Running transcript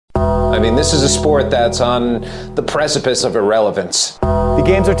I mean, this is a sport that's on the precipice of irrelevance. The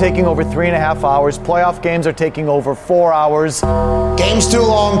games are taking over 3.5 hours. Playoff games are taking over 4 hours. Game's too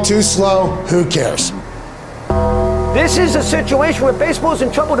long, too slow. Who cares? This is a situation where baseball's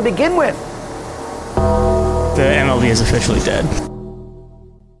in trouble to begin with. The MLB is officially dead.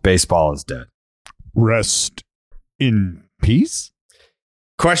 Baseball is dead. Rest in peace?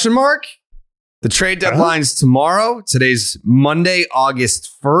 Question mark? The trade deadline's tomorrow. Today's Monday,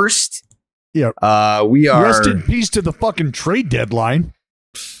 August 1st. Yeah. We are... Rest in peace to the fucking trade deadline.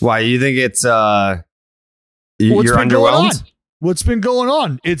 Why, you think it's... What's you're been underwhelmed? going on? What's been going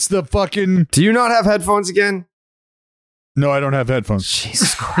on? It's the fucking... Do you not have headphones again? No, I don't have headphones.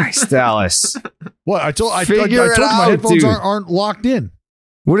 Jesus Christ, Dallas. What? I told Figure you it my out, headphones dude. aren't locked in.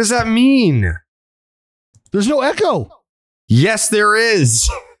 What does that mean? There's no echo. Yes, there is.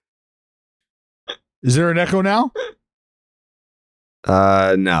 Is there an echo now?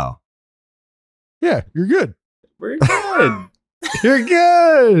 No. Yeah, you're good. We're good. You're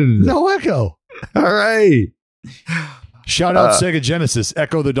good. No echo. All right. Shout out Sega Genesis,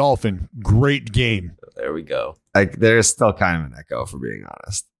 Echo the Dolphin. Great game. There we go. There's still kind of an echo, for being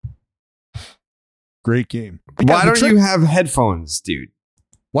honest. Great game. Why don't you have headphones, dude?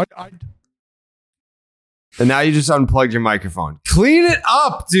 What? And now you just unplugged your microphone. Clean it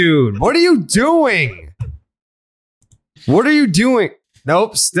up, dude. What are you doing? What are you doing?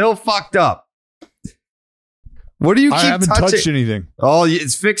 Nope, still fucked up. What do you keep I haven't touching? touched anything. Oh,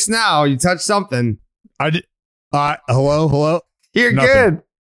 it's fixed now. You touched something. I did. Hello? You're Nothing.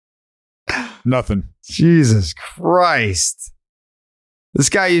 good. Nothing. Jesus Christ. This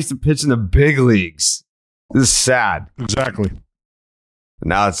guy used to pitch in the big leagues. This is sad. Exactly.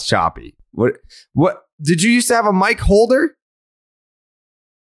 Now it's choppy. What did you used to have a mic holder?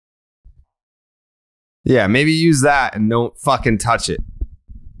 Yeah, maybe use that and don't fucking touch it.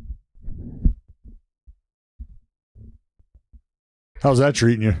 How's that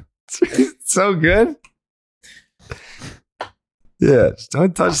treating you? So good. Yeah, just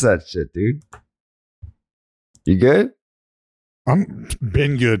don't touch that shit, dude. You good? I'm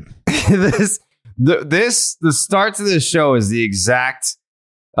been good. The start to this show is the exact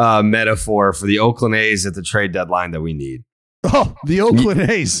metaphor for the Oakland A's at the trade deadline that we need. Oh, the Oakland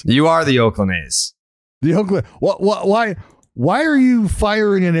A's. You are the Oakland A's. The Oakland. Why are you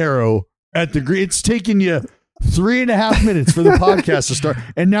firing an arrow at the green? It's taken you 3.5 minutes for the podcast to start,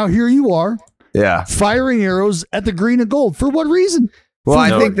 and now here you are. Yeah, firing arrows at the green and gold. For what reason? Well,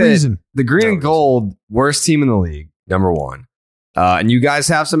 I think that the green and gold, worst team in the league, number one. And you guys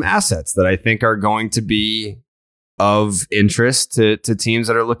have some assets that I think are going to be of interest to teams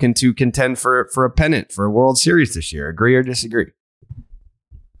that are looking to contend for a pennant, for a World Series this year. Agree or disagree?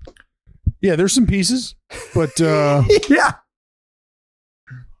 Yeah, there's some pieces, but yeah,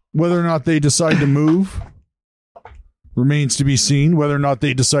 whether or not they decide to move remains to be seen. Whether or not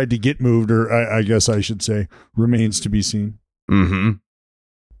they decide to get moved, or I guess I should say, remains to be seen. Mm-hmm.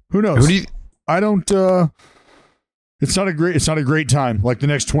 Who knows? I don't. It's not a great time. Like the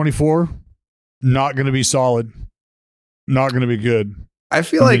next 24, not going to be solid. Not going to be good. I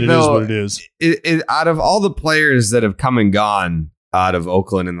feel like it though, is what it is. It, out of all the players that have come and gone out of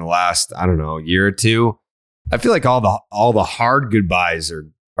Oakland in the last, I don't know, year or two, I feel like all the hard goodbyes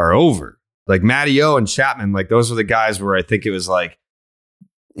are over. Like Matty O and Chapman, like those were the guys where I think it was like,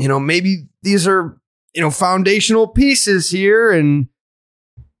 maybe these are, foundational pieces here. And,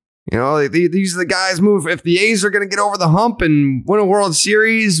 these are the guys move. If the A's are going to get over the hump and win a World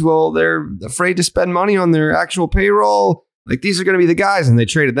Series, well, they're afraid to spend money on their actual payroll. Like these are going to be the guys, and they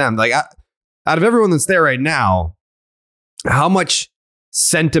traded them. Like out of everyone that's there right now, how much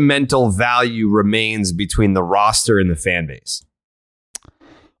sentimental value remains between the roster and the fan base?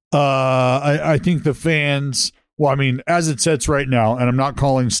 I think the fans, well, I mean, as it sits right now, and I'm not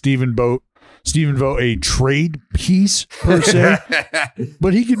calling Stephen Vogt a trade piece per se,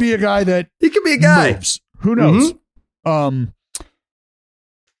 but he could be a guy that moves. Who knows? Mm-hmm.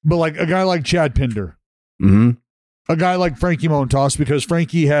 But like a guy like Chad Pinder, a guy like Frankie Montas, because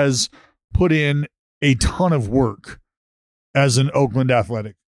Frankie has put in a ton of work as an Oakland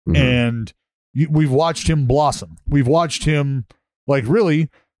Athletic, and we've watched him blossom. We've watched him like really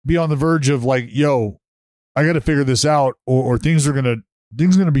be on the verge of like, yo, I got to figure this out, or things are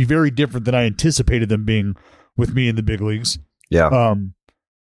gonna be very different than I anticipated them being with me in the big leagues. Yeah.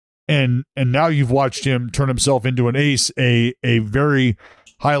 And now you've watched him turn himself into an ace, a very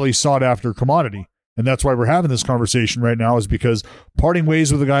highly sought after commodity. And that's why we're having this conversation right now, is because parting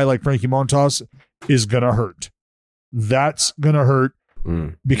ways with a guy like Frankie Montas is going to hurt. That's going to hurt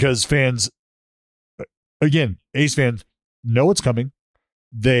because fans, again, Ace fans know it's coming.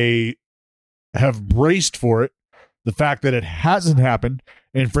 They have braced for it. The fact that it hasn't happened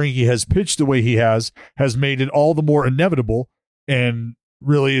and Frankie has pitched the way he has made it all the more inevitable. And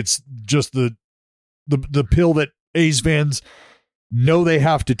really, it's just the pill that A's fans know they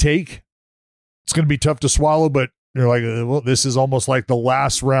have to take. It's going to be tough to swallow, but they're like, well, this is almost like the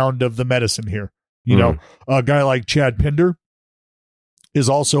last round of the medicine here. You know, a guy like Chad Pinder is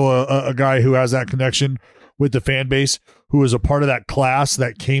also a guy who has that connection with the fan base, who is a part of that class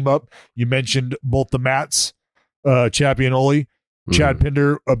that came up. You mentioned both the Mats, Chappie and Oli. Chad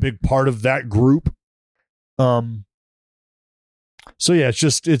Pinder, a big part of that group. So yeah,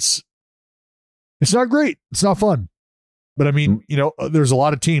 it's not great. It's not fun. But I mean, you know, there's a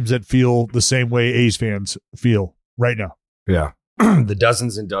lot of teams that feel the same way A's fans feel right now. Yeah. The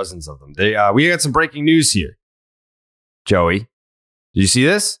dozens and dozens of them. We got some breaking news here. Joey, did you see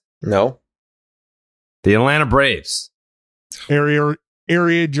this? No. The Atlanta Braves.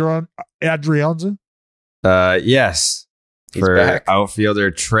 Adrianza? Yes. He's for back.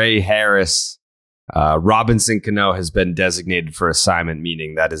 Outfielder Trey Harris. Robinson Cano has been designated for assignment,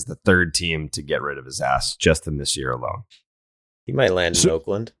 meaning that is the third team to get rid of his ass just in this year alone. He might land in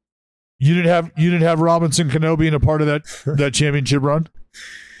Oakland. You didn't have Robinson Cano being a part of that championship run?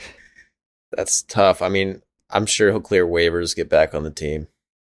 That's tough. I mean, I'm sure he'll clear waivers, get back on the team.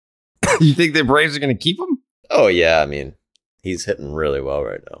 You think the Braves are going to keep him? Oh, yeah. I mean, he's hitting really well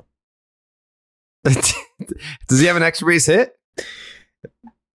right now. Does he have an extra base hit?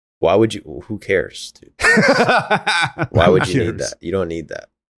 Why would you? Who cares, dude? Why would you need that? You don't need that.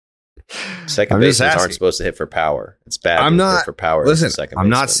 Second basemen aren't supposed to hit for power. It's bad. I'm not hit for power. Listen, second I'm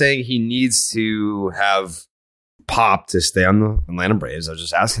not baseman. saying he needs to have pop to stay on the Atlanta Braves. I was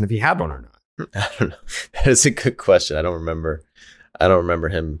just asking if he had one or not. I don't know. That is a good question. I don't remember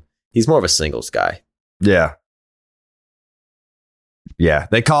him. He's more of a singles guy. Yeah. Yeah.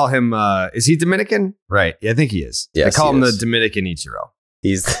 They call him, is he Dominican? Right. Yeah, I think he is. Yes, they call he him is. the Dominican Ichiro.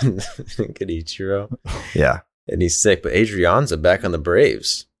 He's good Ichiro. Yeah. And he's sick. But Adrianza back on the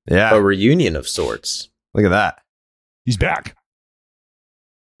Braves. Yeah. A reunion of sorts. Look at that. He's back.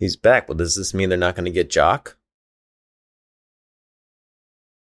 He's back. Well, does this mean they're not going to get Jock?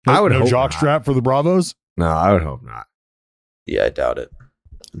 I would no hope jock not. strap for the Bravos. No, I would hope not. Yeah, I doubt it.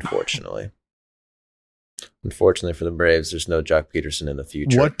 Unfortunately. Unfortunately for the Braves, there's no Jock Peterson in the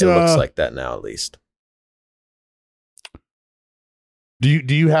future. What, it looks like that now, at least. Do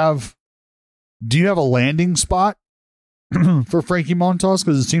you have a landing spot for Frankie Montas?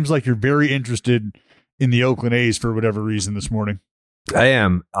 Because it seems like you're very interested in the Oakland A's for whatever reason this morning. I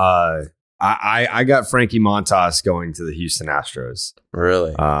am. I got Frankie Montas going to the Houston Astros.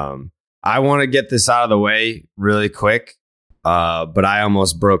 Really? I want to get this out of the way really quick, but I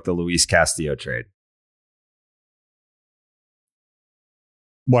almost broke the Luis Castillo trade.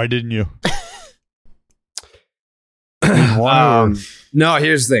 Why didn't you? No,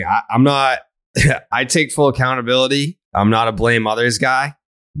 here's the thing. I'm not. I take full accountability. I'm not a blame others guy,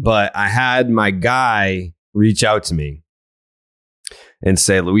 but I had my guy reach out to me and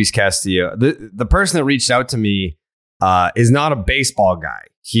say, Luis Castillo. The person that reached out to me is not a baseball guy.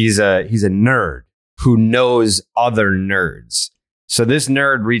 He's a nerd who knows other nerds. So this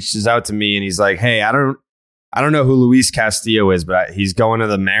nerd reaches out to me and he's like, "Hey, I don't know who Luis Castillo is, but he's going to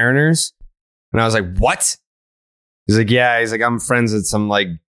the Mariners." And I was like, "What?" He's like, "Yeah." He's like, "I'm friends with some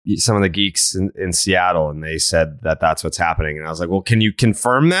of the geeks in Seattle, and they said that that's what's happening." And I was like, "Well, can you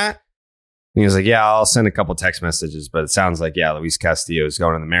confirm that?" And he was like, "Yeah, I'll send a couple text messages, but it sounds like, yeah, Luis Castillo is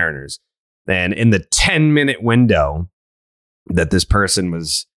going to the Mariners." And in the 10-minute window that this person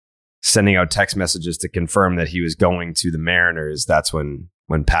was sending out text messages to confirm that he was going to the Mariners, that's when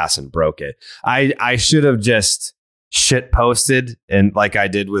Passan broke it. I should have just shit posted, and like I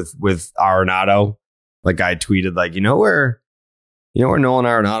did with Arenado. Like I tweeted, like, you know where Nolan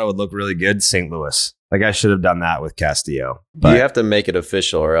Arenado would look really good? St. Louis. Like I should have done that with Castillo. But you have to make it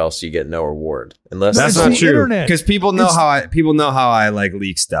official, or else you get no reward. Unless that's It's not the true, internet. because people know how I like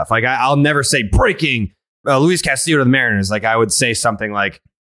leak stuff. Like I'll never say breaking Luis Castillo to the Mariners. Like I would say something like,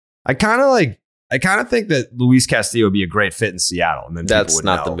 I kind of think that Luis Castillo would be a great fit in Seattle, and then that's people would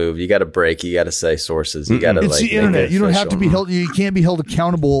not know. the move. You got to break. You got to say sources. You got to It's like the make internet. it You don't have to be official. held. You can't be held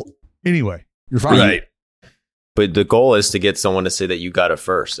accountable anyway. You're fine. Right. But the goal is to get someone to say that you got it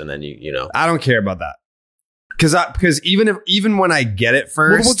first, and then you know. I don't care about that. Because even when I get it Well,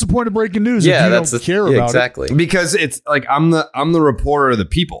 first, what's the point of breaking news Yeah, if you that's don't the care yeah, about exactly. because it's like I'm the reporter of the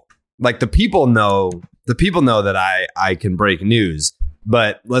people. Like the people know that I can break news.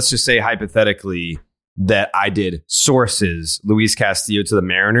 But let's just say hypothetically that I did sources Luis Castillo to the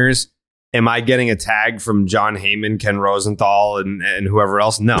Mariners. am I getting a tag from John Heyman, Ken Rosenthal, and whoever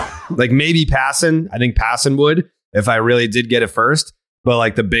else? No. Like maybe Passan. I think Passan would if I really did get it first. But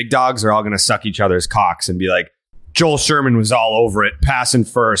like the big dogs are all going to suck each other's cocks and be like, Joel Sherman was all over it, Passan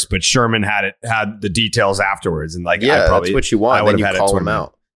first, but Sherman had the details afterwards. And like, yeah, that's what you want. Then you call him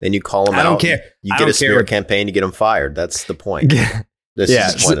out. Then you call him out. I don't care. You get a smear campaign, you get him fired. That's the point. This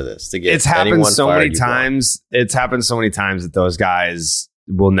is the point of this. To get it's happened so many times. It's happened so many times that those guys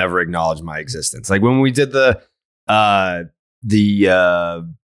will never acknowledge my existence. Like when we did the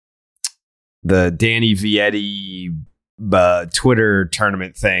Danny Vietti Twitter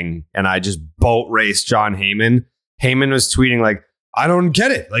tournament thing, and I just boat raced John Heyman. Heyman was tweeting like, I don't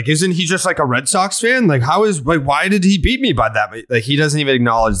get it. Like, isn't he just like a Red Sox fan? Like, why did he beat me by that? Like, he doesn't even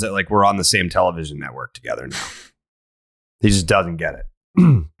acknowledge that like we're on the same television network together now. He just doesn't get it.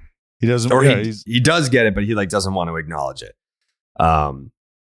 He doesn't, or he does get it, but he like doesn't want to acknowledge it.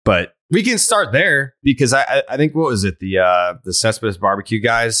 But we can start there because I think, what was it? The Cespedes Barbecue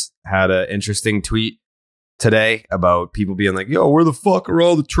guys had an interesting tweet today about people being like, yo, where the fuck are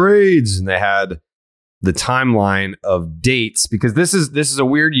all the trades? And they had the timeline of dates because this is a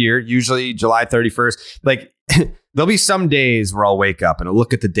weird year. Usually July 31st. Like there'll be some days where I'll wake up and I'll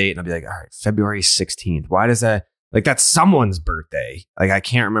look at the date and I'll be like, all right, February 16th. Why does that, like, that's someone's birthday. Like, I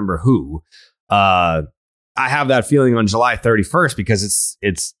can't remember who. I have that feeling on July 31st because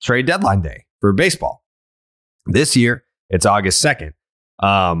it's trade deadline day for baseball. This year, it's August 2nd.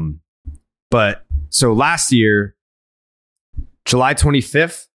 But so last year, July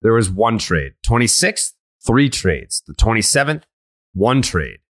 25th, there was one trade. 26th, 3 trades. The 27th, 1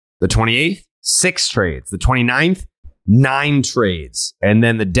 trade. The 28th, 6 trades. The 29th, 9 trades. And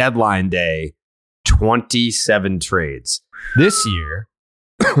then the deadline day, 27 trades. This year,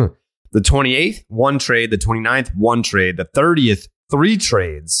 the 28th, 1 trade. The 29th, 1 trade. The 30th, 3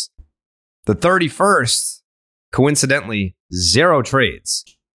 trades. The 31st, coincidentally, 0 trades.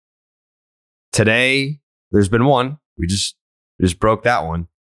 Today, there's been 1. We just broke that one.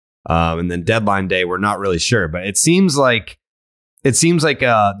 And then deadline day, we're not really sure. But it seems like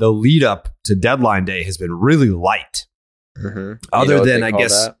the lead up to deadline day has been really light. Mm-hmm. Other than, I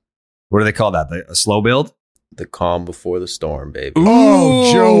guess, what do they call that? A slow build? The calm before the storm, baby.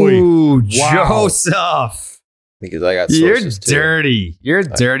 Oh, Joey. Wow. Joseph. Because I got sources too. You're a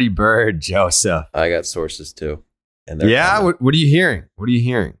dirty bird, Joseph. I got sources too. And yeah, what are you hearing?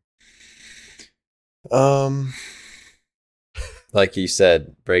 Like you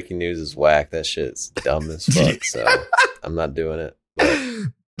said, breaking news is whack. That shit's dumb as fuck. So I'm not doing it. But.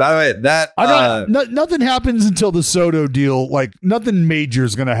 By the way, that nothing happens until the Soto deal. Like nothing major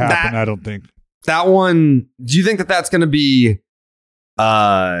is going to happen. I don't think that one. Do you think that's going to be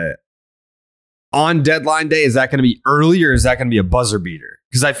on deadline day? Is that going to be early or is that going to be a buzzer beater?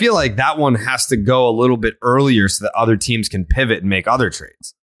 Because I feel like that one has to go a little bit earlier so that other teams can pivot and make other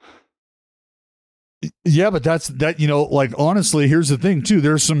trades. Yeah, but that's like, honestly, here's the thing too.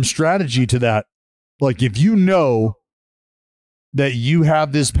 There's some strategy to that. Like if you know that you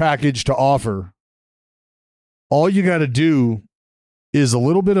have this package to offer, all you got to do is a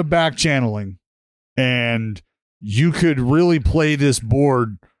little bit of back channeling and you could really play this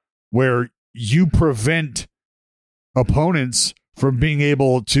board where you prevent opponents from being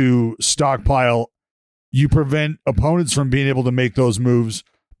able to stockpile. You prevent opponents from being able to make those moves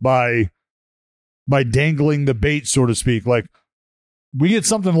by dangling the bait, so to speak. Like we get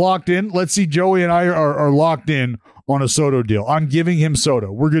something locked in. Let's see, Joey and I are locked in on a Soto deal. I'm giving him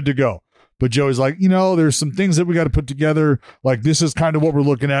Soto. We're good to go. But Joey's like, there's some things that we got to put together. Like this is kind of what we're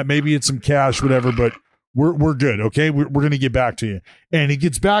looking at. Maybe it's some cash, whatever, but we're good. Okay. We're going to get back to you. And he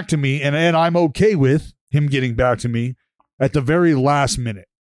gets back to me and I'm okay with him getting back to me at the very last minute.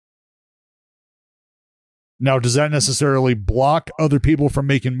 Now, does that necessarily block other people from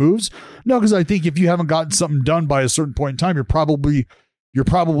making moves? No, because I think if you haven't gotten something done by a certain point in time, you're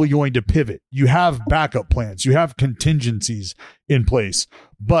probably going to pivot. You have backup plans. You have contingencies in place.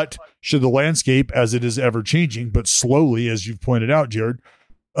 But should the landscape, as it is ever changing, but slowly, as you've pointed out, Jared,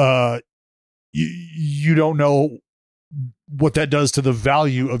 you don't know what that does to the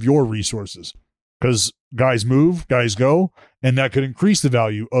value of your resources. Because guys move, guys go, and that could increase the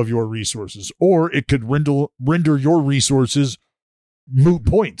value of your resources. Or it could render your resources moot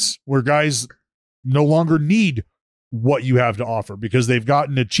points, where guys no longer need what you have to offer because they've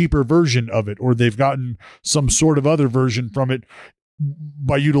gotten a cheaper version of it, or they've gotten some sort of other version from it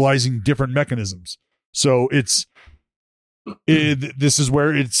by utilizing different mechanisms. So this is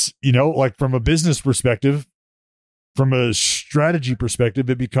where it's, like from a business perspective, from a strategy perspective,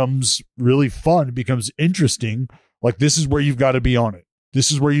 it becomes really fun. It becomes interesting. Like this is where you've got to be on it.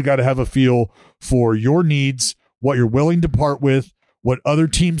 This is where you got to have a feel for your needs, what you're willing to part with, what other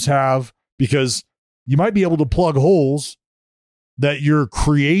teams have, because you might be able to plug holes that you're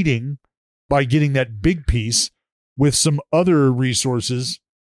creating by getting that big piece with some other resources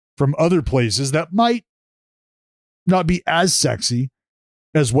from other places that might not be as sexy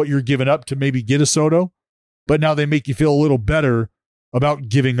as what you're giving up to maybe get a Soto, but now they make you feel a little better about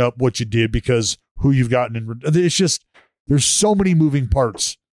giving up what you did because who you've gotten in. It's just, there's so many moving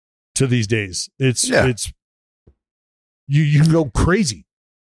parts to these days. It's you can go crazy.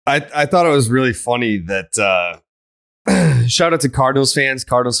 I thought it was really funny that shout out to Cardinals fans.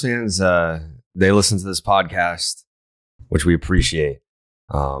 They listen to this podcast, which we appreciate.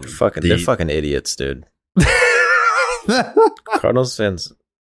 They're fucking idiots, dude. Cardinals fans,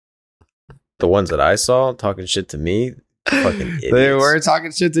 the ones that I saw talking shit to me, fucking idiots. They were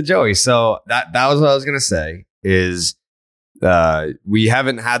talking shit to Joey. So that was what I was gonna say. Is we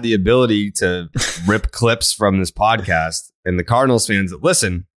haven't had the ability to rip clips from this podcast, and the Cardinals fans that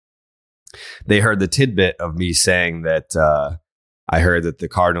listen, they heard the tidbit of me saying that I heard that the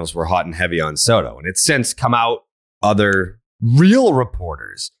Cardinals were hot and heavy on Soto, and it's since come out. Other real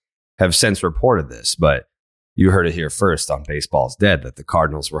reporters have since reported this, but you heard it here first on Baseball's Dead that the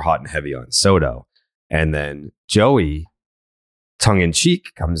Cardinals were hot and heavy on Soto. And then Joey,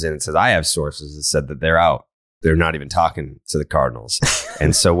 tongue-in-cheek, comes in and says, I have sources that said that they're out. They're not even talking to the Cardinals.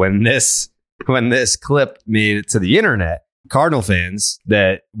 And so when this clip made it to the internet, Cardinal fans,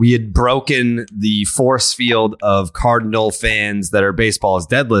 that we had broken the force field of Cardinal fans that are Baseball's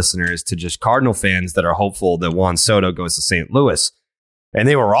Dead listeners to just Cardinal fans that are hopeful that Juan Soto goes to St. Louis. And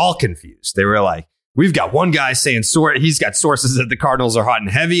they were all confused. They were like, we've got one guy saying he's got sources that the Cardinals are hot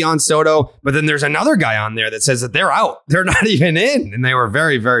and heavy on Soto, but then there's another guy on there that says that they're out. They're not even in. And they were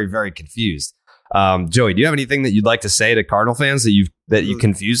very, very, very confused. Joey, do you have anything that you'd like to say to Cardinal fans that you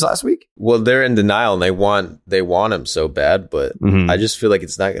confused last week? Well, they're in denial and they want him so bad, but I just feel like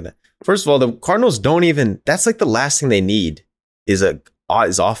it's not gonna. First of all, the Cardinals don't even. That's like the last thing they need is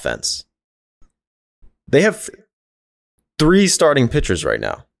offense. They have 3 starting pitchers right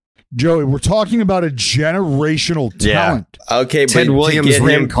now. Joey, we're talking about a generational talent. Yeah. Okay, Ted Williams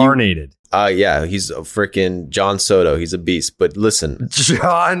reincarnated. Yeah, he's a freaking John Soto. He's a beast. But listen,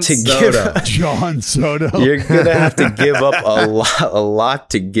 John Soto. John Soto. You're gonna have to give up a lot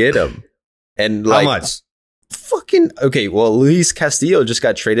to get him. And how much? Fucking okay. Well, Luis Castillo just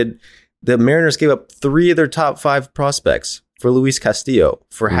got traded. The Mariners gave up 3 of their top 5 prospects for Luis Castillo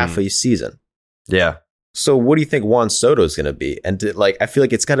for half a season. Yeah. So what do you think Juan Soto is going to be? And I feel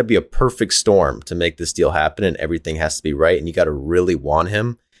like it's got to be a perfect storm to make this deal happen, and everything has to be right. And you got to really want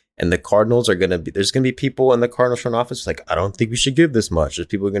him. And the Cardinals are going to be, there's going to be people in the Cardinals front office like, I don't think we should give this much. There's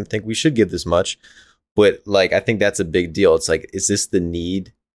people who are going to think we should give this much. But I think that's a big deal. It's like, is this the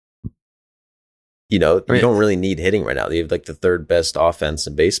need? You don't really need hitting right now. They have the 3rd best offense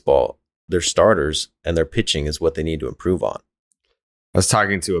in baseball. Their starters and their pitching is what they need to improve on. I was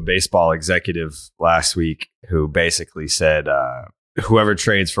talking to a baseball executive last week who basically said whoever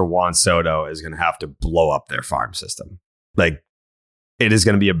trades for Juan Soto is going to have to blow up their farm system. It is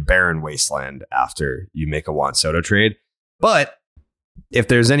going to be a barren wasteland after you make a Juan Soto trade. But if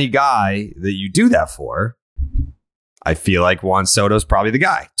there's any guy that you do that for, I feel like Juan Soto is probably the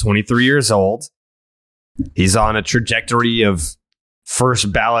guy. 23 years old. He's on a trajectory of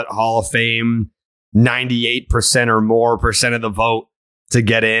first ballot Hall of Fame, 98% or more percent of the vote to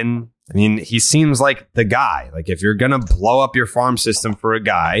get in. I mean, he seems like the guy. If you're going to blow up your farm system for a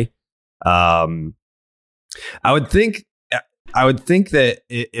guy, I would think that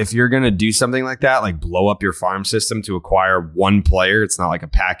if you're going to do something like that, like blow up your farm system to acquire one player, it's not like a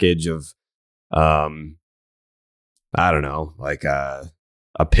package of, I don't know, like a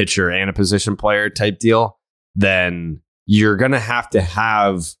pitcher and a position player type deal, then you're going to have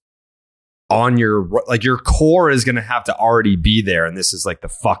on your core is going to have to already be there. And this is like the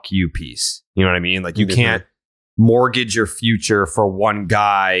fuck you piece. You know what I mean? You can't mortgage your future for one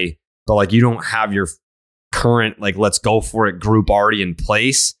guy, but you don't have your current, let's go for it group already in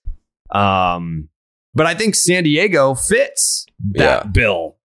place. But I think San Diego fits that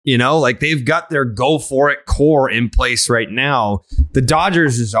bill. They've got their go for it core in place right now. The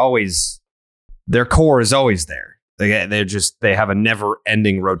Dodgers their core is always there. They have a never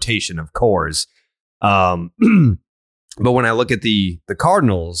ending rotation of cores. But when I look at the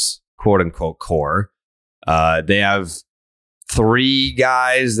Cardinals, quote unquote core, they have 3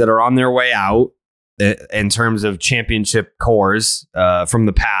 guys that are on their way out in terms of championship cores from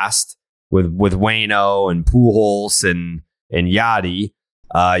the past with Waino and Pujols and Yadi.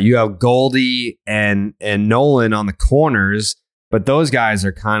 You have Goldie and Nolan on the corners. but those guys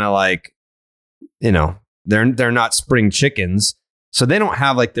are kind of like, they're not spring chickens, so they don't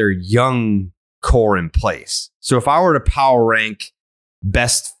have like their young core in place. So if I were to power rank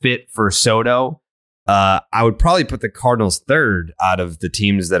best fit for Soto, I would probably put the Cardinals third out of the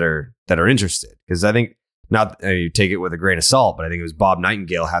teams that are interested, because I think, not you take it with a grain of salt, but I think it was Bob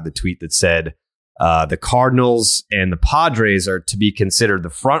Nightingale had the tweet that said the Cardinals and the Padres are to be considered the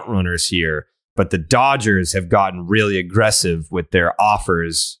front runners here, but the Dodgers have gotten really aggressive with their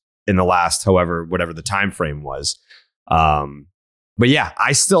offers in the last, whatever the time frame was. But yeah,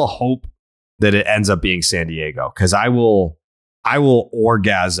 I still hope that it ends up being San Diego, because I will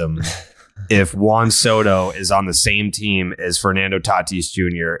orgasm if Juan Soto is on the same team as Fernando Tatis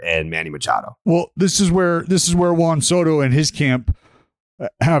Jr. and Manny Machado. Well, this is where Juan Soto and his camp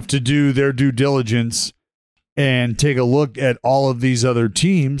have to do their due diligence and take a look at all of these other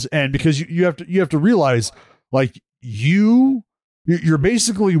teams. And because you have to realize, like, you're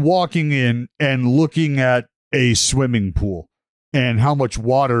basically walking in and looking at a swimming pool and how much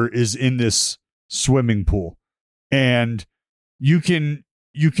water is in this swimming pool. And you can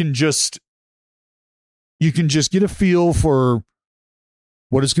just get a feel for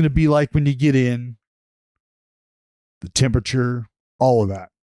what it's going to be like when you get in, the temperature, all of that.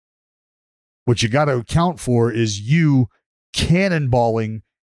 What you got to account for is you cannonballing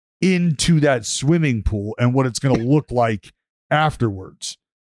into that swimming pool and what it's going to look like afterwards.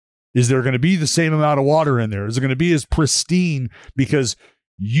 Is there going to be the same amount of water in there? Is it going to be as pristine? Because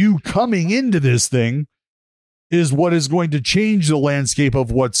you coming into this thing is what is going to change the landscape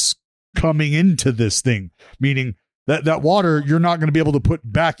of what's coming into this thing. Meaning that water, you're not going to be able to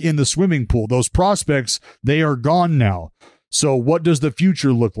put back in the swimming pool. Those prospects, they are gone now. So what does the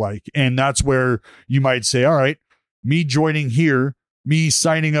future look like? And that's where you might say, all right, me joining here, me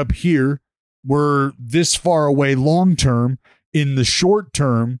signing up here, we're this far away long term. In the short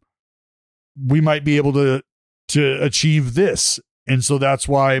term, we might be able to achieve this. And so that's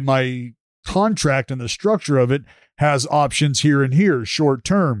why my contract and the structure of it has options here and here, short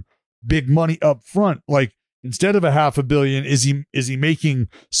term, big money up front. Like, instead of $500 million, is he making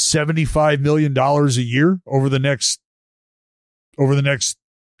 $75 million a year over the next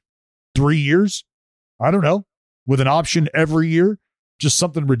 3 years? I don't know. With an option every year, just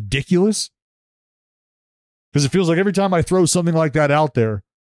something ridiculous. Because it feels like every time I throw something like that out there,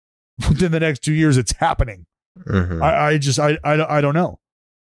 within the next 2 years, it's happening. Mm-hmm. I don't know.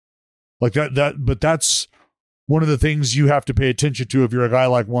 Like that, but that's one of the things you have to pay attention to if you're a guy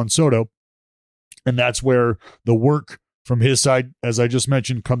like Juan Soto. And that's where the work from his side, as I just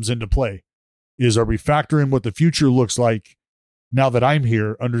mentioned, comes into play. Is, are we factoring what the future looks like now that I'm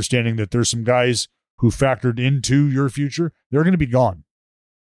here, understanding that there's some guys who factored into your future, they're going to be gone.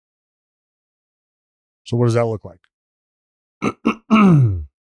 So what does that look like?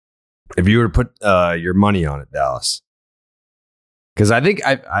 If you were to put your money on it, Dallas, because I think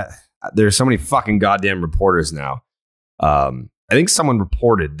there's so many fucking goddamn reporters now. I think someone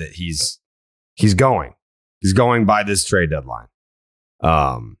reported that he's going by this trade deadline.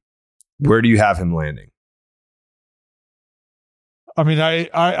 Where do you have him landing? I mean,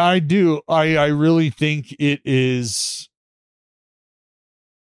 I do. I really think it is.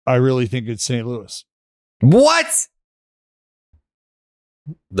 I really think it's St. Louis. What?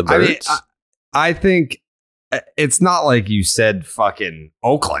 The Birds? I think it's not like you said fucking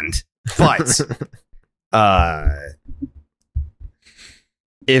Oakland, but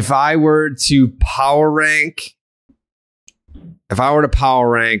if I were to power rank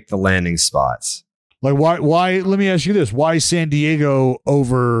the landing spots. Like, why, let me ask you this. Why San Diego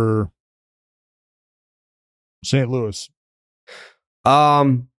over St. Louis? I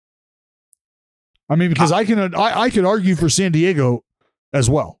mean, because I could argue for San Diego as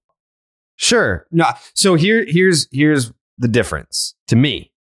well. Sure. No. So here's the difference to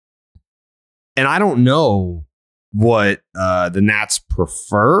me. And I don't know what the Nats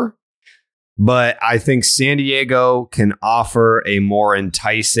prefer, but I think San Diego can offer a more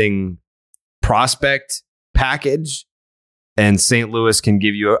enticing prospect package, and St. Louis can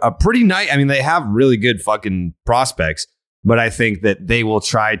give you a pretty nice. I mean, they have really good fucking prospects, but I think that they will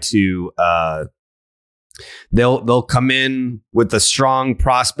try to they'll come in with a strong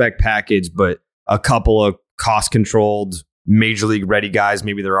prospect package, but a couple of cost controlled major league ready guys.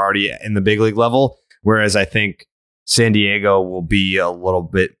 Maybe they're already in the big league level. Whereas I think San Diego will be a little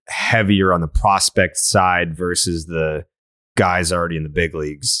bit heavier on the prospect side versus the guys already in the big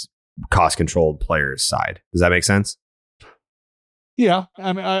leagues, cost controlled players side. Does that make sense? Yeah.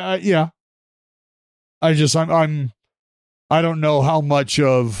 I mean, yeah. I don't know how much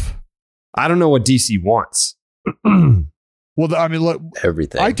of. I don't know what DC wants. Well, I mean, look,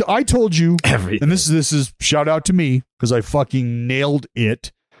 Everything. I told you Everything. and this is shout out to me because I fucking nailed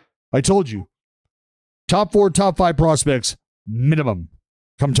it. I told you, top 4, top 5 prospects minimum.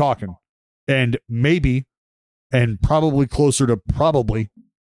 Come talking, and maybe, and probably closer to probably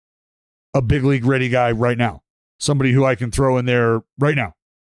a big league ready guy right now. Somebody who I can throw in there right now.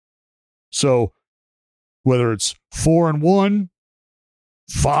 So whether it's 4-1,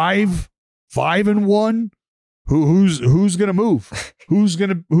 5-1. Who's gonna move? who's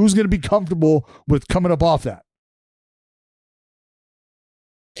gonna be comfortable with coming up off that?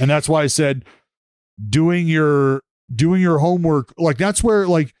 And that's why I said doing your homework. Like that's where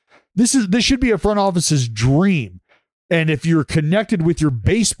like this should be a front office's dream. And if you're connected with your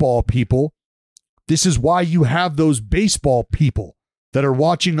baseball people, this is why you have those baseball people that are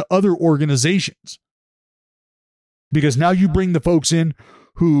watching other organizations. Because now you bring the folks in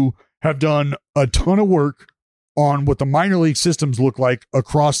who have done a ton of work on what the minor league systems look like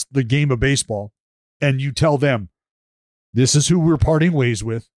across the game of baseball. And you tell them, this is who we're parting ways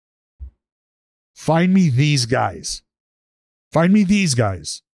with. Find me these guys. Find me these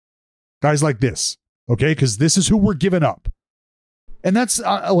guys. Guys like this. Okay? Because this is who we're giving up. And that's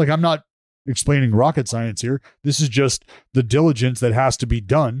I'm not explaining rocket science here. This is just the diligence that has to be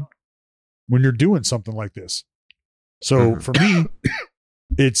done when you're doing something like this. So for me,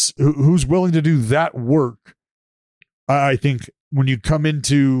 it's who's willing to do that work. I think when you come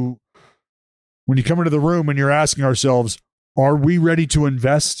into the room and you're asking ourselves, are we ready to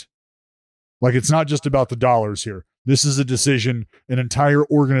invest? Like, it's not just about the dollars here. This is a decision an entire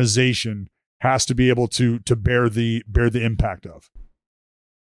organization has to be able to bear the impact of.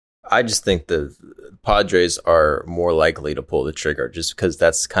 I just think the Padres are more likely to pull the trigger just because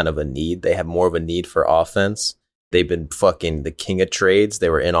that's kind of a need. They have more of a need for offense. They've been fucking the king of trades. They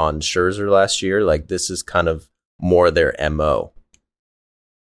were in on Scherzer last year. Like, this is kind of more their MO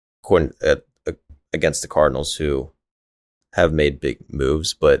against the Cardinals, who have made big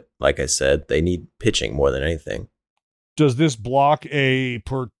moves. But like I said, they need pitching more than anything. Does this block a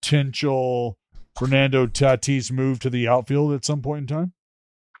potential Fernando Tatis move to the outfield at some point in time?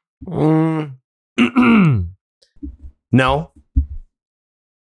 No,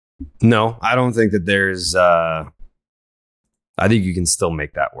 I don't think that there's. I think you can still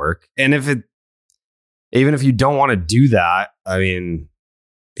make that work. And even if you don't want to do that, I mean,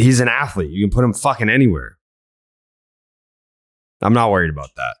 he's an athlete. You can put him fucking anywhere. I'm not worried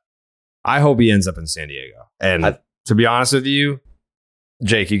about that. I hope he ends up in San Diego. And to be honest with you,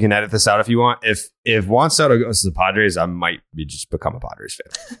 Jake, you can edit this out if you want. If Juan Soto goes to the Padres, I might just become a Padres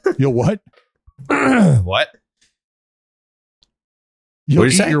fan. Yo, what? What? You'll What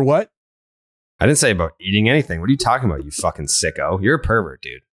did you eat say? your what? I didn't say about eating anything. What are you talking about, you fucking sicko? You're a pervert,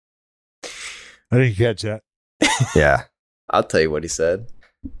 dude. I didn't catch that. Yeah. I'll tell you what he said.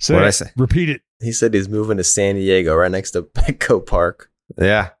 Say What'd it. I say? Repeat it. He said he's moving to San Diego, right next to Petco Park.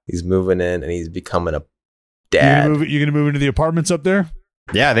 Yeah. He's moving in and he's becoming a You dad. gonna move into the apartments up there?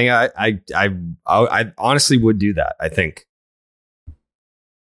 Yeah, I think I honestly would do that. I think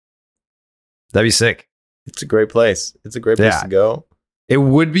that'd be sick. It's a great place. It's a great place Yeah. to go. It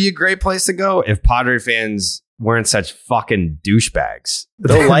would be a great place to go if Padre fans weren't such fucking douchebags.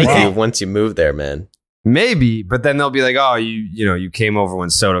 They'll like you once you move there, man. Maybe, but then they'll be like, "Oh, you came over when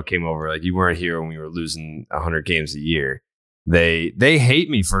Soto came over. Like you weren't here when we were losing 100 games a year." They hate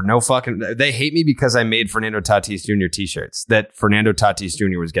me for no fucking. They hate me because I made Fernando Tatis Jr. T-shirts that Fernando Tatis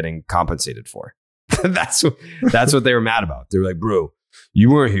Jr. was getting compensated for. That's what they were mad about. They were like, "Bro,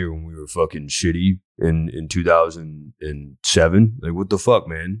 you weren't here when we were fucking shitty in 2007. Like, what the fuck,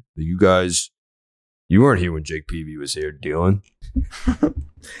 man? You guys, you weren't here when Jake Peavy was here dealing."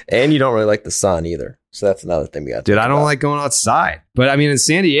 And you don't really like the sun either. So that's another thing we got to Dude, think I don't about. like going outside. But I mean, in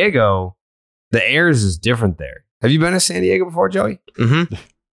San Diego, the air is just different there. Have you been to San Diego before, Joey? Mm-hmm.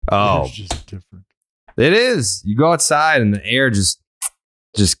 Oh, It's just different. it is. You go outside and the air just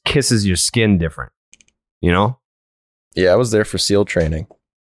kisses your skin different. You know? Yeah, I was there for SEAL training.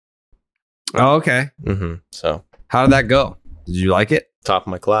 Oh, okay. Mm-hmm. So How did that go? Did you like it? top of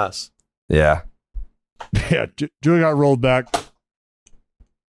my class. Yeah. Yeah, Joey got rolled back.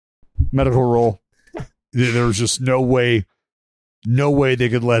 Medical roll. There was just no way they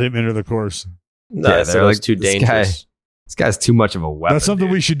could let him enter the course. No, Yeah, I they're said it was like, too this dangerous. This guy's too much of a weapon. That's something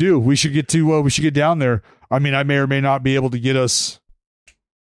dude. we should do. We should get to. We should get down there. I mean, I may or may not be able to get us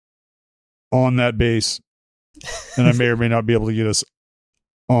on that base, and I may or may not be able to get us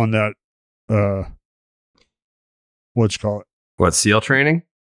on that. What you call it? What, SEAL training?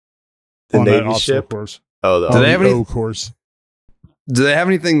 The on that Navy obstacle ship. course. Oh, the Do they have any- O course? Do they have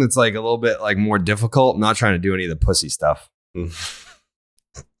anything that's like a little bit like more difficult? I'm not trying to do any of the pussy stuff.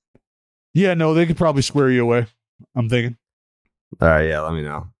 Yeah, no, they could probably square you away. I'm thinking. All right, yeah, let me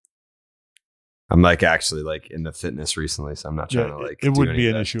know. I'm actually into fitness recently, so I'm not trying to It wouldn't be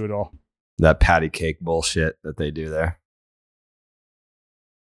an issue at all. That patty cake bullshit that they do there.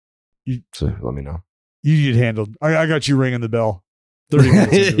 So let me know. You get handled. I got you ringing the bell. 30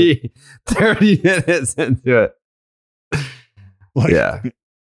 minutes into it. 30 minutes into it. Yeah.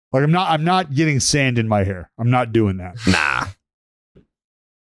 I'm not getting sand in my hair. I'm not doing that.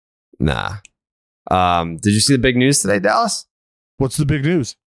 Nah. Did you see the big news today, Dallas? What's the big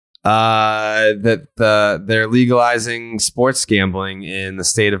news? That they're legalizing sports gambling in the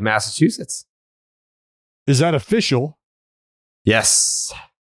state of Massachusetts. Is that official? Yes.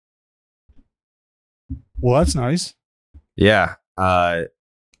 Well, that's nice. Yeah. I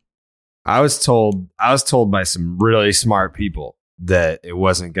was told by some really smart people that it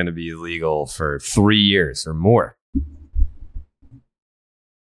wasn't going to be legal for 3 years or more.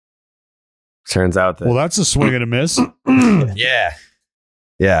 Turns out that that's a swing and a miss. Yeah.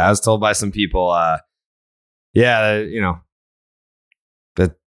 I was told by some people, that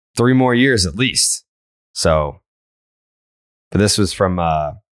 3 more years at least. So, but this was from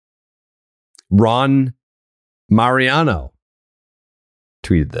Ron Mariano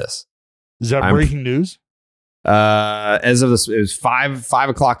tweeted this. Is that breaking news? As of this, it was 5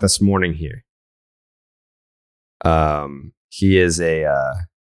 o'clock this morning here. He is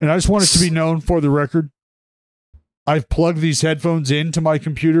and I just want it to be known for the record. I've plugged these headphones into my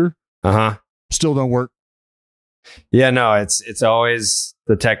computer. Still don't work. Yeah, no, it's always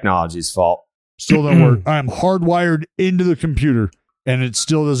the technology's fault. Still don't work. I'm hardwired into the computer, and it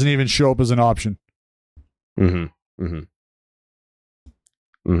still doesn't even show up as an option.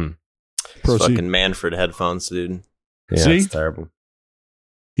 Fucking Manfred headphones, dude. Yeah, See? it's terrible.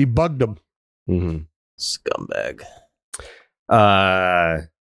 He bugged them. Scumbag.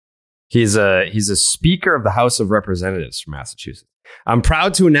 He's a speaker of the House of Representatives from Massachusetts. I'm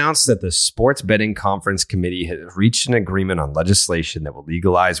proud to announce that the Sports Betting Conference Committee has reached an agreement on legislation that will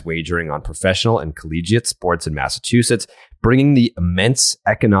legalize wagering on professional and collegiate sports in Massachusetts, bringing the immense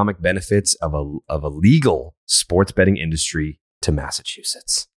economic benefits of a legal sports betting industry to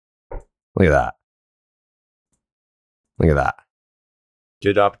Massachusetts. Look at that.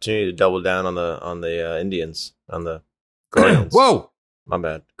 Good opportunity to double down on the Indians, on the Guardians. Whoa, my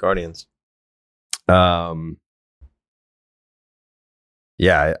bad, Guardians.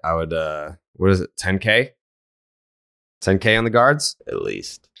 Yeah, I would. What is it? 10K? 10K on the guards? At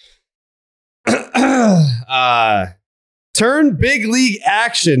least. Turn big league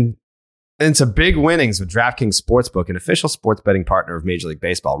action into big winnings with DraftKings Sportsbook, an official sports betting partner of Major League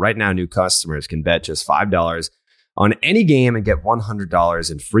Baseball. Right now, new customers can bet just $5 on any game and get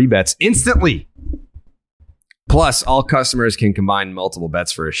 $100 in free bets instantly. Plus, all customers can combine multiple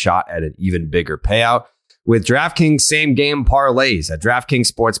bets for a shot at an even bigger payout. With DraftKings same-game parlays at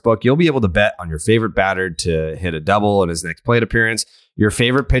DraftKings Sportsbook, you'll be able to bet on your favorite batter to hit a double in his next plate appearance, your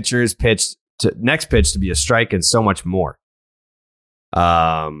favorite pitcher's next pitch to be a strike, and so much more.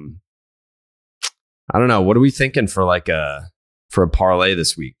 I don't know. What are we thinking for a parlay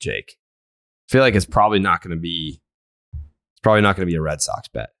this week, Jake? I feel like it's probably not going to be a Red Sox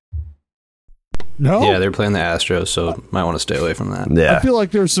bet. No. Yeah, they're playing the Astros, so might want to stay away from that. Yeah. I feel like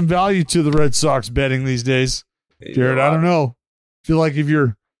there's some value to the Red Sox betting these days, Jared. I don't know. I feel like if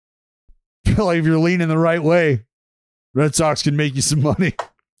you're leaning the right way, Red Sox can make you some money.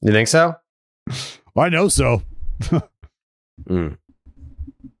 You think so? I know so. Well,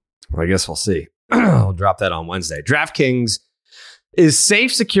 I guess we'll see. I'll drop that on Wednesday. DraftKings is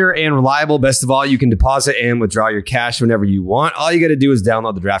safe, secure, and reliable. Best of all, you can deposit and withdraw your cash whenever you want. All you got to do is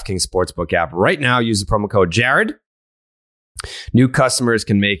download the DraftKings Sportsbook app right now. Use the promo code Jared. New customers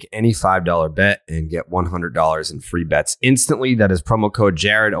can make any $5 bet and get $100 in free bets instantly. That is promo code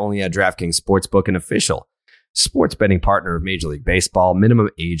Jared only at DraftKings Sportsbook, an official sports betting partner of Major League Baseball.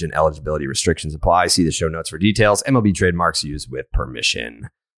 Minimum age and eligibility restrictions apply. See the show notes for details. MLB trademarks used with permission.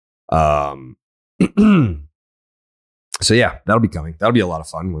 So yeah, that'll be coming. That'll be a lot of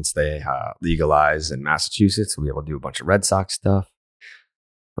fun once they legalize in Massachusetts. We'll be able to do a bunch of Red Sox stuff.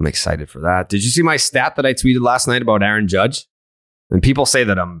 I'm excited for that. Did you see my stat that I tweeted last night about Aaron Judge? And people say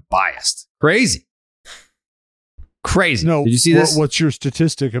that I'm biased. Crazy. No, did you see this? What's your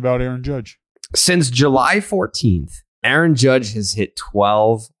statistic about Aaron Judge? Since July 14th, Aaron Judge has hit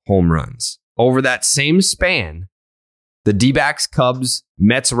 12 home runs. Over that same span, the D-backs, Cubs,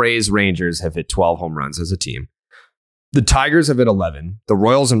 Mets, Rays, Rangers have hit 12 home runs as a team. The Tigers have hit 11. The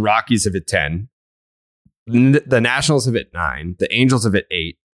Royals and Rockies have hit 10. The Nationals have hit 9. The Angels have hit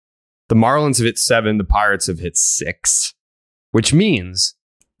 8. The Marlins have hit 7. The Pirates have hit 6. which means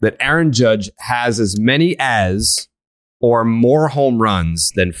that Aaron Judge has as many as or more home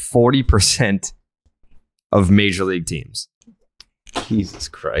runs than 40% of major league teams. Jesus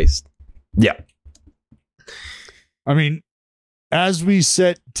Christ. Yeah. I mean, as we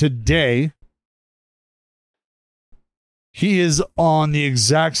sit today, he is on the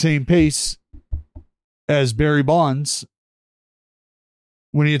exact same pace as Barry Bonds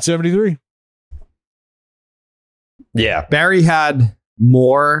when he had 73. Yeah. Barry had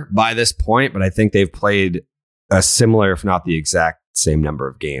more by this point, but I think they've played a similar, if not the exact same number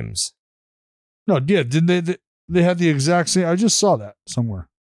of games. No, yeah, didn't they had the exact same? I just saw that somewhere.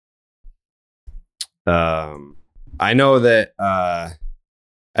 I know that I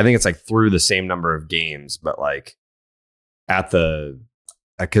think it's like through the same number of games, but like at the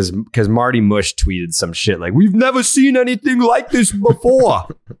because Marty Mush tweeted some shit like, we've never seen anything like this before.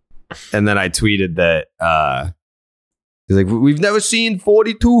 And then I tweeted that he's like, we've never seen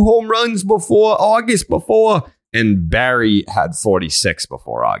 42 home runs before August before. And Barry had 46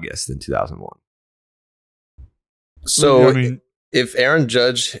 before August in 2001. So I mean, if Aaron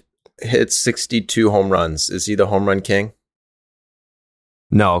Judge hits 62 home runs, is he the home run king?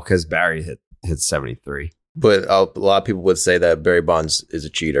 No, because Barry hit 73. But a lot of people would say that Barry Bonds is a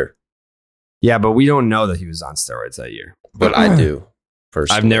cheater. Yeah, but we don't know that he was on steroids that year. But I do.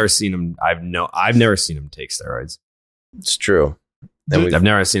 Personally. I've never seen him. I've never seen him take steroids. It's true. I've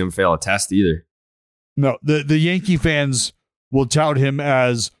never seen him fail a test either. no, the Yankee fans will tout him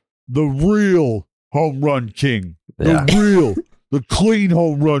as the real home run king. The clean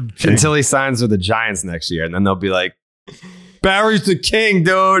home run king. Until he signs with the Giants next year, and then they'll be like, Barry's the king,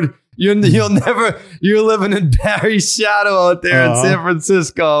 dude. You're living in Barry's shadow out there in San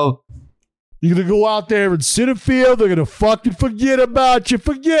Francisco. You're going to go out there and sit in field. They're going to fucking forget about you.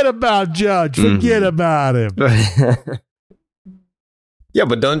 Forget about Judge. Forget about him. Yeah,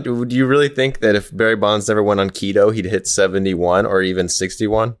 but do you really think that if Barry Bonds never went on keto, he'd hit 71 or even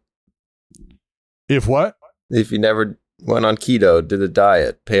 61? If what? If he never went on keto, did a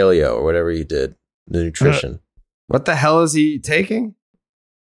diet, paleo, or whatever he did, the nutrition. What the hell is he taking?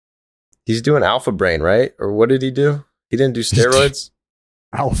 He's doing Alpha Brain, right? Or what did he do? He didn't do steroids?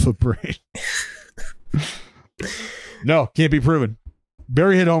 Alpha Brain. No, can't be proven.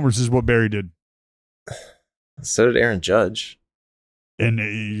 Barry hit homers is what Barry did. So did Aaron Judge. And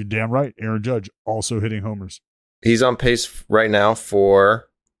you're damn right. Aaron Judge also hitting homers. He's on pace right now for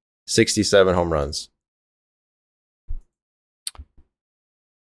 67 home runs.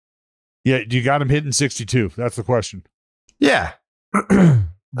 Yeah, you got him hitting 62. That's the question. Yeah. The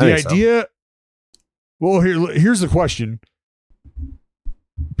idea. Well, here's the question.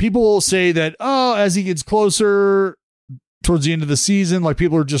 People will say that, as he gets closer towards the end of the season, like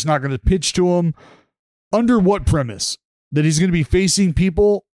people are just not going to pitch to him. Under what premise? That he's going to be facing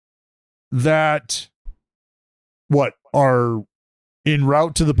people that are en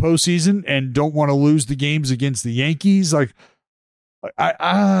route to the postseason and don't want to lose the games against the Yankees. Like,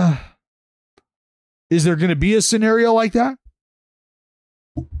 is there going to be a scenario like that?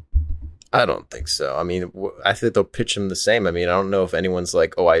 I don't think so. I mean, I think they'll pitch him the same. I mean, I don't know if anyone's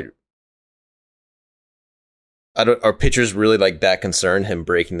like, are pitchers really like that concerned him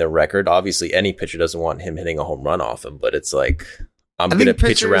breaking the record? Obviously, any pitcher doesn't want him hitting a home run off him, but it's like, I'm going to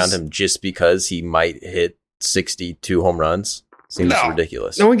pitch around him just because he might hit 62 home runs. Seems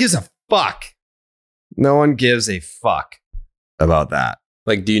ridiculous. No one gives a fuck. No one gives a fuck about that.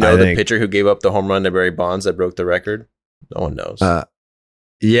 Like, do you know the pitcher who gave up the home run to Barry Bonds that broke the record? No one knows.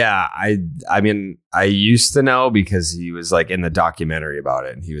 Yeah, I mean, I used to know because he was like in the documentary about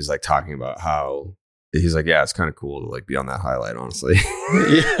it, and he was like talking about how he's like, yeah, it's kind of cool to like be on that highlight, honestly.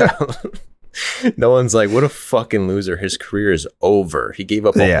 Yeah. No one's like, what a fucking loser. His career is over. He gave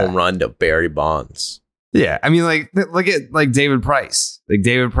up a home run to Barry Bonds. Yeah, I mean, like, look at like David Price. Like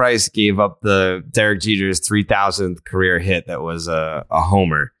David Price gave up the Derek Jeter's 3,000th career hit that was a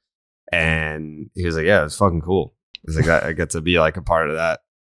homer, and he was like, yeah, it's fucking cool. He's like, I get to be like a part of that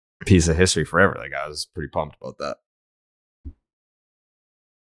piece of history forever. Like, I was pretty pumped about that.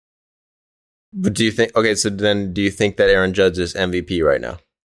 But do you think, okay, so then do you think that Aaron Judge is MVP right now?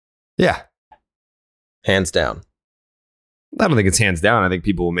 Yeah. Hands down. I don't think it's hands down. I think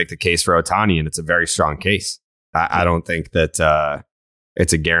people will make the case for Ohtani, and it's a very strong case. I don't think that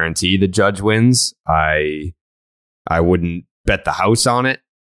it's a guarantee the Judge wins. I wouldn't bet the house on it,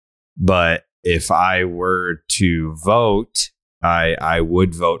 but if I were to vote, I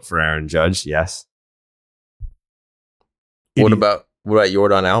would vote for Aaron Judge. Yes. What about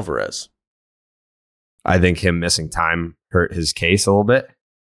Yordan Alvarez? I think him missing time hurt his case a little bit.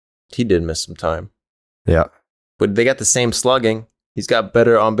 He did miss some time. Yeah. But they got the same slugging. He's got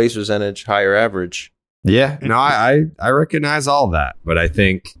better on base percentage, higher average. Yeah, no, I recognize all that, but I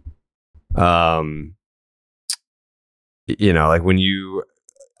think, like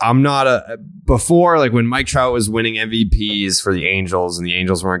before, like when Mike Trout was winning MVPs for the Angels and the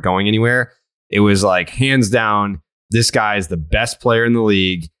Angels weren't going anywhere, it was like hands down, this guy is the best player in the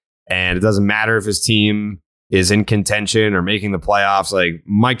league, and it doesn't matter if his team is in contention or making the playoffs. Like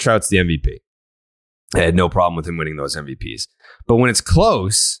Mike Trout's the MVP. I had no problem with him winning those MVPs. But when it's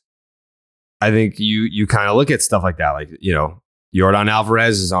close, I think you kind of look at stuff like that. Like, Yordan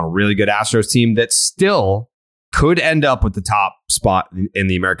Alvarez is on a really good Astros team that still could end up with the top spot in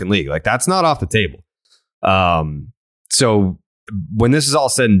the American League. Like, that's not off the table. So when this is all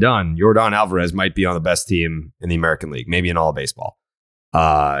said and done, Yordan Alvarez might be on the best team in the American League, maybe in all of baseball.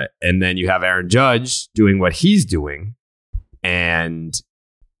 And then you have Aaron Judge doing what he's doing. And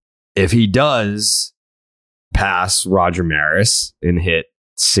if he does pass Roger Maris and hit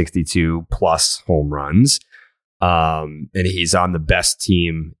 62 plus home runs, and he's on the best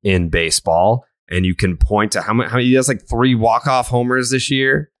team in baseball, and you can point to how many he has, like 3 walk-off homers this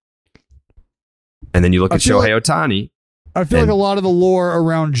year. And then you look at Shohei Ohtani. I feel like a lot of the lore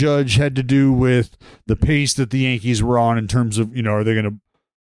around Judge had to do with the pace that the Yankees were on in terms of, are they going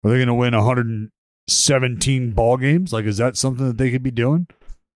to win 117 ball games? Like, is that something that they could be doing?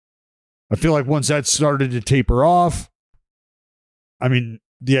 I feel like once that started to taper off, I mean,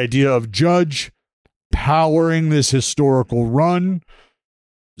 the idea of Judge powering this historical run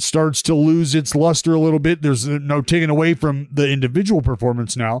starts to lose its luster a little bit. There's no taking away from the individual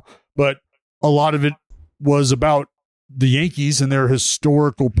performance now, but a lot of it was about the Yankees and their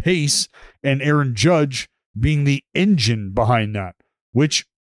historical pace and Aaron Judge being the engine behind that, which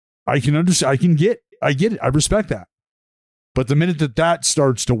I can understand. I get it. I respect that. But the minute that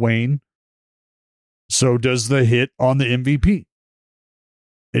starts to wane, so does the hit on the MVP,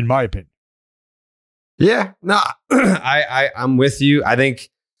 in my opinion. Yeah, no, I'm with you. I think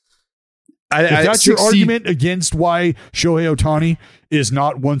if that's your argument against why Shohei Ohtani is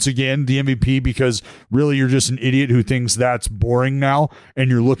not once again the MVP, because really you're just an idiot who thinks that's boring now, and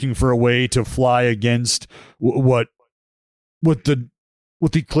you're looking for a way to fly against what the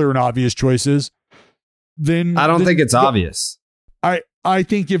clear and obvious choice is, then I don't think it's obvious. I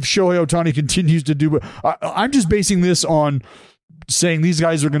think if Shohei Ohtani continues to do, I'm just basing this on saying these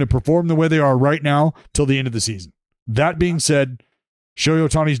guys are going to perform the way they are right now till the end of the season. That being said, Shohei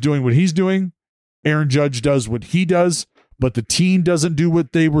Ohtani's doing what he's doing. Aaron Judge does what he does, but the team doesn't do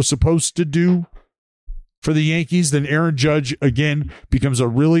what they were supposed to do for the Yankees. Then Aaron Judge, again, becomes a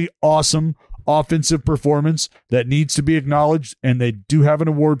really awesome offensive performance that needs to be acknowledged, and they do have an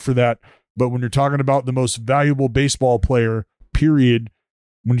award for that. But when you're talking about the most valuable baseball player, period,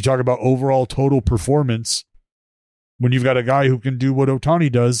 when you talk about overall total performance, when you've got a guy who can do what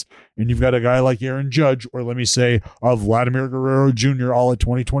Ohtani does, and you've got a guy like Aaron Judge, or let me say, Vladimir Guerrero Jr., all at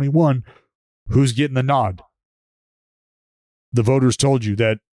 2021, who's getting the nod? The voters told you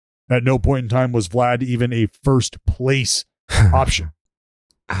that at no point in time was Vlad even a first place option.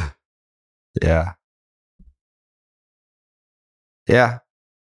 Yeah. Yeah.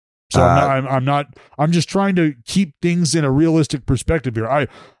 So I'm just trying to keep things in a realistic perspective here.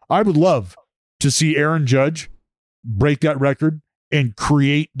 I would love to see Aaron Judge break that record and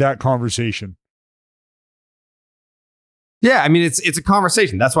create that conversation. Yeah, I mean, it's a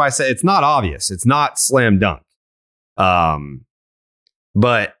conversation. That's why I say it's not obvious. It's not slam dunk.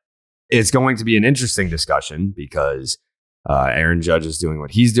 But it's going to be an interesting discussion because Aaron Judge is doing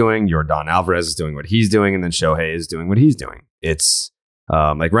what he's doing, Yordan Alvarez is doing what he's doing, and then Shohei is doing what he's doing. It's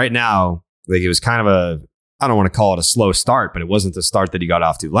like right now, like it was kind of I don't want to call it a slow start, but it wasn't the start that he got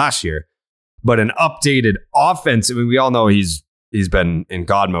off to last year. But an updated offense. I mean, we all know he's been in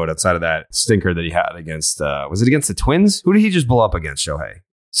God mode outside of that stinker that he had against, was it against the Twins? Who did he just blow up against, Shohei?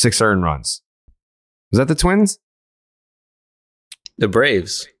 6 earned runs. Was that the Twins? The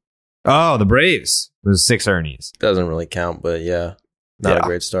Braves. Oh, the Braves. It was 6 earnings. Doesn't really count, but yeah. Not a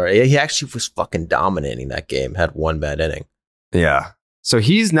great start. Yeah, he actually was fucking dominating that game. Had one bad inning. Yeah. So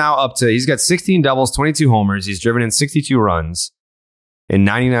he's now he's got 16 doubles, 22 homers. He's driven in 62 runs in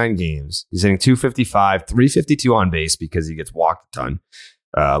 99 games. He's hitting 255, 352 on base because he gets walked a ton.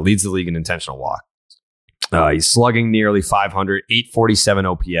 Leads the league in intentional walk. He's slugging nearly 500, 847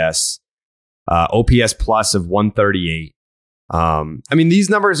 OPS. OPS plus of 138. I mean, these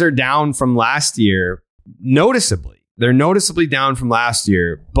numbers are down from last year noticeably. They're noticeably down from last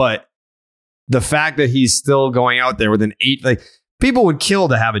year, but the fact that he's still going out there with an 8, like people would kill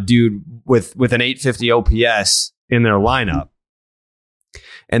to have a dude with an 850 OPS in their lineup.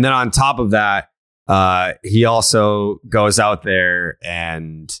 And then on top of that, He also goes out there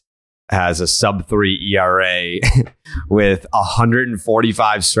and has a sub-3 ERA with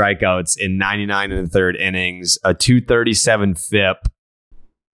 145 strikeouts in 99 and a third innings, a 237 FIP.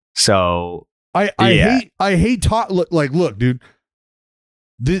 So I hate talk. Look, dude.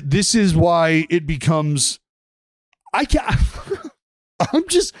 This is why it becomes. I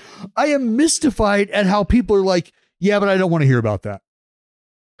am mystified at how people are like, yeah, but I don't want to hear about that.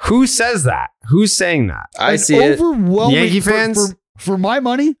 Who says that? Who's saying that? I see it. Yankee fans? For my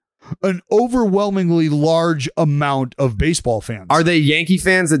money, an overwhelmingly large amount of baseball fans. Are they Yankee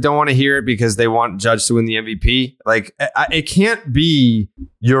fans that don't want to hear it because they want Judge to win the MVP? Like, it can't be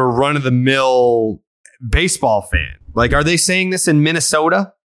your run-of-the-mill baseball fan. Like, are they saying this in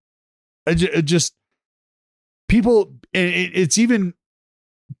Minnesota? Just people. It's even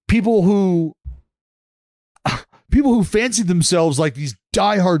people who fancy themselves like these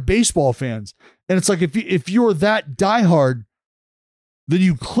diehard baseball fans, and it's like if you're that diehard, then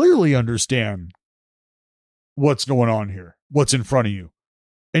you clearly understand what's going on here, what's in front of you,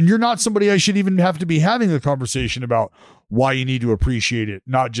 and you're not somebody I should even have to be having a conversation about why you need to appreciate it,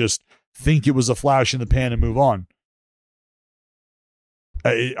 not just think it was a flash in the pan and move on.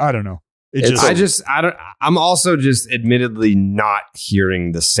 I don't know. I'm also just admittedly not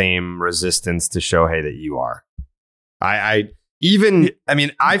hearing the same resistance to Shohei that you are. I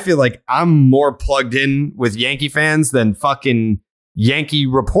feel like I'm more plugged in with Yankee fans than fucking Yankee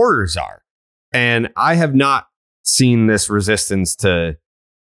reporters are. And I have not seen this resistance to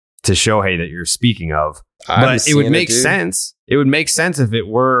Shohei that you're speaking of. But it would make sense. It would make sense if it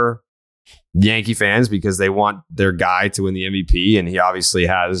were Yankee fans because they want their guy to win the MVP. And he obviously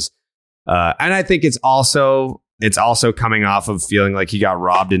has. And I think it's also coming off of feeling like he got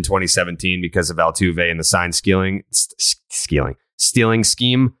robbed in 2017 because of Altuve and the sign stealing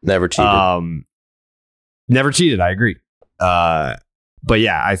scheme. Never cheated. Never cheated. I agree. But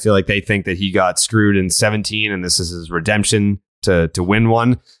yeah, I feel like they think that he got screwed in 17 and this is his redemption to win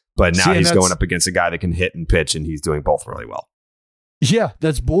one. But now he's going up against a guy that can hit and pitch and he's doing both really well. Yeah,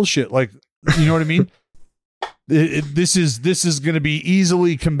 that's bullshit. Like, you know what I mean? This is going to be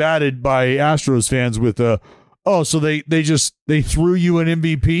easily combated by Astros fans with so they threw you an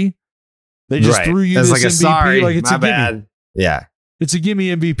MVP. They just threw you this MVP sorry, like it's my a gimme. bad. Yeah, it's a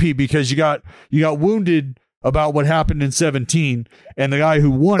gimme MVP because you got wounded about what happened in 17, and the guy who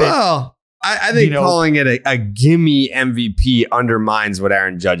won it. Well, I think calling it a gimme MVP undermines what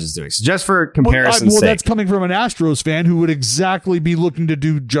Aaron Judge is doing. So just for comparison's sake. That's coming from an Astros fan who would exactly be looking to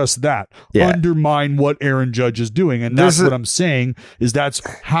do just that. Yeah. Undermine what Aaron Judge is doing. And that's what I'm saying is that's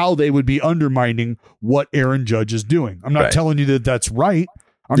how they would be undermining what Aaron Judge is doing. I'm not telling you that that's right.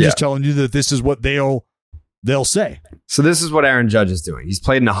 I'm just telling you that this is what they'll say. So this is what Aaron Judge is doing. He's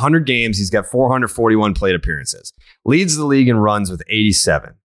played in 100 games. He's got 441 plate appearances. Leads the league in runs with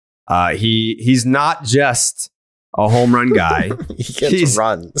 87. He's not just a home run guy. He gets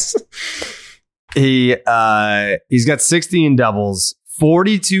runs. He's got 16 doubles,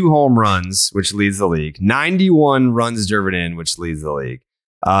 42 home runs, which leads the league, 91 runs driven in, which leads the league.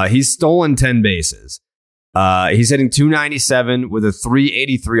 He's stolen 10 bases. He's hitting 297 with a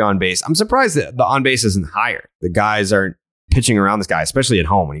 383 on base. I'm surprised that the on base isn't higher. The guys aren't pitching around this guy, especially at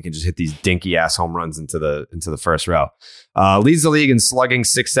home when he can just hit these dinky ass home runs into the first row. Leads the league in slugging,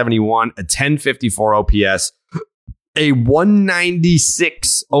 671, a 1054 OPS, a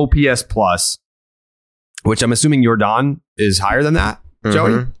 196 OPS plus, which I'm assuming Yordan is higher than that,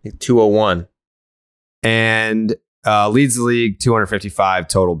 Joey? 201. And leads the league 255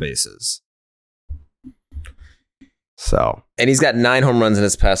 total bases. So, and he's got 9 home runs in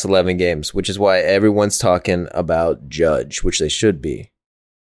his past 11 games, which is why everyone's talking about Judge, which they should be.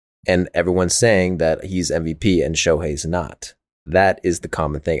 And everyone's saying that he's MVP and Shohei's not. That is the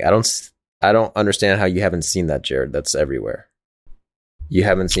common thing. I don't understand how you haven't seen that, Jared. That's everywhere. You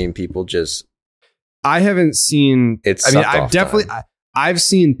haven't seen people just. I haven't seen. I've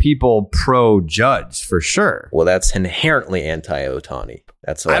seen people pro Judge for sure. Well, that's inherently anti-Ohtani.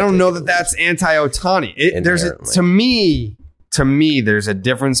 That's what I don't know that that's anti-Ohtani. To me, there's a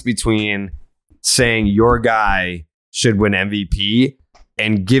difference between saying your guy should win MVP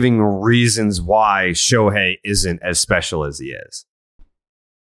and giving reasons why Shohei isn't as special as he is.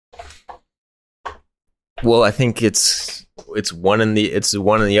 Well, I think it's one and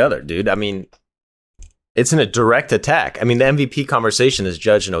the other, dude. I mean, it's in a direct attack. I mean, the MVP conversation is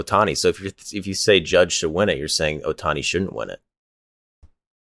Judge and Ohtani. So if you say Judge should win it, you're saying Ohtani shouldn't win it.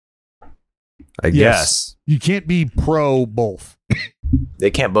 I guess. You can't be pro both.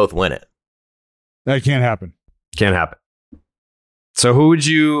 They can't both win it. That can't happen. Can't happen. So who would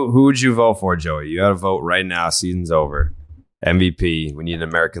you vote for, Joey? You got to vote right now. Season's over. MVP. We need an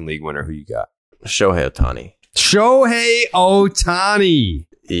American League winner. Who you got? Shohei Ohtani. Shohei Ohtani.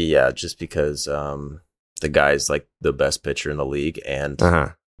 Yeah, just because the guy's like the best pitcher in the league and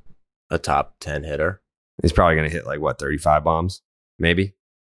a top 10 hitter. He's probably going to hit like, what, 35 bombs? Maybe?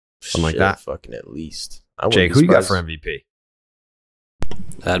 Something like that. Fucking at least. Jake, who you got for MVP?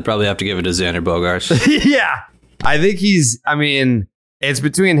 I'd probably have to give it to Xander Bogaerts. Yeah. I think it's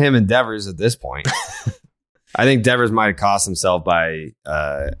between him and Devers at this point. I think Devers might have cost himself by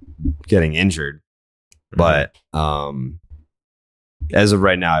getting injured. But as of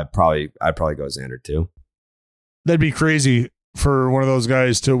right now, I'd probably go Xander too. That'd be crazy for one of those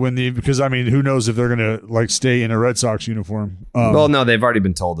guys to win because who knows if they're going to like stay in a Red Sox uniform. Well, no, they've already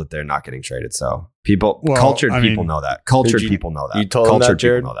been told that they're not getting traded. So cultured people know that. Cultured people know that. You told them that,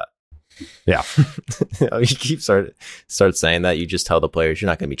 Jared? People know that. Yeah. You keep start saying that. You just tell the players you're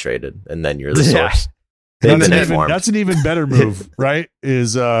not going to be traded, and then you're the source. That's an even better move, right?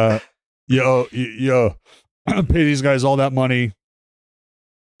 Is pay these guys all that money.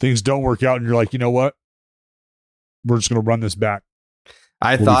 Things don't work out, and you're like, you know what? We're just going to run this back.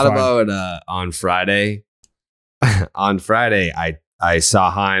 I thought about on Friday. On Friday, I saw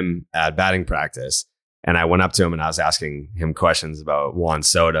Heim at batting practice, and I went up to him and I was asking him questions about Juan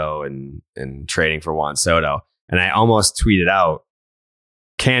Soto and trading for Juan Soto. And I almost tweeted out,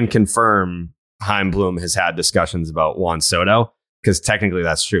 can confirm Heim Bloom has had discussions about Juan Soto, because technically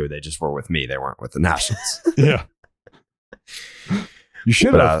that's true. They just were with me. They weren't with the Nationals. Yeah. You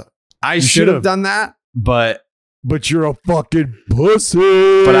should have. I should have done that, but you're a fucking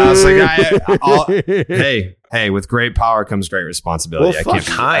pussy. But I was like, hey, with great power comes great responsibility. Well, fuck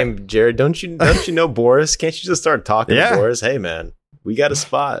Heim, Jared. Don't you know Boris? Can't you just start talking to Boris? Hey, man, we got a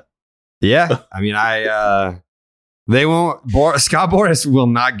spot. Yeah, they won't. Scott Boras will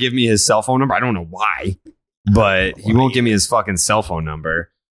not give me his cell phone number. I don't know why, but he won't give me his fucking cell phone number.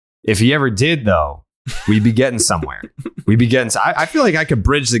 If he ever did, though, we'd be getting somewhere. I feel like I could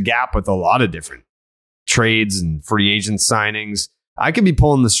bridge the gap with a lot of different trades and free agent signings. I could be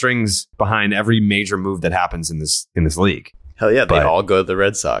pulling the strings behind every major move that happens in this league. Hell yeah, they all go to the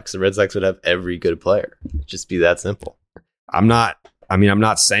Red Sox. The Red Sox would have every good player. It'd just be that simple. I'm not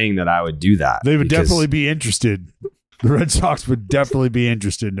saying that I would do that. They would definitely be interested. The Red Sox would definitely be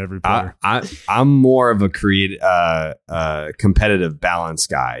interested in every player. I'm more of a competitive balance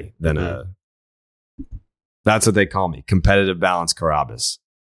guy than that's what they call me, competitive balance Carabas.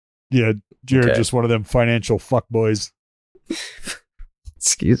 Yeah, Jared, just one of them financial fuckboys.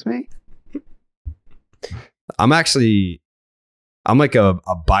 Excuse me? I'm like a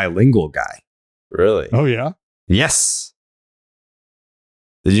bilingual guy. Really? Oh, yeah? Yes.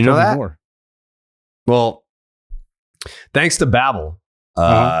 Did you know that? More. Well, thanks to Babbel,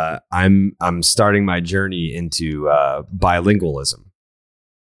 I'm starting my journey into bilingualism.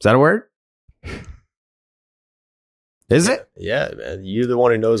 Is that a word? Is it? Yeah, man. You're the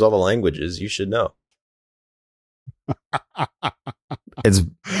one who knows all the languages. You should know. It's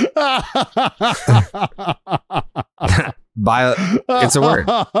it's a word.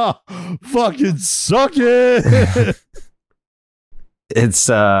 Fucking suck it. It's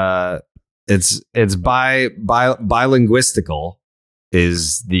bilinguistical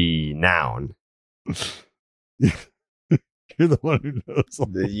is the noun. You're the one who knows.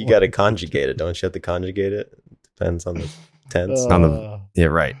 You got to conjugate it, don't you? Have to conjugate it. Depends on the tense. Yeah,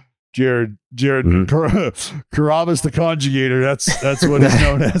 right. Jared, Carabas the conjugator. That's what he's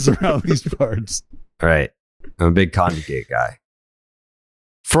known as around these parts. Right. I'm a big conjugate guy.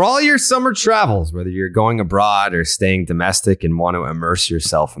 For all your summer travels, whether you're going abroad or staying domestic and want to immerse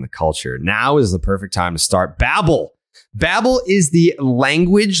yourself in the culture, now is the perfect time to start Babbel. Babbel is the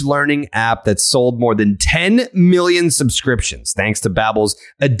language learning app that's sold more than 10 million subscriptions. Thanks to Babbel's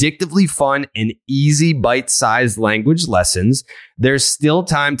addictively fun and easy bite-sized language lessons, there's still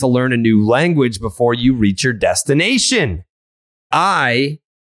time to learn a new language before you reach your destination. I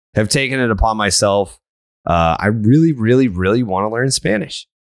have taken it upon myself. I really, really, really want to learn Spanish.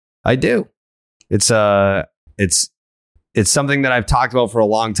 I do. It's something that I've talked about for a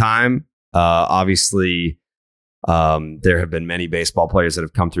long time. Obviously, there have been many baseball players that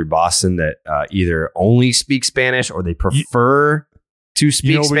have come through Boston that either only speak Spanish or they prefer to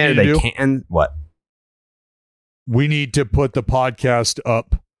speak Spanish. They can. What? We need to put the podcast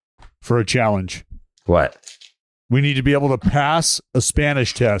up for a challenge. What? We need to be able to pass a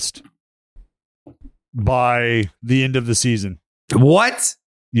Spanish test by the end of the season. What?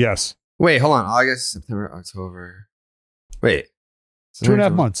 Yes. Wait, hold on. August, September, October. Wait.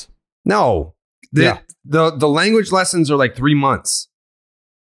 2.5 months. No. The language lessons are like 3 months.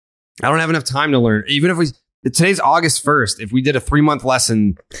 I don't have enough time to learn. Even if today's August 1st, if we did a 3-month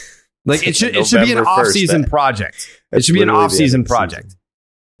lesson, like it should be an off-season project. It should be an off-season project.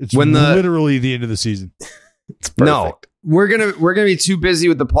 It's literally the end of the season. No, we're gonna be too busy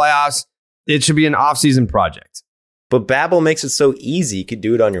with the playoffs. It should be an off-season project. But Babbel makes it so easy. You can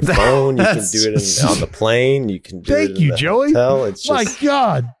do it on your phone. You can do it on the plane. You can do it in the Joey. hotel. It's just, my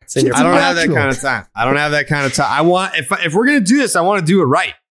God. It's I don't have that kind of time. I want if we're gonna do this, I want to do it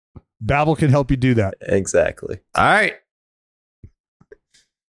right. Babbel can help you do that. Exactly. All right.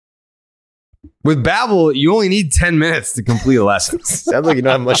 With Babbel, you only need 10 minutes to complete a lesson. Sounds like you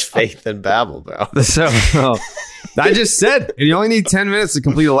don't have much faith in Babbel, bro. So, I just said you only need 10 minutes to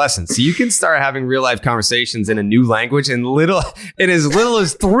complete a lesson. So you can start having real life conversations in a new language in as little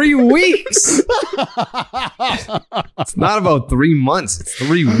as 3 weeks. It's not about 3 months. It's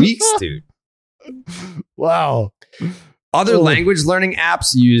 3 weeks, dude. Wow. Other language learning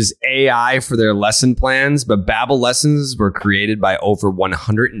apps use AI for their lesson plans, but Babbel lessons were created by over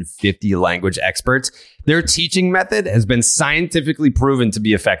 150 language experts. Their teaching method has been scientifically proven to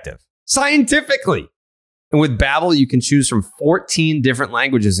be effective. Scientifically! And with Babbel, you can choose from 14 different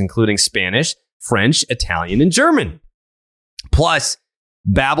languages, including Spanish, French, Italian, and German. Plus,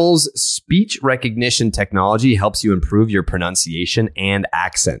 Babbel's speech recognition technology helps you improve your pronunciation and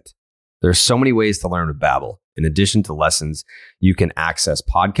accent. There's so many ways to learn with Babbel. In addition to lessons, you can access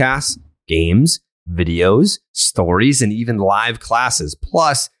podcasts, games, videos, stories, and even live classes.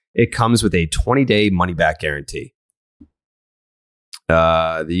 Plus, it comes with a 20-day money-back guarantee.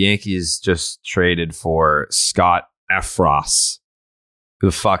 The Yankees just traded for Scott Effross. Who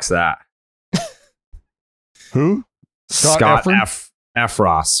the fuck's that? Who? Scott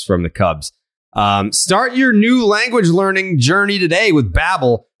Effross from the Cubs. Start your new language learning journey today with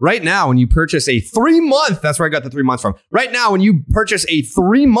Babbel. Right now, when you purchase a 3-month, that's where I got the 3 months from. Right now, when you purchase a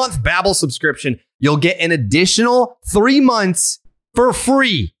 3-month Babbel subscription, you'll get an additional 3 months for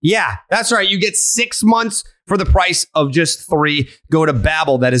free. Yeah, that's right. You get 6 months for the price of just 3. Go to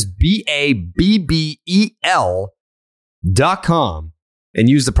Babbel, that is BABBEL.com, and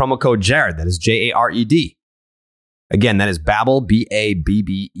use the promo code Jared, that is JARED. Again, that is Babbel, BABBEL.com.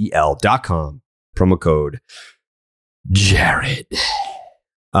 Promo code Jared.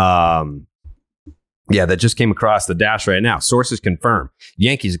 Yeah, that just came across the dash right now. Sources confirm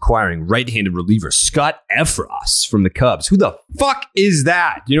Yankees acquiring right-handed reliever Scott Effross from the Cubs. Who the fuck is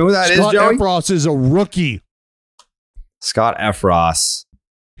that? Do you know who that is, Joey? Scott Effross is a rookie. Scott Effross.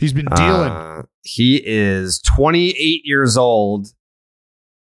 He's been dealing. He is 28 years old,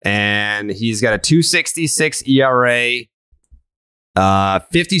 and he's got a 2.66 ERA,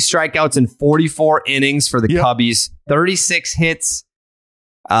 50 strikeouts in 44 innings for the Cubbies, 36 hits,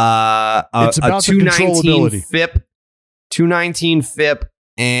 a 219 FIP, 219 FIP,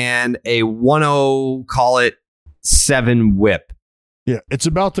 and a 1.0, call it 7 WHIP. Yeah, it's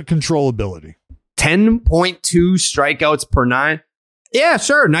about the controllability. 10.2 strikeouts per 9. Yeah,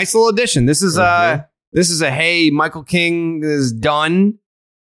 sure. Nice little addition. This is a hey, Michael King is done.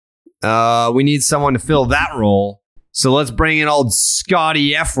 We need someone to fill that role. So let's bring in old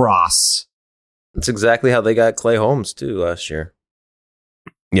Scotty Effross. That's exactly how they got Clay Holmes too last year.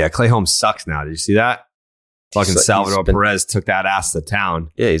 Yeah, Clay Holmes sucks now. Did you see that? Fucking Salvador Perez took that ass to town.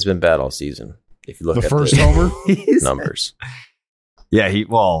 Yeah, he's been bad all season. If you look the at first homer numbers. Yeah,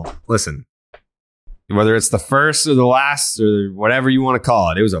 listen. Whether it's the first or the last or whatever you want to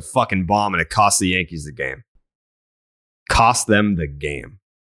call it, it was a fucking bomb and it cost the Yankees the game. Cost them the game.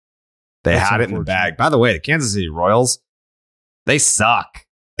 They had it in the bag. By the way, the Kansas City Royals, they suck.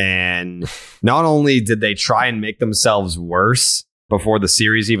 And not only did they try and make themselves worse before the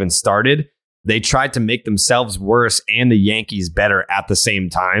series even started, they tried to make themselves worse and the Yankees better at the same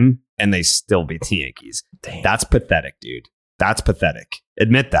time, and they still beat the Yankees. Damn. That's pathetic, dude. That's pathetic.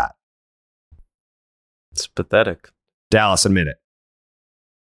 Admit that. It's pathetic. Dallas, admit it.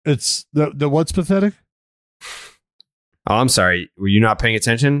 It's the what's pathetic? Oh, I'm sorry. Were you not paying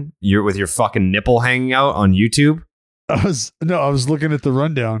attention? You're with your fucking nipple hanging out on YouTube? I was looking at the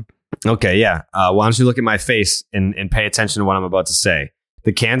rundown. Okay, yeah. Why don't you look at my face and pay attention to what I'm about to say?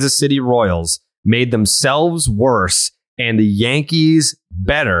 The Kansas City Royals made themselves worse and the Yankees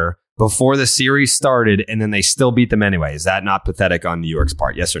better before the series started, and then they still beat them anyway. Is that not pathetic on New York's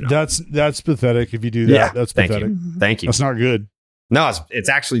part? Yes or no? That's pathetic. If you do that, yeah, that's pathetic. Thank you. That's not good. No, it's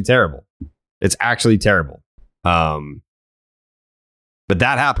actually terrible. It's actually terrible. But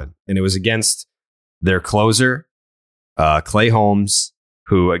that happened, and it was against their closer, Clay Holmes,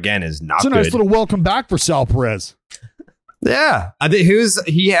 who again is not good. It's a nice little welcome back for Sal Perez. Yeah, I think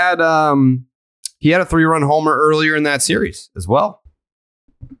he had a 3-run homer earlier in that series as well.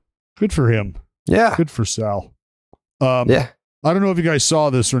 Good for him. Yeah. Good for Sal. Yeah. I don't know if you guys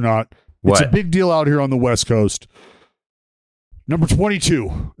saw this or not. It's What? a big deal out here on the West Coast. Number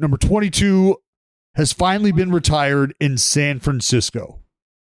 22. Number 22 has finally been retired in San Francisco.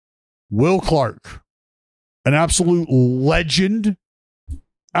 Will Clark, an absolute legend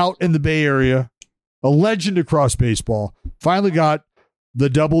out in the Bay Area, a legend across baseball, finally got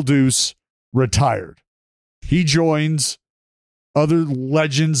the double deuce retired. He joins other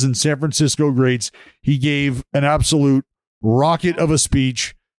legends and San Francisco greats. He gave an absolute rocket of a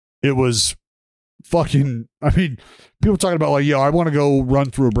speech. It was fucking, I mean, people talking about like, I want to go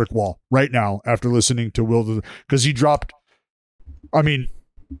run through a brick wall right now after listening to Will, because he dropped, I mean,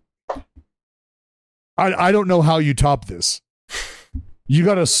 I don't know how you top this. You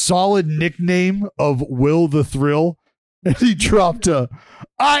got a solid nickname of Will the Thrill, and he dropped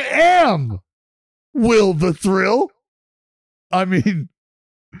I am Will the Thrill. I mean,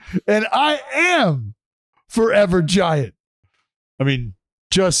 and I am Forever Giant. I mean,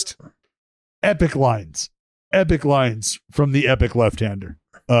 just epic lines from the epic left-hander.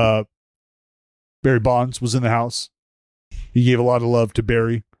 Barry Bonds was in the house. He gave a lot of love to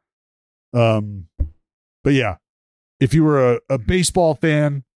Barry. But yeah, if you were a baseball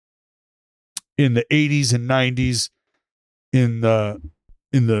fan in the 80s and 90s in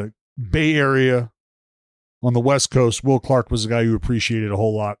the Bay Area on the West Coast, Will Clark was a guy you appreciated a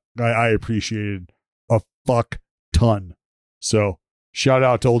whole lot. I appreciated a fuck ton. So shout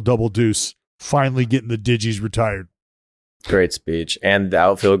out to old Double Deuce, finally getting the Digis retired. Great speech. And the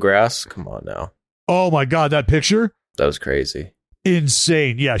outfield grass. Come on now. Oh my God, that picture? That was crazy.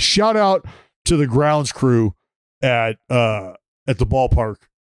 Insane. Yeah. Shout out to the grounds crew at the ballpark.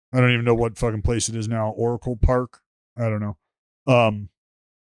 I don't even know what fucking place it is now. Oracle Park. I don't know.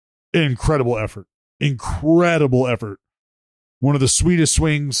 Incredible effort. Incredible effort. One of the sweetest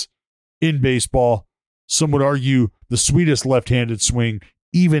swings in baseball. Some would argue the sweetest left-handed swing,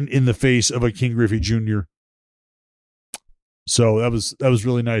 even in the face of a King Griffey Jr. So that was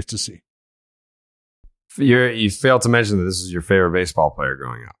really nice to see. You failed to mention that this is your favorite baseball player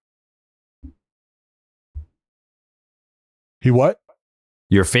growing up. He what?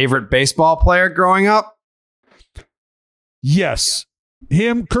 Your favorite baseball player growing up? Yes.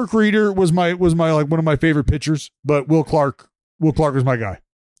 Him, Kirk Reeder was my like one of my favorite pitchers, but Will Clark is my guy.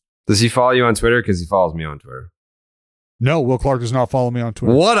 Does he follow you on Twitter? Because he follows me on Twitter. No, Will Clark does not follow me on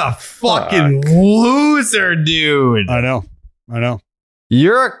Twitter. What a fucking loser, dude. I know.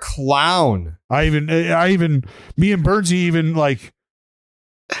 You're a clown. I even me and Bernsey even like,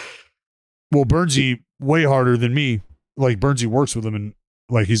 well, Bernsey way harder than me. Like Bernsey works with him and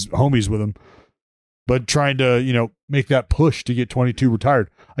like he's homies with him, but trying to, make that push to get 22 retired.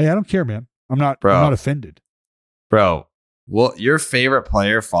 I don't care, man. I'm not offended. Bro, well, your favorite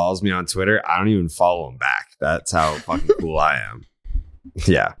player follows me on Twitter. I don't even follow him back. That's how fucking cool I am.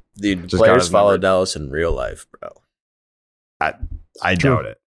 Yeah. Dude, Just players got follow his number. Dallas in real life, bro. I doubt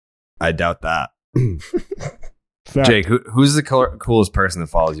it. I doubt that. Fact. Jake, who's the coolest person that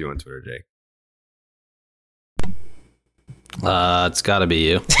follows you on Twitter, Jake? It's got to be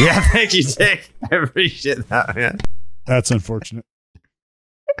you. Yeah, thank you, Jake. I appreciate that, man. That's unfortunate.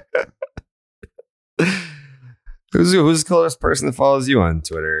 Who's the coolest person that follows you on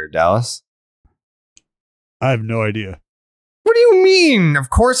Twitter, Dallas? I have no idea. What do you mean? Of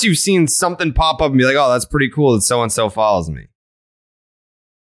course you've seen something pop up and be like, oh, that's pretty cool that so-and-so follows me.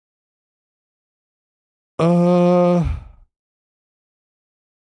 I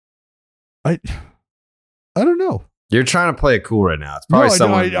don't know. You're trying to play it cool right now. It's probably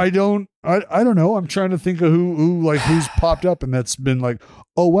someone. I don't know. I'm trying to think of who's popped up and that's been like,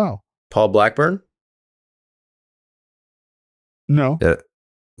 oh wow. Paul Blackburn? No. Yeah.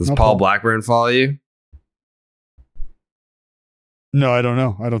 Does Not Paul Paul. Blackburn follow you? No, I don't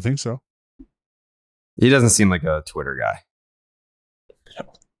know. I don't think so. He doesn't seem like a Twitter guy.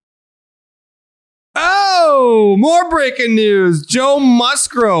 Oh, more breaking news. Joe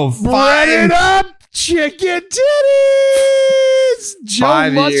Musgrove. Bring it up, chicken titties. Joe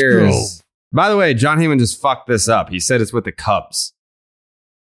 5 Musgrove. years. By the way, John Heyman just fucked this up. He said it's with the Cubs.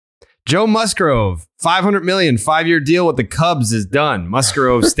 Joe Musgrove, $500 million, 5-year deal with the Cubs is done.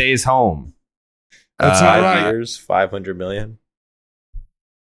 Musgrove stays home. That's not 5 right. years, $500 million.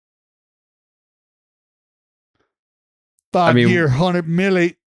 5-year, $100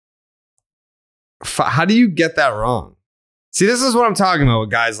 million. How do you get that wrong? See, this is what I'm talking about with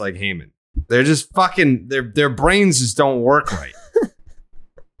guys like Heyman. They're just fucking, their brains just don't work right.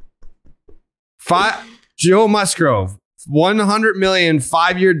 Joe Musgrove, $100 million,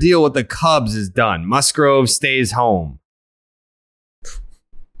 5-year deal with the Cubs is done. Musgrove stays home.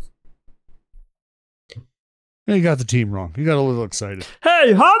 You got the team wrong. You got a little excited.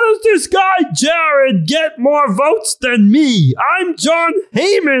 Hey, how does this guy Jared get more votes than me? I'm John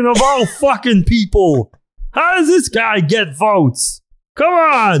Heyman of all fucking people. How does this guy get votes? Come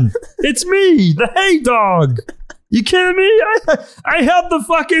on. It's me, the Hay Dog. You kidding me? I held the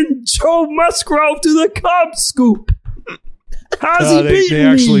fucking Joe Musgrove to the Cubs scoop. How's he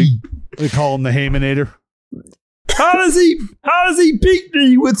beating me? They call him the Heymanator. How does he beat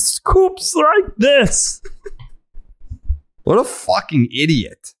me with scoops like this? What a fucking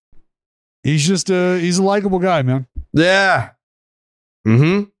idiot. He's just he's a likable guy, man. Yeah.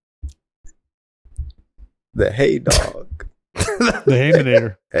 Mm-hmm. The Hay Dog. The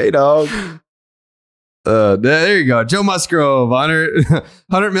Heymanator. Hey, dog. There you go. Joe Musgrove,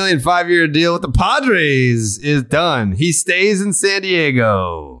 $100 million 5-year deal with the Padres is done. He stays in San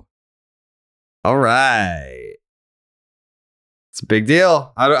Diego. All right. It's a big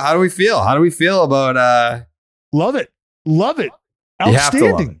deal. How do we feel? How do we feel about Love it. Love it. You have to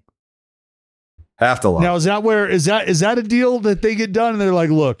love Outstanding. it. Have to love Now, is that a deal that they get done and they're like,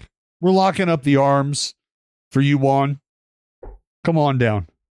 look, we're locking up the arms for you, Juan. Come on down.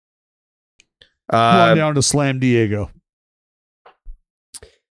 Come on down to Slam Diego.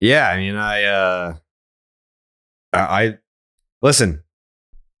 Yeah, I mean, I listen.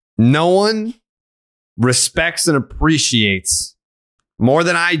 No one respects and appreciates more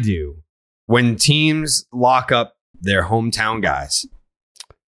than I do when teams lock up their hometown guys.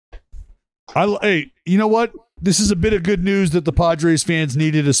 Hey, you know what? This is a bit of good news that the Padres fans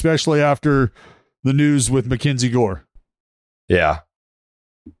needed, especially after the news with Mackenzie Gore. Yeah.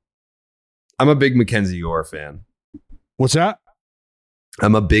 I'm a big Mackenzie Gore fan. What's that?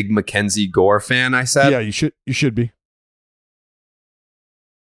 I'm a big Mackenzie Gore fan, I said. Yeah, you should be.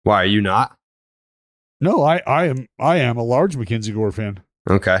 Why are you not? No, I am a large Mackenzie Gore fan.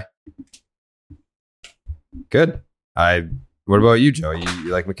 Okay. Good. What about you, Joe? You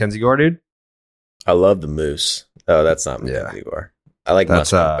like Mackenzie Gore, dude? I love the Moose. Oh, that's not Mackenzie Gore. I like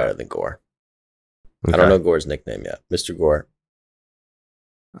Musgrove better than Gore. Okay. I don't know Gore's nickname yet. Mr. Gore.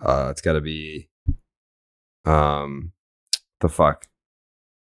 It's got to be the fuck.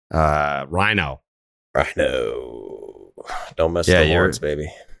 Rhino. Don't mess with the horns,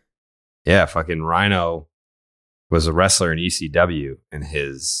 baby. Yeah, fucking Rhino was a wrestler in ECW, and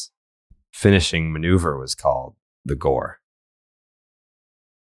his finishing maneuver was called the Gore.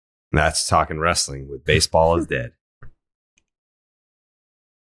 And that's talking wrestling with baseball is dead.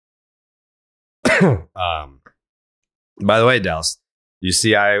 By the way, Dallas, you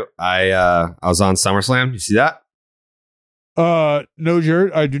see, I was on SummerSlam. You see that? No,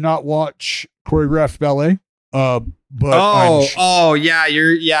 Jared, I do not watch choreographed ballet. But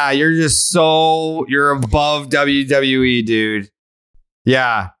you're just you're above WWE, dude.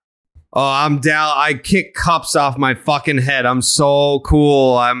 Yeah. Oh, I'm down. I kick cups off my fucking head. I'm so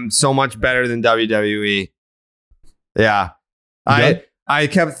cool. I'm so much better than WWE. Yeah. I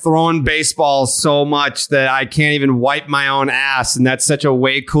kept throwing baseballs so much that I can't even wipe my own ass. And that's such a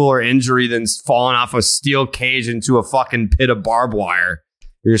way cooler injury than falling off a steel cage into a fucking pit of barbed wire.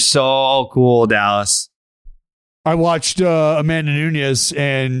 You're so cool, Dallas. I watched Amanda Nunes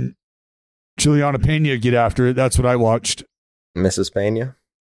and Juliana Pena get after it. That's what I watched. Mrs. Pena.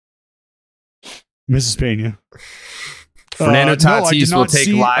 Fernando Tatis will take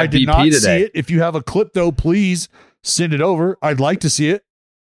live BP today. See it. If you have a clip, though, please send it over. I'd like to see it.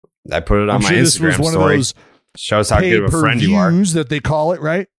 I put it on my Instagram this was one story. Of those shows how good of a friend you are. That they call it,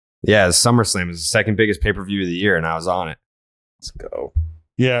 right? Yeah, SummerSlam is the second biggest pay-per-view of the year, and I was on it. Let's go.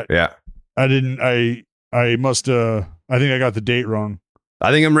 Yeah. I didn't. I must. I think I got the date wrong.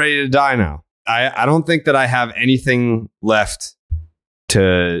 I think I'm ready to die now. I don't think that I have anything left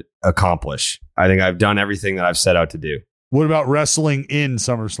to accomplish. I think I've done everything that I've set out to do. What about wrestling in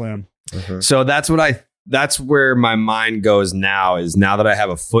SummerSlam? Mm-hmm. So that's where my mind goes now, is now that I have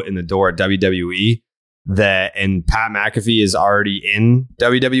a foot in the door at WWE, and Pat McAfee is already in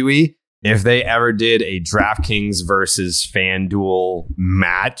WWE. If they ever did a DraftKings versus FanDuel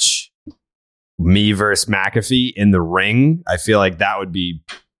match, me versus McAfee in the ring, I feel like that would be.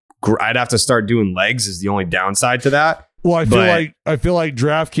 I'd have to start doing legs. Is the only downside to that. Well, I feel like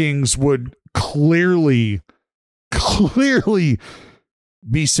DraftKings would clearly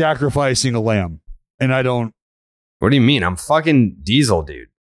be sacrificing a lamb, and I don't. What do you mean? I'm fucking Diesel, dude.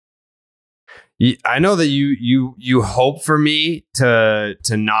 I know that you hope for me to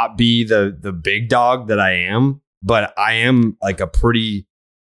not be the big dog that I am, but I am like a pretty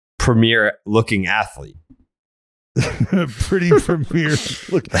premier looking athlete. Pretty premier.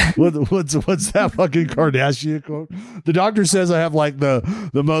 Look, what's that fucking Kardashian quote? The doctor says I have like the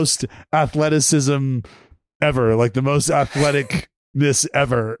most athleticism ever, like the most athleticness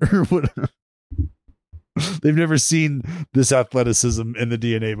ever. They've never seen this athleticism in the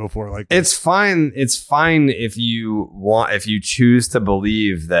DNA before. Like it's fine. It's fine if you choose to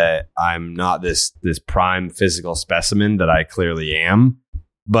believe that I'm not this prime physical specimen that I clearly am.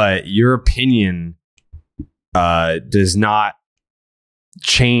 But your opinion does not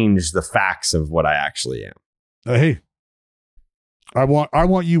change the facts of what I actually am. Hey, I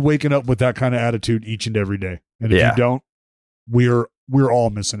want you waking up with that kind of attitude each and every day. And if you don't, we're all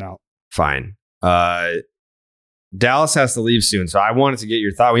missing out. Fine. Dallas has to leave soon, so I wanted to get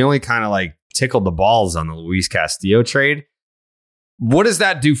your thought. We only kind of like tickled the balls on the Luis Castillo trade. What does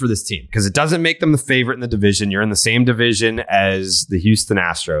that do for this team? Because it doesn't make them the favorite in the division. You're in the same division as the Houston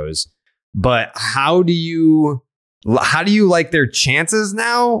Astros. But how do you like their chances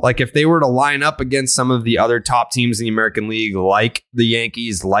now? Like if they were to line up against some of the other top teams in the American League, like the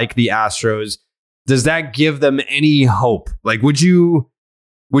Yankees, like the Astros, does that give them any hope? Like, would you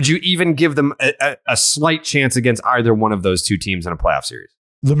even give them a slight chance against either one of those two teams in a playoff series?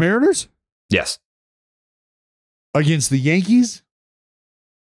 The Mariners? Yes. Against the Yankees?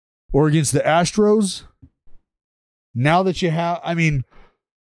 Or against the Astros? Now that you have,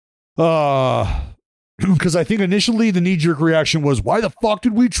 because I think initially the knee-jerk reaction was, why the fuck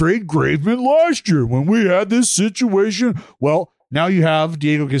did we trade Graveman last year when we had this situation? Well, now you have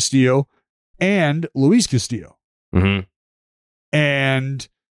Diego Castillo and Luis Castillo. Mm-hmm. And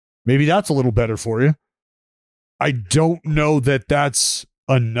maybe that's a little better for you. I don't know that that's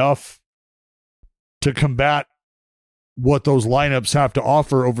enough to combat what those lineups have to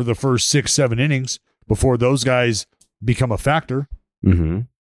offer over the first 6-7 innings before those guys become a factor. Mm-hmm.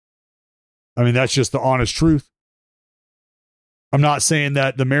 That's just the honest truth. I'm not saying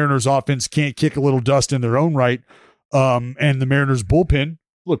that the Mariners offense can't kick a little dust in their own right. And the Mariners bullpen,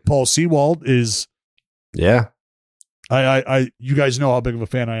 look, Paul Sewald is. Yeah. You guys know how big of a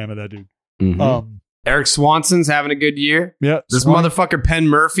fan I am of that dude. Mm-hmm. Eric Swanson's having a good year. Yeah. This motherfucker Penn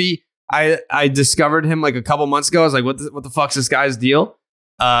Murphy. I discovered him like a couple months ago. I was like, what the fuck's this guy's deal?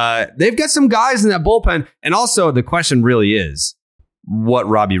 They've got some guys in that bullpen. And also the question really is, what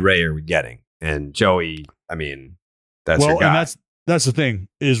Robbie Ray are we getting? And Joey, that's your guy. And that's the thing,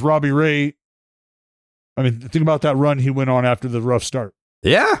 is Robbie Ray. Think about that run he went on after the rough start.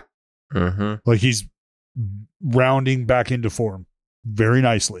 Yeah. Mm-hmm. Like he's rounding back into form very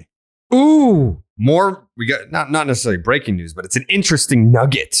nicely. Ooh, more. We got not necessarily breaking news, but it's an interesting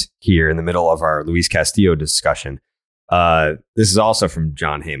nugget here in the middle of our Luis Castillo discussion. This is also from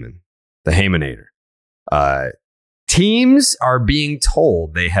John Heyman, the Heymanator. Teams are being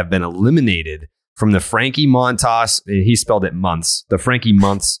told they have been eliminated from the Frankie Montas, he spelled it months, the Frankie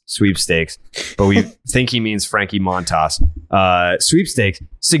Months sweepstakes, but we think he means Frankie Montas sweepstakes,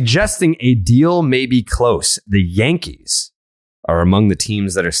 suggesting a deal may be close. The Yankees are among the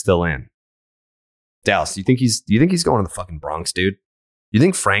teams that are still in. Dallas, do you think he's going to the fucking Bronx, dude? You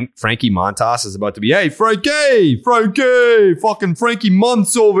think Frankie Montas is about to be, hey, Frankie, fucking Frankie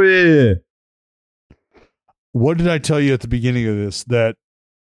Months over here? What did I tell you at the beginning of this? That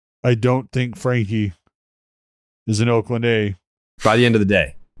I don't think Frankie is in Oakland A. By the end of the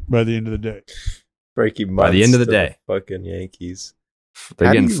day. Frankie Months by the end of the day. Fucking Yankees.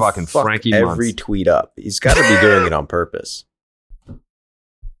 They're getting fucking Frankie Months. Every tweet up. He's got to be doing it on purpose.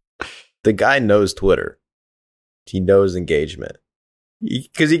 The guy knows Twitter. He knows engagement.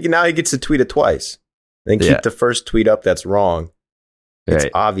 Because now he gets to tweet it twice. Then keep the first tweet up that's wrong. It's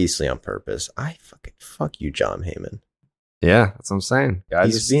obviously on purpose. I fucking fuck you, John Heyman. Yeah, that's what I'm saying.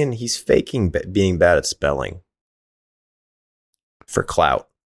 Guys, he's faking being bad at spelling. For clout.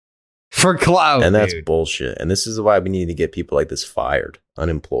 And that's bullshit. And this is why we need to get people like this fired,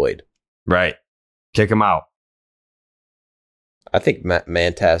 unemployed. Right. Kick him out. I think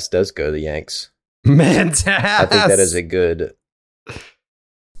Mantas does go to the Yanks. Mantas. I think that is a good.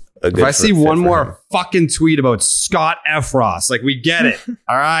 If I see one more fucking tweet about Scott Efros, like we get it.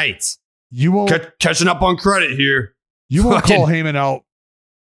 All right. You won't catching up on credit here. You won't call Heyman out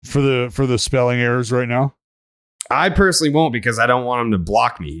for the spelling errors right now. I personally won't, because I don't want him to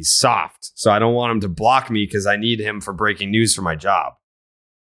block me. He's soft. So I don't want him to block me because I need him for breaking news for my job.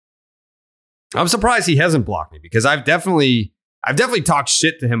 I'm surprised he hasn't blocked me, because I've definitely talked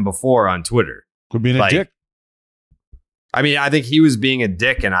shit to him before on Twitter. Could be a dick. I think he was being a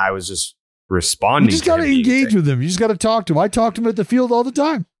dick and I was just responding. You just got to engage with him. You just got to talk to him. I talk to him at the field all the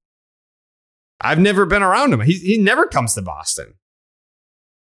time. I've never been around him. He never comes to Boston.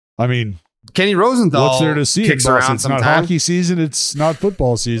 Kenny Rosenthal. What's there to see? Kicks around it's not hockey season. It's not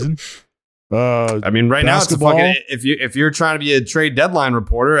football season. Right now it's a fucking. If you're trying to be a trade deadline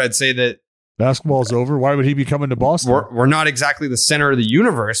reporter, I'd say that Basketball's over. Why would he be coming to Boston? We're not exactly the center of the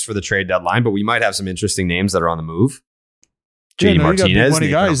universe for the trade deadline, but we might have some interesting names that are on the move. JD Martinez,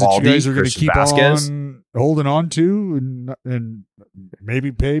 Nate guys that you guys are going to keep on holding on to, and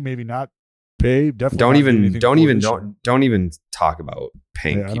maybe pay, maybe not pay. Definitely don't even talk about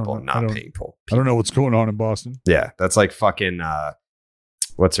paying people, not paying people. I don't know what's going on in Boston. Yeah, that's like fucking.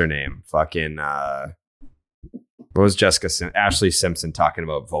 What's her name? Fucking. What was Ashley Simpson talking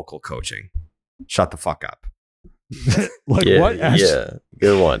about vocal coaching? Shut the fuck up. What? Yeah,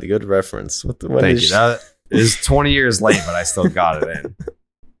 good one. Good reference. Thank you. That is 20 years late, but I still got it in.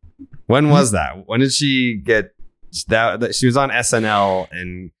 When was that? When did she get that? She was on SNL.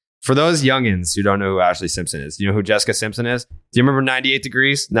 And for those youngins who don't know who Ashley Simpson is, you know who Jessica Simpson is? Do you remember 98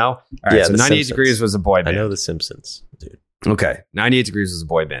 Degrees? No? All right, so 98 Simpsons. Degrees was a boy band. I know the Simpsons, dude. Okay. 98 Degrees was a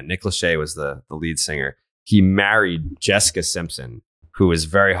boy band. Nick Lachey was the lead singer. He married Jessica Simpson, who was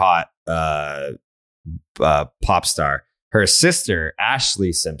very hot pop star. Her sister,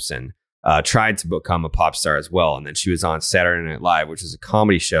 Ashley Simpson, tried to become a pop star as well. And then she was on Saturday Night Live, which is a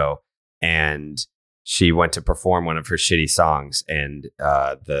comedy show. And she went to perform one of her shitty songs, and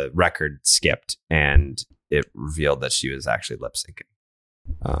the record skipped, and it revealed that she was actually lip syncing.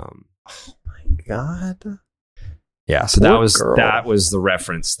 Oh my God. Yeah. So that was the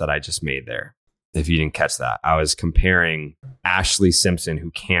reference that I just made there. If you didn't catch that, I was comparing Ashley Simpson, who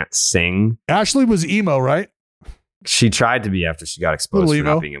can't sing. Ashley was emo, right? She tried to be after she got exposed for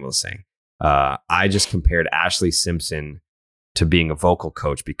not being able to sing. I just compared Ashley Simpson to being a vocal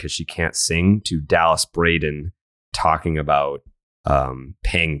coach because she can't sing, to Dallas Braden talking about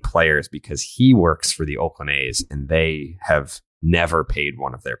paying players because he works for the Oakland A's and they have never paid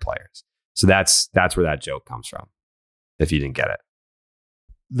one of their players. So that's where that joke comes from. If you didn't get it.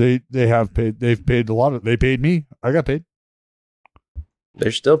 They have paid. They've paid a lot of. They paid me. I got paid.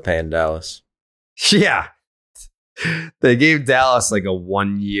 They're still paying Dallas. Yeah, they gave Dallas like a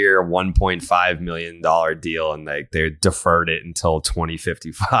 1 year, $1.5 million deal, and they deferred it until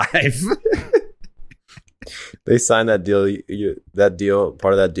 2055. They signed that deal. That deal.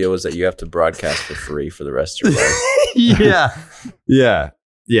 Part of that deal was that you have to broadcast for free for the rest of your life. Yeah.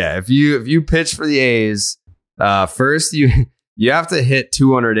 If you pitch for the A's, first you have to hit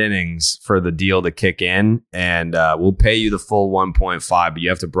 200 innings for the deal to kick in, and we'll pay you the full 1.5, but you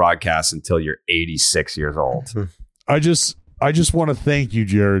have to broadcast until you're 86 years old. I just want to thank you,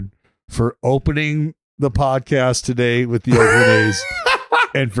 Jared, for opening the podcast today with the Oakland A's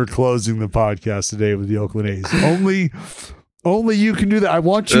and for closing the podcast today with the Oakland A's. Only you can do that. I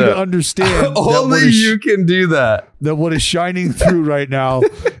want you to understand. Only you can do that. That what is shining through right now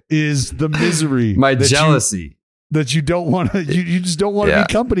is the misery, my jealousy. That you don't want to, you just don't want to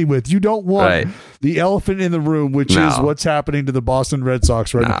be company with. You don't want the elephant in the room, which is what's happening to the Boston Red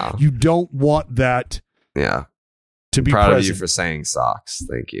Sox right now. You don't want that. Yeah. To be proud present. of you for saying Sox.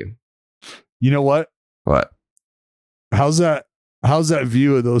 Thank you. You know what? What? How's that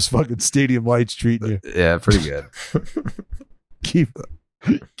view of those fucking stadium lights treating you? Yeah, pretty good.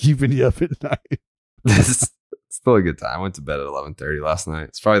 Keeping you up at night. It's still a good time. I went to bed at 11:30 last night.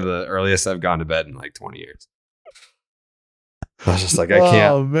 It's probably the earliest I've gone to bed in like 20 years. I was just like, I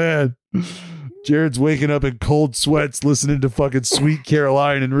can't. Oh, man. Jared's waking up in cold sweats listening to fucking Sweet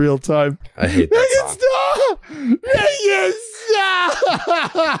Caroline in real time. I hate that song.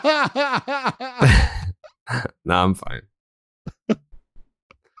 No, I'm fine.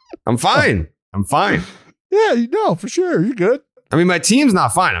 I'm fine. Yeah, no, for sure. You're good. I mean, my team's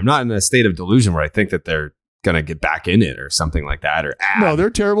not fine. I'm not in a state of delusion where I think that they're going to get back in it or something like that. Or no,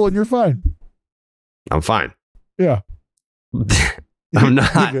 they're terrible and you're fine. I'm fine. Yeah. I'm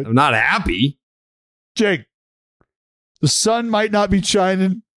not happy. Jake, the sun might not be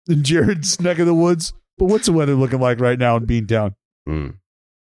shining in Jared's neck of the woods, but what's the weather looking like right now in Beantown?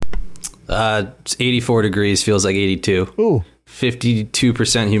 It's 84 degrees, feels like 82. Ooh.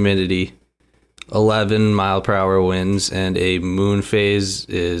 52% humidity, 11 mile per hour winds, and a moon phase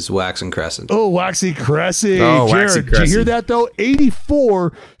is waxing crescent. Oh, waxy crescent. Oh, Jared, waxy crescent. Did you hear that though?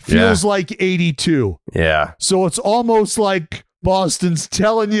 84 feels like 82. Yeah. So it's almost like Boston's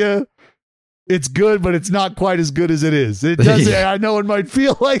telling you it's good, but it's not quite as good as it is. It does. I know it might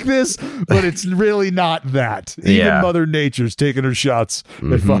feel like this, but it's really not that. Even Mother Nature's taking her shots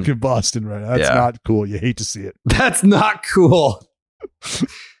at fucking Boston right now. That's not cool. You hate to see it. That's not cool.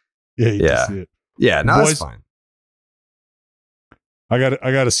 You hate to see it. Yeah, no, that's fine. I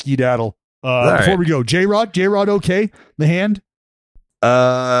got a skedaddle. Before we go, J-Rod okay? The hand?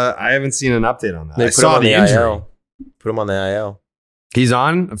 I haven't seen an update on that. They saw the injury. IL. Put him on the IL. He's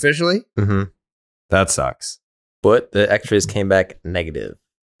on officially? Mm-hmm. That sucks. But the x-rays came back negative.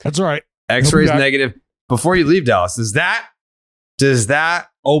 That's all right. X-rays negative. Before you leave, Dallas, does that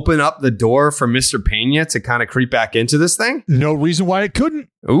open up the door for Mr. Pena to kind of creep back into this thing? No reason why it couldn't.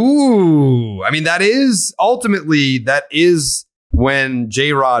 Ooh. I mean, that is when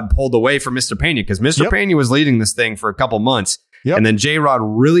J-Rod pulled away from Mr. Pena, because Mr. Pena was leading this thing for a couple months. And then J-Rod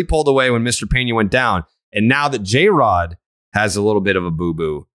really pulled away when Mr. Pena went down. And now that J-Rod has a little bit of a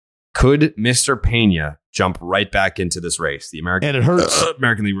boo-boo, could Mr. Pena jump right back into this race? The American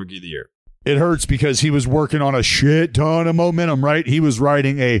League Rookie of the Year. It hurts because he was working on a shit ton of momentum, right? He was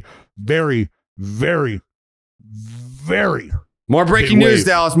riding a very, very, very more breaking news,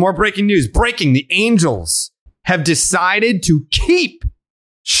 Dallas. More breaking news. Breaking. The Angels have decided to keep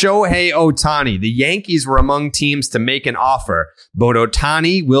Shohei Ohtani. The Yankees were among teams to make an offer, but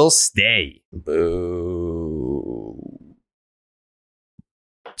Ohtani will stay. Boo.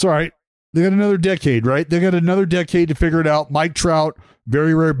 It's all right. They got another decade, right? They got another decade to figure it out. Mike Trout,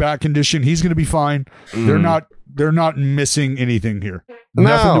 very rare back condition. He's going to be fine. They're not missing anything here. No.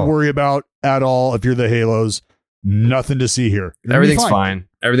 Nothing to worry about at all. If you're the Halos, nothing to see here. Everything's fine.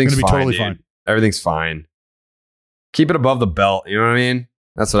 Everything's gonna be fine, totally dude. fine. Everything's fine. Keep it above the belt. You know what I mean?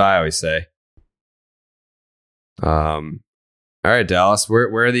 That's what I always say. All right, Dallas.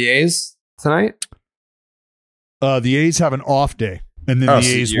 Where are the A's tonight? The A's have an off day, and then the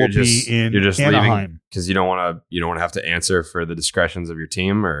A's will be in Anaheim because you don't want to have to answer for the discretions of your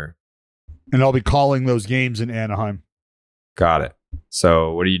team, or. And I'll be calling those games in Anaheim. Got it.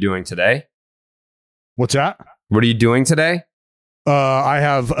 So, what are you doing today? What's that? What are you doing today? I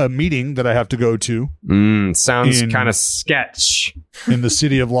have a meeting that I have to go to. Sounds kind of sketch. In the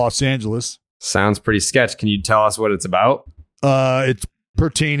city of Los Angeles. Sounds pretty sketch. Can you tell us what it's about? It's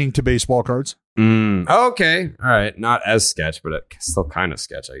pertaining to baseball cards. Okay. All right. Not as sketch, but it's still kind of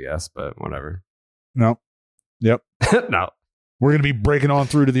sketch, I guess, but whatever. No. Yep. No. We're going to be breaking on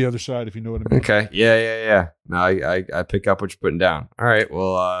through to the other side, if you know what I mean. Okay. Yeah. No, I pick up what you're putting down. All right.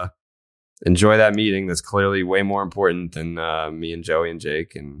 Well, enjoy that meeting. That's clearly way more important than me and Joey and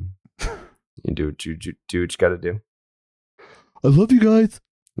Jake. And you do what you got to do. I love you guys.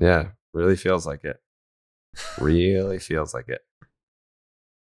 Yeah. Really feels like it. Really feels like it.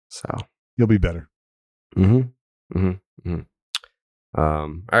 So. You'll be better. All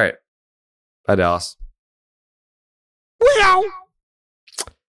right. Bye, Dallas.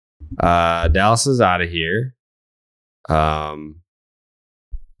 Dallas is out of here.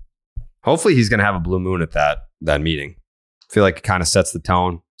 Hopefully he's going to have a blue moon at that meeting. I feel like it kind of sets the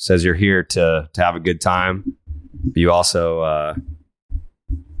tone. Says you're here to have a good time. But you also,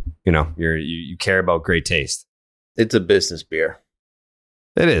 you care about great taste. It's a business beer.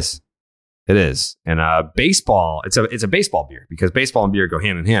 It is. And baseball, it's a baseball beer because baseball and beer go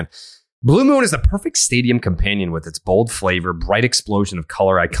hand in hand. Blue Moon is the perfect stadium companion with its bold flavor, bright explosion of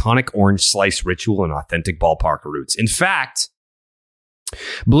color, iconic orange slice ritual, and authentic ballpark roots. In fact,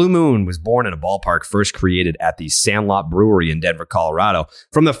 Blue Moon was born in a ballpark first created at the Sandlot Brewery in Denver, Colorado.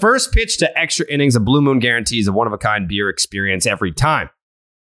 From the first pitch to extra innings, a Blue Moon guarantees a one-of-a-kind beer experience every time.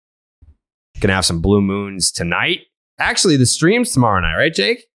 Gonna have some Blue Moons tonight. Actually, the stream's tomorrow night, right,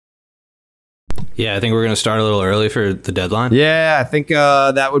 Jake? Yeah, I think we're going to start a little early for the deadline. Yeah, I think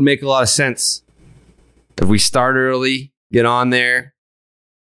that would make a lot of sense. If we start early, get on there,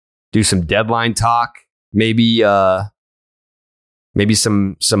 do some deadline talk, maybe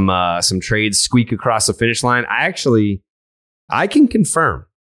some trades squeak across the finish line. I can confirm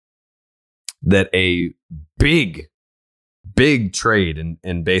that a big trade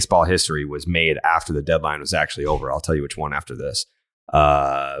in baseball history was made after the deadline was actually over. I'll tell you which one after this.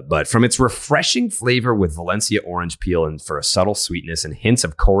 But from its refreshing flavor with Valencia orange peel and for a subtle sweetness and hints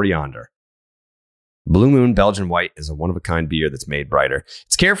of coriander, Blue Moon Belgian White is a one-of-a-kind beer that's made brighter.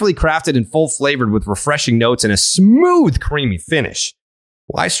 It's carefully crafted and full-flavored with refreshing notes and a smooth, creamy finish.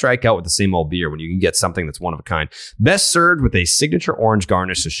 Why strike out with the same old beer when you can get something that's one of a kind? Best served with a signature orange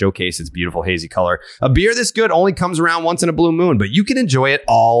garnish to showcase its beautiful hazy color. A beer this good only comes around once in a blue moon, but you can enjoy it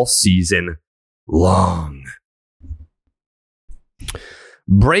all season long.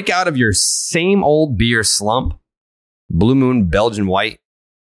 Break out of your same old beer slump. Blue Moon Belgian White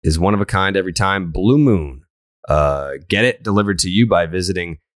is one of a kind every time. Blue Moon. Get it delivered to you by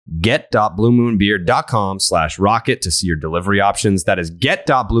visiting get.bluemoonbeer.com/rocket to see your delivery options. That is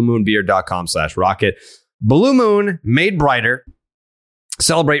get.bluemoonbeer.com/rocket. Blue Moon, made brighter.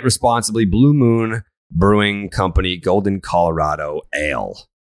 Celebrate responsibly. Blue Moon Brewing Company, Golden, Colorado Ale.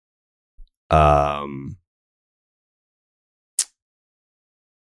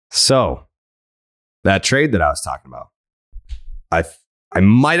 So, that trade that I was talking about, I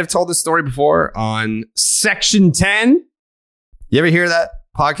might have told this story before on Section 10. You ever hear that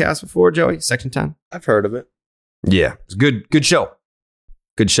podcast before, Joey? Section 10? I've heard of it. Yeah, it's good show.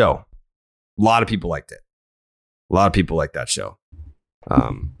 Good show. A lot of people liked it. A lot of people liked that show.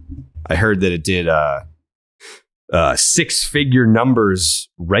 I heard that it did 6-figure numbers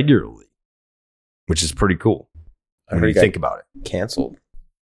regularly, which is pretty cool. What do you think about it? Canceled.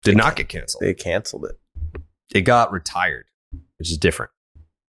 Did not get canceled. They canceled it. It got retired, which is different.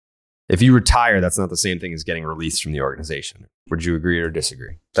 If you retire, that's not the same thing as getting released from the organization. Would you agree or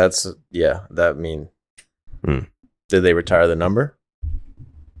disagree? Did they retire the number?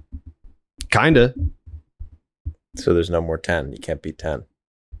 Kinda. So there's no more 10. You can't beat 10.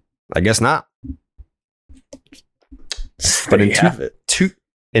 I guess not. But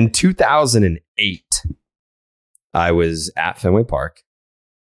in 2008, I was at Fenway Park.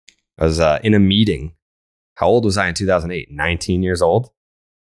 I was in a meeting. How old was I in 2008? 19 years old?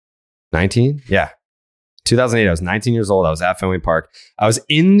 19? Yeah. 2008, I was 19 years old. I was at Fenway Park. I was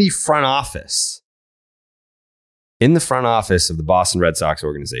in the front office. In the front office of the Boston Red Sox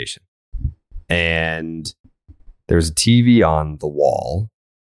organization. And there was a TV on the wall.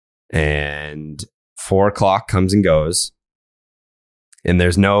 And 4 o'clock comes and goes. And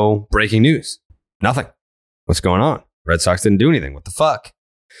there's no breaking news. Nothing. What's going on? Red Sox didn't do anything. What the fuck?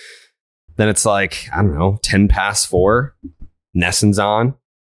 Then it's like, I don't know, 10 past 4. Nesson's on.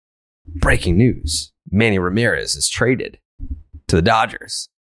 Breaking news. Manny Ramirez is traded to the Dodgers.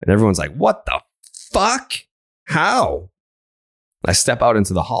 And everyone's like, what the fuck? How? I step out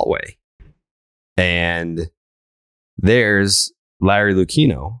into the hallway. And there's Larry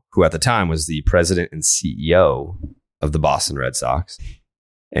Lucchino, who at the time was the president and CEO of the Boston Red Sox.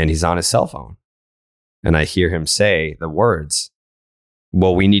 And he's on his cell phone. And I hear him say the words,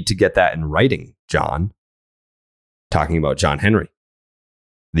 well, we need to get that in writing, John. Talking about John Henry,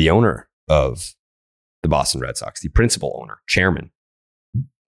 the owner of the Boston Red Sox, the principal owner, chairman.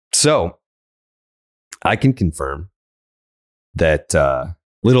 So I can confirm that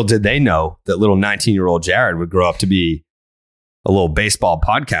little did they know that little 19-year-old Jared would grow up to be a little baseball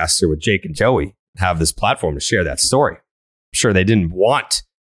podcaster with Jake and Joey, have this platform to share that story. I'm sure they didn't want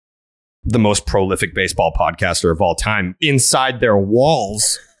the most prolific baseball podcaster of all time inside their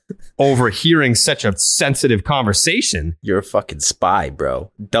walls overhearing such a sensitive conversation. You're a fucking spy,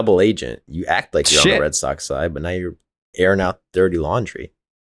 bro. Double agent. You act like you're on the Red Sox side, but now you're airing out dirty laundry.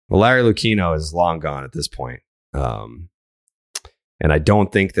 Well, Larry Lucchino is long gone at this point. And I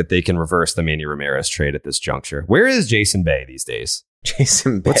don't think that they can reverse the Manny Ramirez trade at this juncture. Where is Jason Bay these days?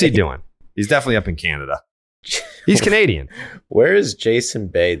 Jason Bay. What's he doing? He's definitely up in Canada. He's Canadian. Where is Jason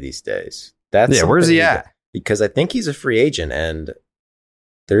Bay these days? That's where's he at? Because I think he's a free agent and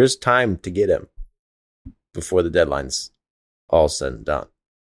there is time to get him before the deadline's all said and done.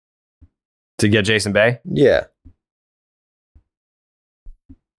 To get Jason Bay? Yeah.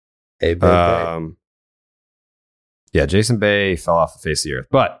 Hey, Bay. Yeah, Jason Bay fell off the face of the earth.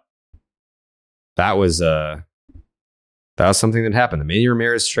 But that was something that happened. The Manny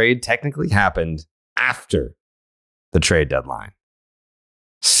Ramirez trade technically happened after the trade deadline.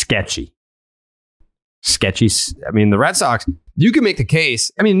 Sketchy. I mean, the Red Sox, you can make the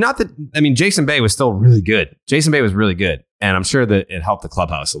case. Jason Bay was still really good. Jason Bay was really good. And I'm sure that it helped the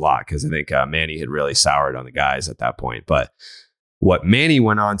clubhouse a lot because I think Manny had really soured on the guys at that point. But what Manny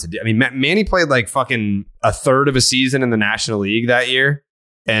went on to do, Manny played like fucking a third of a season in the National League that year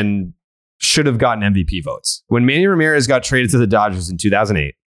and should have gotten MVP votes. When Manny Ramirez got traded to the Dodgers in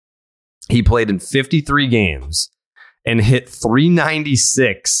 2008, he played in 53 games and hit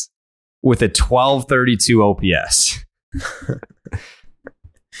 .396 with a 1232 OPS.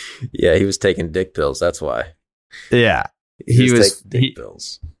 Yeah, he was taking dick pills. That's why. Yeah, he was taking dick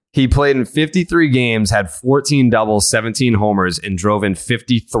pills. He played in 53 games, had 14 doubles, 17 homers, and drove in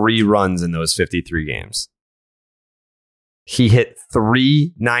 53 runs in those 53 games. He hit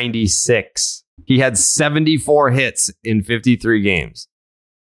 .396. He had 74 hits in 53 games.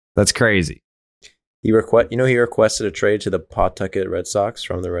 That's crazy. He requested a trade to the Pawtucket Red Sox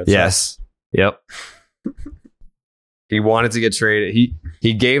from the Red Sox. Yes. Yep. He wanted to get traded.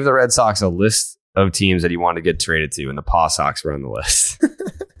 He gave the Red Sox a list of teams that he wanted to get traded to, and the Paw Sox were on the list.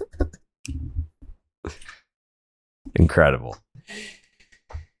 Incredible.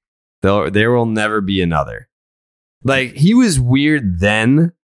 There will never be another. Like, he was weird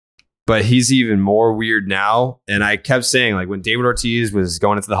then, but he's even more weird now. And I kept saying, like, when David Ortiz was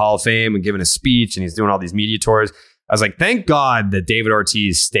going into the Hall of Fame and giving a speech and he's doing all these media tours, I was like, thank God that David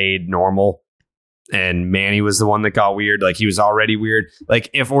Ortiz stayed normal and Manny was the one that got weird. Like, he was already weird. Like,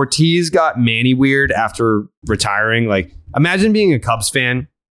 if Ortiz got Manny weird after retiring, like, imagine being a Cubs fan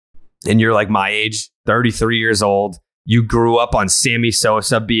and you're like my age, 33 years old, you grew up on Sammy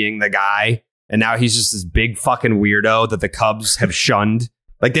Sosa being the guy, and now he's just this big fucking weirdo that the Cubs have shunned.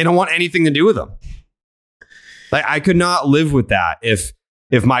 Like, they don't want anything to do with him. Like, I could not live with that if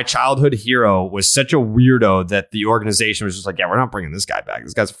my childhood hero was such a weirdo that the organization was just like, yeah, we're not bringing this guy back.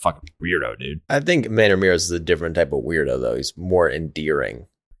 This guy's a fucking weirdo, dude. I think Manny Ramirez is a different type of weirdo, though. He's more endearing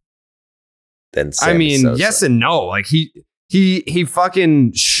than Sammy Sosa. Yes and no. Like, he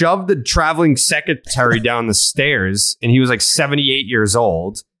fucking shoved the traveling secretary down the stairs, and he was like 78 years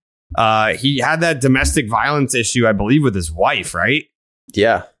old. He had that domestic violence issue, I believe, with his wife, right?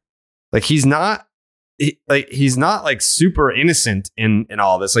 Yeah. Like, he's not like super innocent in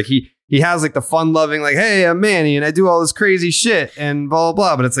all this. Like, he has like the fun loving, like, hey, I'm Manny and I do all this crazy shit and blah, blah,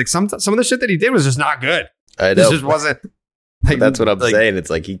 blah. But it's like some of the shit that he did was just not good. I know. It just wasn't. Like, that's what I'm saying.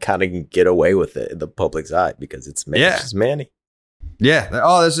 It's like he kind of can get away with it in the public's eye because it's Manny. Yeah. It's just Manny. Yeah.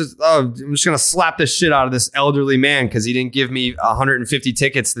 I'm just going to slap the shit out of this elderly man because he didn't give me 150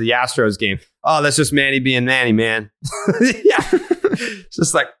 tickets to the Astros game. Oh, that's just Manny being Manny, man. Yeah. It's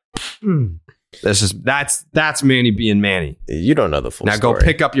just like, that's Manny being Manny. You don't know the full now story. Now go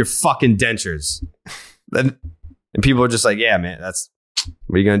pick up your fucking dentures. And people are just like, yeah, man, what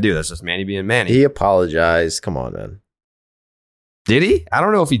are you going to do? That's just Manny being Manny. He apologized. Come on, man. Did he? I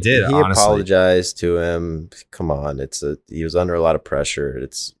don't know if he did. He honestly apologized to him. Come on, he was under a lot of pressure.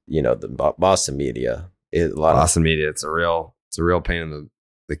 It's the Boston media. Boston media. It's a real pain in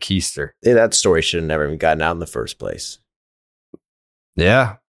the keister. That story should have never even gotten out in the first place.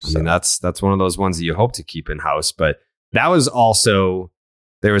 Yeah, I mean that's one of those ones that you hope to keep in house. But that was also,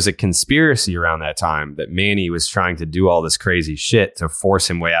 there was a conspiracy around that time that Manny was trying to do all this crazy shit to force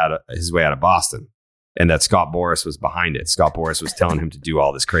his way out of Boston. And that Scott Boras was behind it. Scott Boras was telling him to do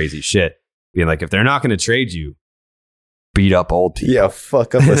all this crazy shit, being like, if they're not going to trade you, beat up old people. Yeah,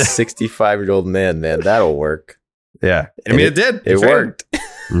 fuck up a 65-year-old man. That'll work. Yeah. I mean, it did. It worked.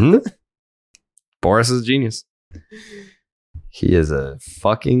 Mm-hmm. Boras is a genius. He is a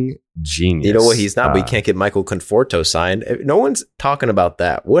fucking genius. You know what? He's not. We can't get Michael Conforto signed. No one's talking about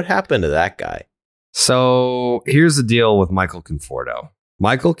that. What happened to that guy? So here's the deal with Michael Conforto.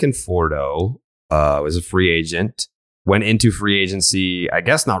 Michael Conforto was a free agent, went into free agency, I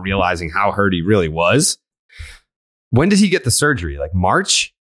guess not realizing how hurt he really was. When did he get the surgery? Like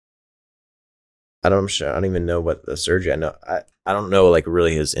March? I'm sure. I don't even know what the surgery. I know. I don't know like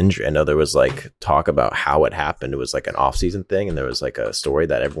really his injury. I know there was like talk about how it happened. It was like an off-season thing, and there was like a story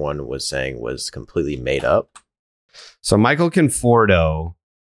that everyone was saying was completely made up. So Michael Conforto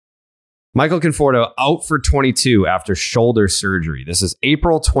out for 22 after shoulder surgery. This is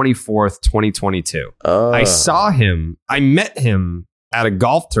April 24th, 2022. I met him at a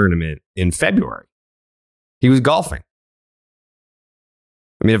golf tournament in February. He was golfing.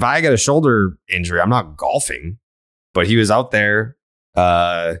 I mean, if I get a shoulder injury, I'm not golfing, but he was out there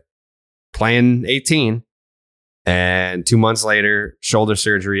playing 18, and 2 months later, shoulder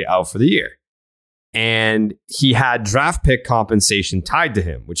surgery, out for the year. And he had draft pick compensation tied to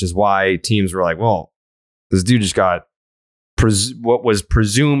him, which is why teams were like, well, this dude just got what was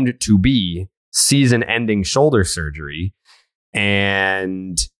presumed to be season-ending shoulder surgery.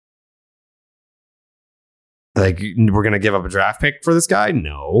 And like, we're going to give up a draft pick for this guy?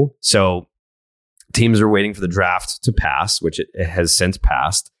 No. So teams are waiting for the draft to pass, which it has since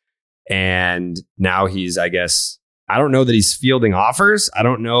passed. And now he's, I guess, I don't know that he's fielding offers. I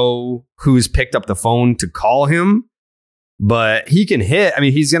don't know who's picked up the phone to call him, but he can hit. I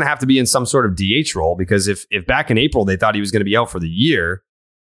mean, he's going to have to be in some sort of DH role, because if back in April they thought he was going to be out for the year,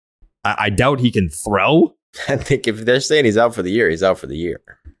 I doubt he can throw. I think if they're saying he's out for the year, he's out for the year.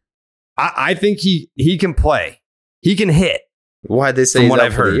 I think he can play. He can hit. Why'd they say he's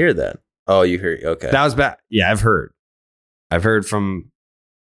out for the year then? Oh, you heard. Okay. That was bad. Yeah, I've heard from,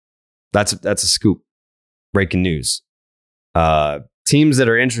 that's a scoop. Breaking news. Teams that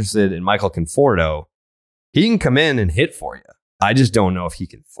are interested in Michael Conforto, he can come in and hit for you. I just don't know if he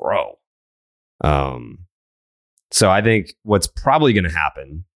can throw. So I think what's probably going to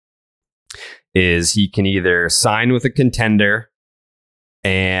happen is he can either sign with a contender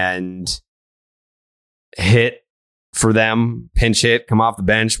and hit for them, pinch hit, come off the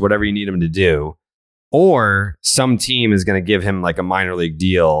bench, whatever you need him to do, or some team is going to give him like a minor league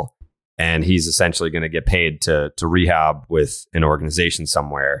deal, and he's essentially going to get paid to rehab with an organization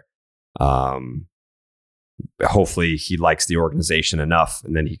somewhere. Hopefully he likes the organization enough,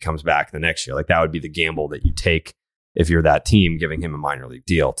 and then he comes back the next year. Like, that would be the gamble that you take if you're that team, giving him a minor league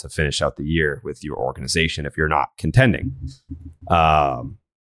deal to finish out the year with your organization if you're not contending.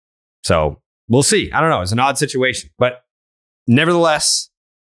 So we'll see. I don't know. It's an odd situation, but nevertheless,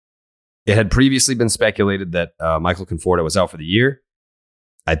 It had previously been speculated that Michael Conforto was out for the year.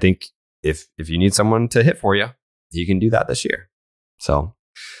 I think if you need someone to hit for you, he can do that this year. So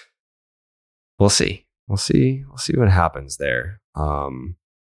we'll see. We'll see what happens there.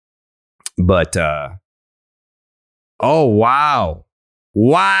 But oh wow.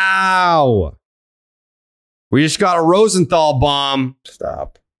 We just got a Rosenthal bomb.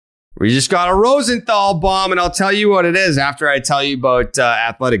 Stop. We just got a Rosenthal bomb, and I'll tell you what it is after I tell you about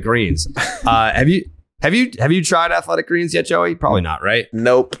Athletic Greens. Have you tried Athletic Greens yet, Joey? Probably not, right?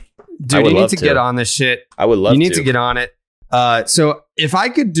 Nope. Dude, you need to get on this shit. I would love to. You need to get on it. So if I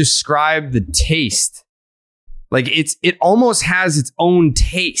could describe the taste, like it almost has its own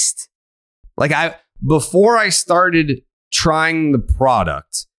taste. Like before I started trying the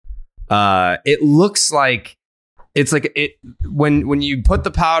product, it looks like it's like it when you put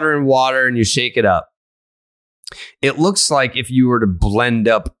the powder in water and you shake it up, it looks like if you were to blend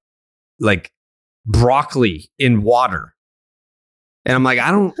up like broccoli in water. And I'm like, I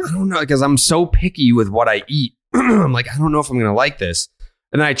don't know, because I'm so picky with what I eat. I'm like, I don't know if I'm going to like this.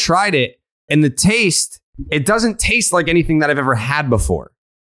 And I tried it, and the taste, it doesn't taste like anything that I've ever had before.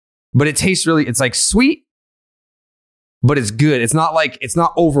 But it tastes really, it's like sweet, but it's good. It's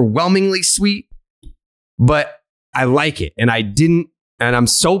not overwhelmingly sweet, but I like it. And I'm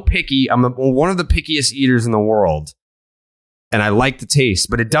so picky. I'm one of the pickiest eaters in the world. And I like the taste,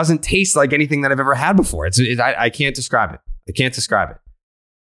 but it doesn't taste like anything that I've ever had before. I can't describe it. I can't describe it.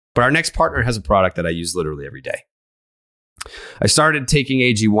 But our next partner has a product that I use literally every day. I started taking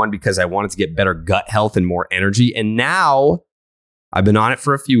AG1 because I wanted to get better gut health and more energy. And now I've been on it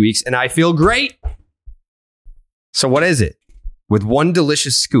for a few weeks and I feel great. So what is it? With one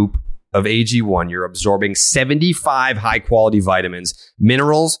delicious scoop of AG1, you're absorbing 75 high quality vitamins,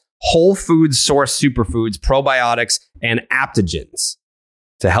 minerals, whole food source superfoods, probiotics, and adaptogens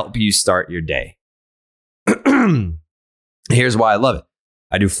to help you start your day. Here's why I love it.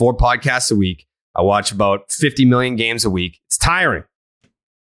 I do 4 podcasts a week. I watch about 50 million games a week. It's tiring.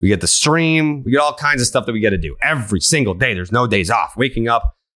 We get the stream. We get all kinds of stuff that we got to do every single day. There's no days off. Waking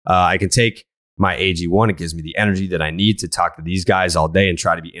up, I can take my AG1. It gives me the energy that I need to talk to these guys all day and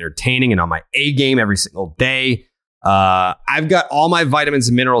try to be entertaining and on my A game every single day. I've got all my vitamins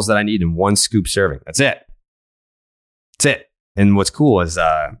and minerals that I need in one scoop serving. That's it. And what's cool is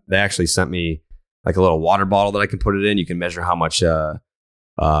they actually sent me like a little water bottle that I can put it in. You can measure how much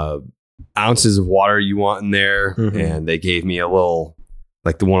ounces of water you want in there. Mm-hmm. And they gave me a little,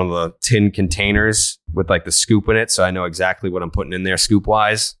 like one of the tin containers with like the scoop in it. So I know exactly what I'm putting in there scoop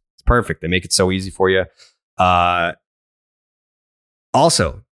wise. It's perfect. They make it so easy for you.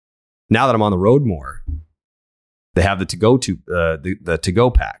 Also, now that I'm on the road more, they have the to-go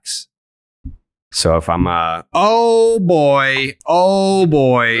packs. So if I'm oh boy.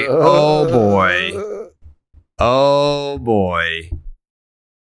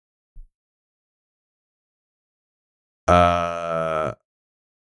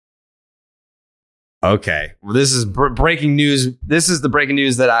 Okay. Well, this is breaking news. This is the breaking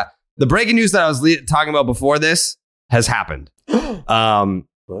news that I was talking about before this has happened. What?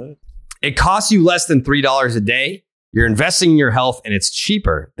 It costs you less than $3 a day. You're investing in your health, and it's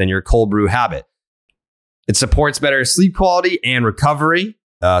cheaper than your cold brew habit. It supports better sleep quality and recovery.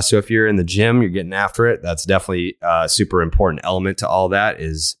 So if you're in the gym, you're getting after it. That's definitely a super important element to all that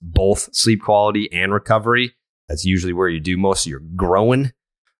is both sleep quality and recovery. That's usually where you do most of your growing.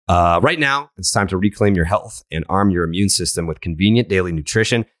 Right now, it's time to reclaim your health and arm your immune system with convenient daily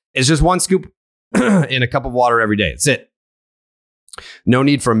nutrition. It's just one scoop in a cup of water every day. That's it. No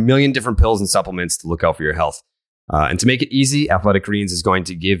need for a million different pills and supplements to look out for your health. And to make it easy, Athletic Greens is going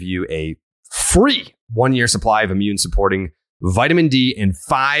to give you a free 1-year supply of immune supporting vitamin D and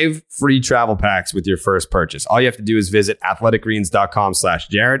 5 free travel packs with your first purchase. All you have to do is visit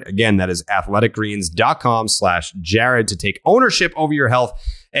athleticgreens.com/Jared. Again, that is athleticgreens.com/Jared to take ownership over your health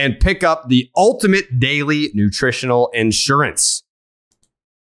and pick up the ultimate daily nutritional insurance.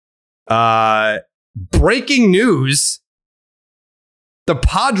 Breaking news. The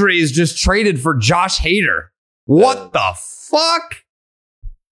Padres just traded for Josh Hader. What the fuck?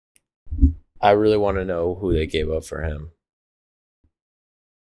 I really want to know who they gave up for him.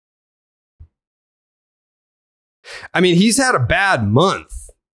 I mean, he's had a bad month.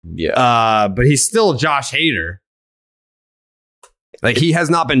 Yeah. But he's still Josh Hader. Like, he has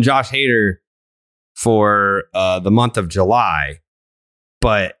not been Josh Hader for the month of July.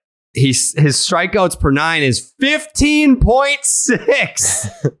 But his strikeouts per 9 is 15.6.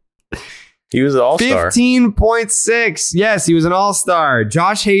 He was an all-star. 15.6. Yes, he was an all-star.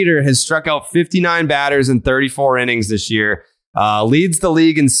 Josh Hader has struck out 59 batters in 34 innings this year. Leads the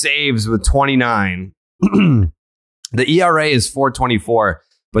league in saves with 29. The ERA is 4.24,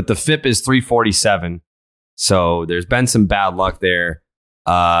 but the FIP is 3.47. So there's been some bad luck there.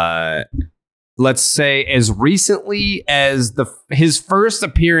 Let's say as recently as his first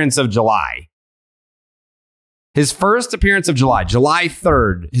appearance of July. July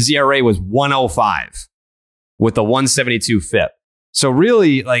 3rd, his ERA was 1.05 with a 1.72 FIP. So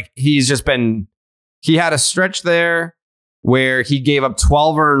really, like, he had a stretch there where he gave up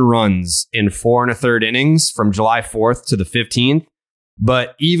 12 earned runs in 4 1/3 innings from July 4th to the 15th.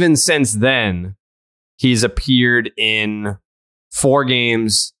 But even since then, he's appeared in 4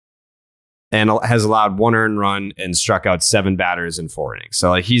 games and has allowed 1 earned run and struck out 7 batters in 4 innings.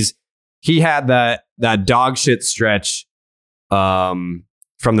 So like he had that dog shit stretch from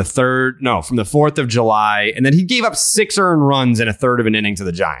the 4th of July, and then he gave up 6 earned runs in 1/3 of an inning to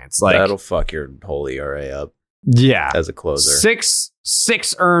the Giants. Like, that'll fuck your whole ERA up. Yeah, as a closer,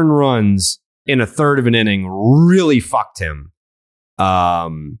 six earned runs in 1/3 of an inning really fucked him.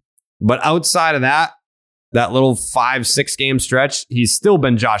 But outside of that little 5-6 game stretch, he's still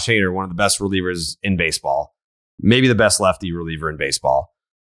been Josh Hader, one of the best relievers in baseball, maybe the best lefty reliever in baseball.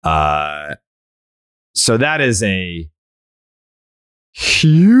 So that is a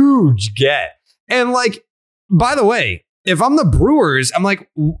huge get. And like, by the way, if I'm the Brewers, I'm like,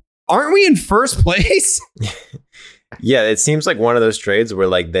 aren't we in first place? Yeah, it seems like one of those trades where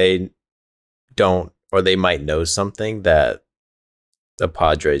like they don't, or they might know something that the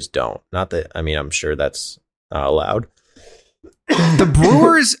Padres don't. Not that, I mean, I'm sure that's not allowed. The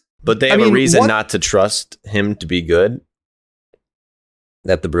Brewers, but they have a reason not to trust him to be good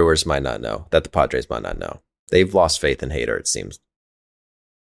that the Brewers might not know, that the Padres might not know. They've lost faith in Hader, it seems.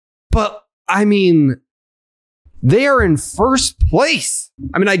 But I mean, they are in first place.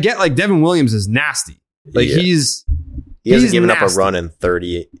 I mean, I get like Devin Williams is nasty. Like he hasn't given up a run in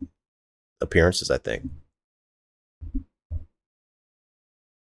 30 appearances, I think.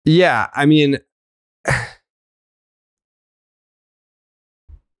 Yeah, I mean,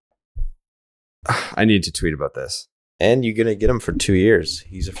 I need to tweet about this. And you're going to get him for 2 years.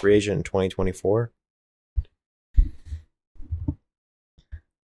 He's a free agent in 2024.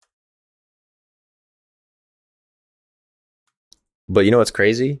 But you know what's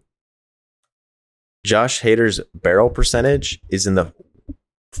crazy? Josh Hader's barrel percentage is in the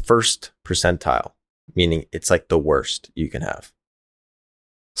first percentile, meaning it's like the worst you can have.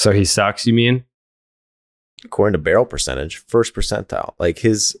 So he sucks, you mean? According to barrel percentage, first percentile. Like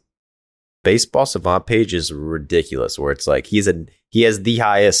his Baseball Savant page is ridiculous, where it's like he has the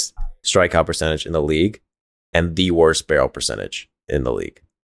highest strikeout percentage in the league and the worst barrel percentage in the league.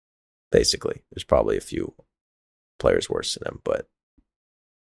 Basically, there's probably a few players worse than him, but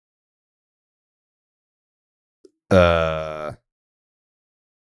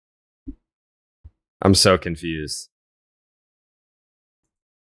I'm so confused.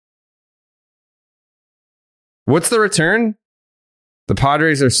 What's the return? The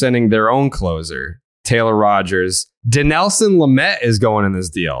Padres are sending their own closer, Taylor Rogers. Dinelson Lamet is going in this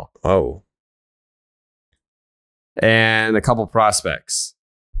deal. Oh. And a couple prospects.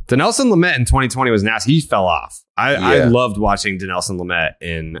 Dinelson Lamet in 2020 was nasty. He fell off. I loved watching Dinelson Lamet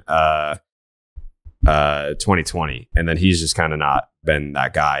in 2020. And then he's just kind of not been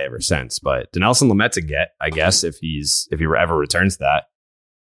that guy ever since. But Dinelson Lamet's a get, I guess, if he ever returns that.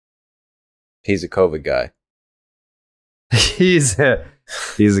 He's a COVID guy. He's a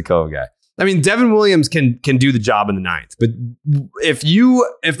COVID guy. I mean, Devin Williams can do the job in the 9th, but if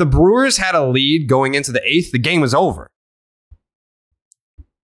the Brewers had a lead going into the 8th, the game was over.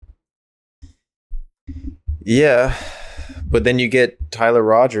 Yeah, but then you get Tyler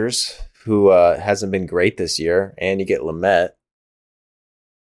Rogers, who hasn't been great this year, and you get Lamet,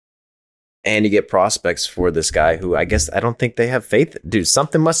 and you get prospects for this guy who I don't think they have faith. Dude,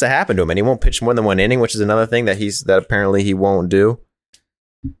 something must have happened to him, and he won't pitch more than 1 inning, which is another thing that apparently he won't do.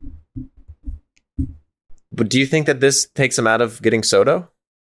 But do you think that this takes him out of getting Soto?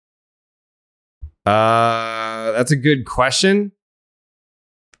 That's a good question.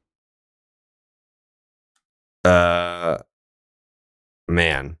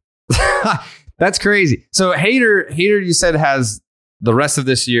 Man, that's crazy. So Hader, you said has the rest of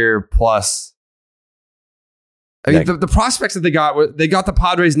this year plus. I mean, the prospects that they got the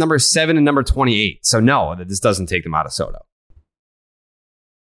Padres number 7 and number 28. So no, this doesn't take them out of Soto.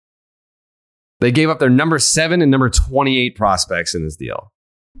 They gave up their number 7 and number 28 prospects in this deal.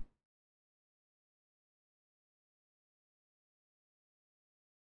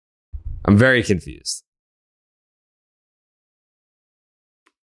 I'm very confused.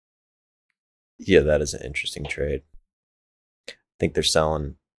 Yeah, that is an interesting trade. Think they're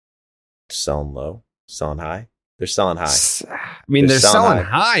selling low, selling high? They're selling high. I mean, they're selling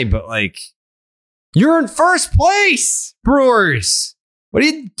high, but like, you're in first place, Brewers. What are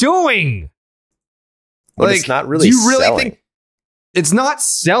you doing? But like, it's not really. Do you really selling. think it's not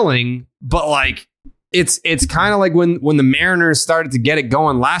selling? But like, it's kind of like when the Mariners started to get it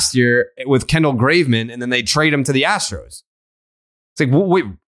going last year with Kendall Graveman, and then they trade him to the Astros. It's like, wait,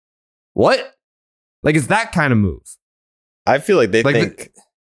 what? Like, it's that kind of move. I feel like they think.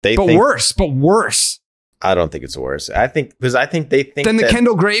 But worse. I don't think it's worse. I think they think than the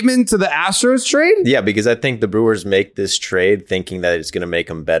Kendall Graveman to the Astros trade. Yeah, because I think the Brewers make this trade thinking that it's going to make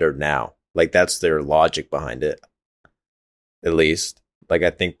them better now. Like, that's their logic behind it. At least, like,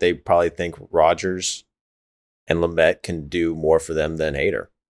 I think they probably think Rogers and Lamet can do more for them than Hader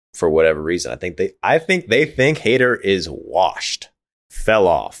for whatever reason. I think they think Hader is washed, fell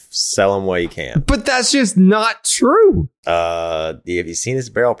off, sell him while you can. But that's just not true. Have you seen his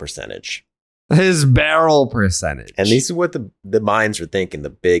barrel percentage? His barrel percentage. And this is what the minds are thinking, the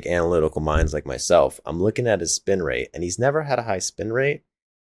big analytical minds like myself. I'm looking at his spin rate, and he's never had a high spin rate.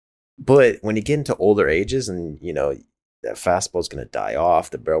 But when you get into older ages and, you know, that fastball is going to die off,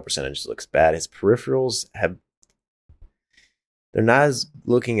 the barrel percentage looks bad. His peripherals they're not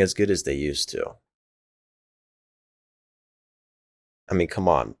looking as good as they used to. I mean, come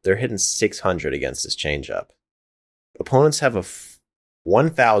on. They're hitting 600 against this changeup. Opponents have a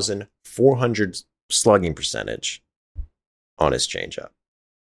 1,400 slugging percentage on his changeup.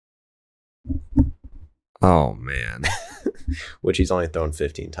 Oh, man. Which he's only thrown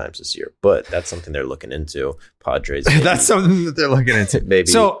 15 times this year. But that's something they're looking into. Padres. That's something that they're looking into. Maybe.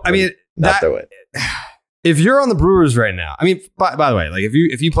 So, I mean, if you're on the Brewers right now, I mean, by the way, like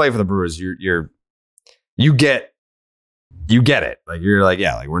if you play for the Brewers, you get it. Like, you're like,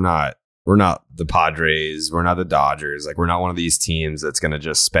 yeah, like we're not the Padres. We're not the Dodgers. Like, we're not one of these teams that's going to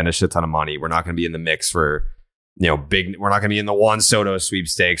just spend a shit ton of money. We're not going to be in the mix for, you know, we're not going to be in the Juan Soto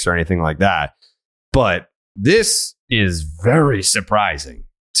sweepstakes or anything like that. But this is very surprising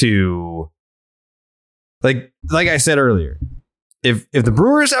to, like I said earlier, if the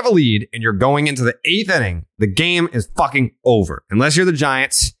Brewers have a lead and you're going into the 8th inning, the game is fucking over. Unless you're the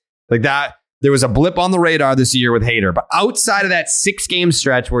Giants, like that. There was a blip on the radar this year with Hader, but outside of that 6-game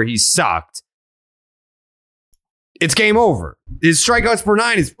stretch where he sucked, it's game over. His strikeouts per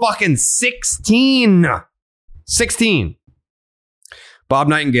 9 is fucking 16. 16. Bob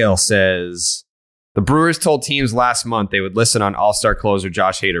Nightingale says, the Brewers told teams last month they would listen on all-star closer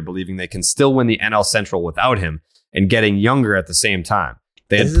Josh Hader, believing they can still win the NL Central without him and getting younger at the same time.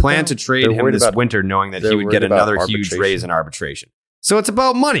 They had planned to trade him this winter knowing that he would get another huge raise in arbitration. So it's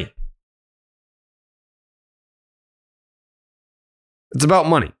about money. It's about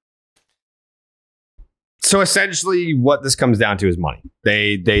money. So essentially what this comes down to is money.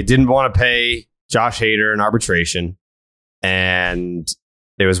 They didn't want to pay Josh Hader in arbitration, and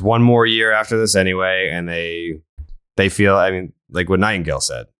there was one more year after this anyway, and they feel, I mean, like what Nightingale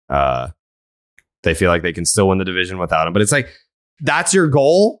said, they feel like they can still win the division without him. But it's like, that's your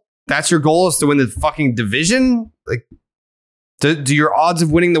goal? That's your goal, is to win the fucking division? Like, do your odds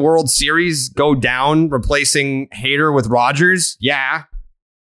of winning the World Series go down replacing Hader with Rogers? Yeah,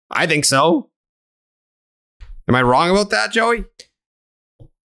 I think so. Am I wrong about that, Joey?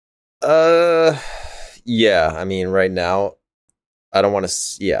 Yeah. I mean, right now, I don't want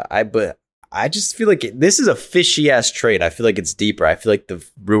to. Yeah, but I just feel like this is a fishy ass trade. I feel like it's deeper. I feel like the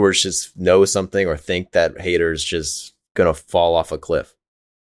Brewers just know something or think that Hader's just gonna fall off a cliff.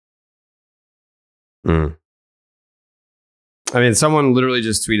 I mean, someone literally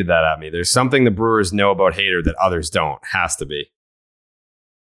just tweeted that at me. There's something the Brewers know about Hader that others don't. Has to be.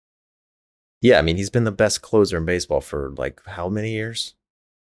 Yeah, I mean, he's been the best closer in baseball for like how many years?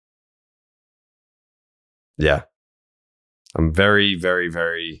 Yeah. I'm very, very,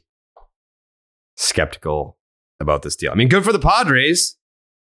 very skeptical about this deal. I mean, good for the Padres.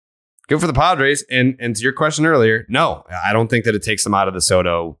 Good for the Padres. And to your question earlier, no, I don't think that it takes them out of the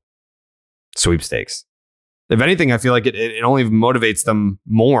Soto sweepstakes. If anything, I feel like it only motivates them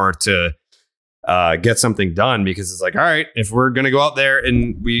more to get something done, because it's like, all right, if we're going to go out there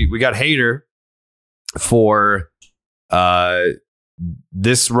and we got Hader for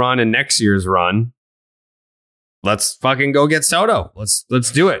this run and next year's run, let's fucking go get Soto.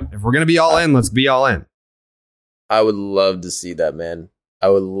 Let's do it. If we're going to be all in, let's be all in. I would love to see that, man. I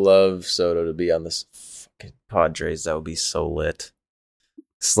would love Soto to be on this fucking Padres. That would be so lit.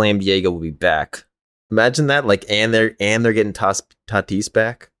 Slam Diego will be back. Imagine that, like, and they're getting Tatis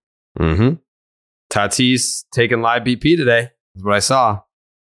back. Mm-hmm. Tatis taking live BP today. That's what I saw.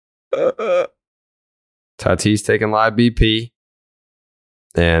 Tatis taking live BP.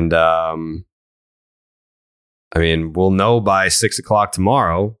 And I mean, we'll know by 6 o'clock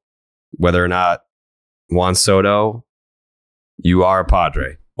tomorrow whether or not Juan Soto, you are a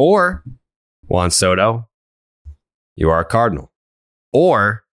Padre, or Juan Soto, you are a Cardinal,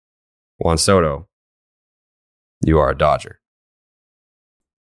 or Juan Soto, you are a Dodger.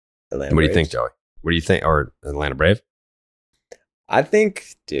 Atlanta What do you Braves. think, Joey? What do you think? Or Atlanta Brave? I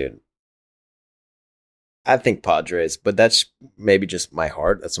think, dude, I think Padres, but that's maybe just my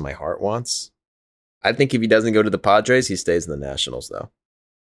heart. That's what my heart wants. I think if he doesn't go to the Padres, he stays in the Nationals, though.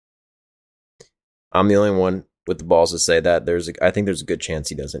 I'm the only one with the balls to say that. I think there's a good chance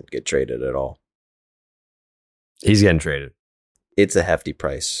he doesn't get traded at all. He's getting traded. It's a hefty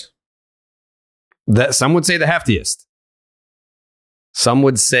price. That some would say the heftiest. Some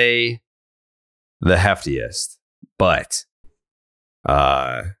would say the heftiest. But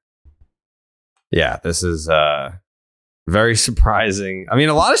yeah, this is very surprising. I mean,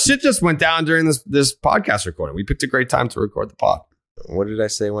 a lot of shit just went down during this podcast recording. We picked a great time to record the pod. What did I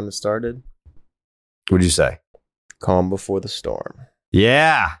say when it started? What did you say? Calm before the storm.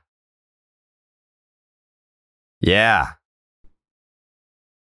 Yeah. Yeah.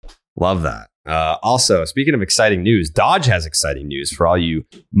 Love that. Also, speaking of exciting news, Dodge has exciting news for all you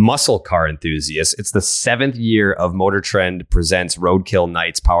muscle car enthusiasts. It's the 7th year of Motor Trend Presents Roadkill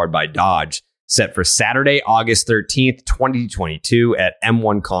Nights powered by Dodge, set for Saturday, August 13th, 2022 at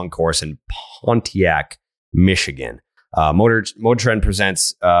M1 Concourse in Pontiac, Michigan. Motor Trend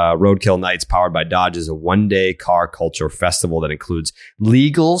Presents Roadkill Nights powered by Dodge is a one-day car culture festival that includes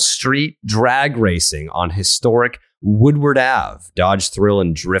legal street drag racing on historic Woodward Ave, Dodge thrill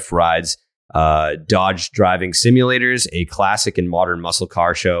and drift rides, Dodge driving simulators, a classic and modern muscle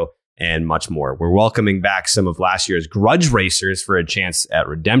car show, and much more. We're welcoming back some of last year's grudge racers for a chance at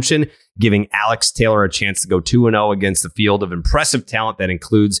redemption, giving Alex Taylor a chance to go 2-0 against a field of impressive talent that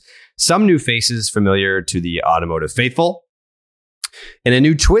includes some new faces familiar to the automotive faithful. In a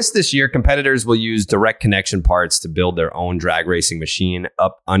new twist this year, competitors will use direct connection parts to build their own drag racing machine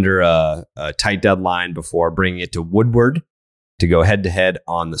up under a tight deadline before bringing it to Woodward to go head-to-head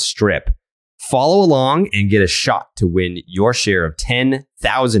on the strip. Follow along and get a shot to win your share of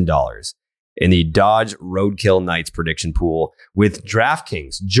 $10,000 in the Dodge Roadkill Nights prediction pool with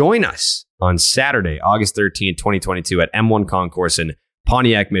DraftKings. Join us on Saturday, August 13th, 2022 at M1 Concourse in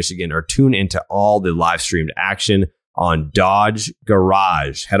Pontiac, Michigan, or tune into all the live streamed action on Dodge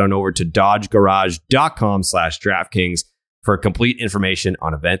Garage. Head on over to dodgegarage.com/DraftKings for complete information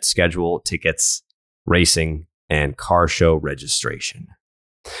on event schedule, tickets, racing, and car show registration.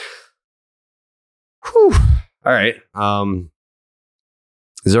 Whew. All right.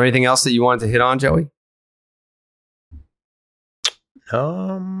 Is there anything else that you wanted to hit on, Joey?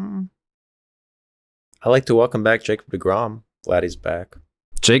 I like to welcome back Jacob deGrom. Glad he's back.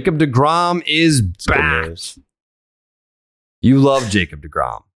 Jacob deGrom is back. You love Jacob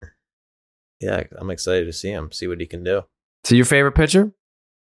deGrom. Yeah, I'm excited to see him, see what he can do. So your favorite pitcher?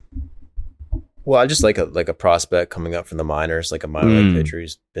 Well, I just like a prospect coming up from the minors, like a minor league pitcher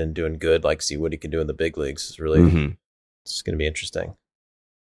who's been doing good, like see what he can do in the big leagues. It's really it's going to be interesting.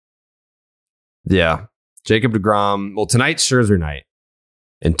 Yeah. Jacob deGrom. Well, tonight's Scherzer night.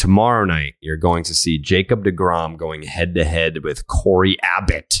 And tomorrow night, you're going to see Jacob deGrom going head-to-head with Corey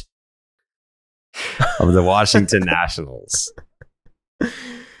Abbott of the Washington Nationals.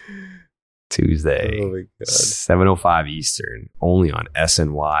 Tuesday, 7:05 Eastern, only on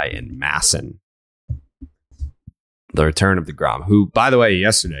SNY and Masson. The return of deGrom, who, by the way,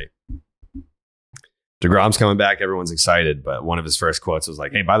 yesterday, deGrom's coming back. Everyone's excited, but one of his first quotes was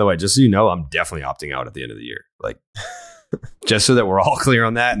like, "Hey, by the way, just so you know, I'm definitely opting out at the end of the year." Like, just so that we're all clear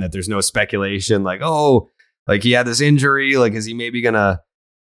on that and that there's no speculation like, oh, like he had this injury. Like, is he maybe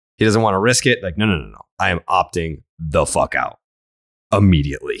he doesn't want to risk it? Like, no. I am opting the fuck out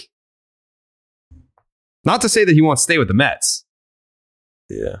immediately. Not to say that he wants to stay with the Mets.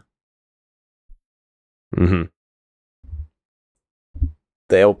 Yeah. Mm-hmm.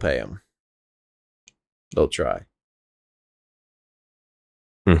 They'll pay him. They'll try.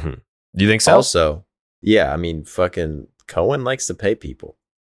 Mm-hmm. Do you think so? Also, yeah, I mean, fucking Cohen likes to pay people.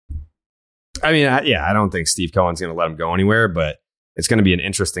 I mean, I don't think Steve Cohen's going to let him go anywhere, but it's going to be an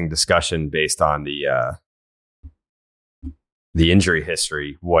interesting discussion based on the injury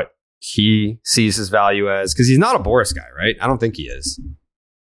history, what he sees his value as, because he's not a Boris guy, right? I don't think he is.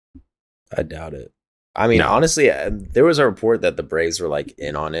 I doubt it. I mean, honestly, there was a report that the Braves were like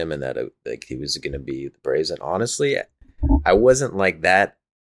in on him and that like he was going to be the Braves. And honestly, I wasn't like that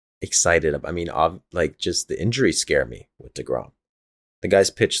excited. I mean, like just the injuries scare me with deGrom. The guy's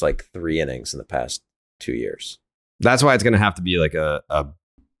pitched like 3 innings in the past 2 years. That's why it's going to have to be like a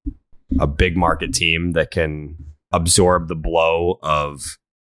a big market team that can absorb the blow of,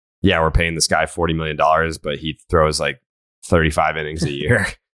 we're paying this guy $40 million, but he throws like 35 innings a year.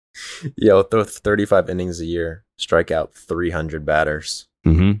 Throw 35 innings a year, strike out 300 batters.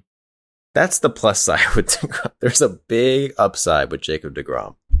 Mm-hmm. That's the plus side with DeGrom. There's a big upside with Jacob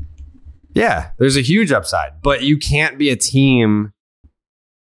DeGrom. Yeah, there's a huge upside, but you can't be a team.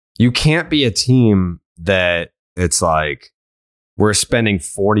 You can't be a team that it's like, we're spending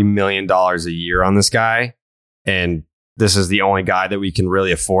 $40 million a year on this guy, and this is the only guy that we can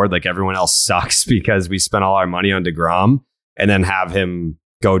really afford. Like, everyone else sucks because we spent all our money on DeGrom, and then have him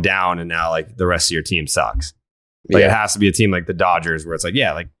go down, and now like the rest of your team sucks. Like, it has to be a team like the Dodgers where it's like,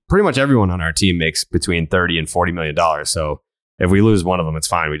 like pretty much everyone on our team makes between $30 and $40 million. So if we lose one of them, it's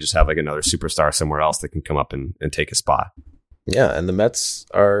fine. We just have like another superstar somewhere else that can come up and take a spot. Yeah, and the Mets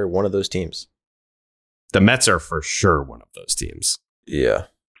are one of those teams. The Mets are for sure one of those teams. Yeah.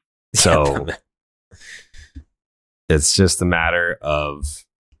 So it's just a matter of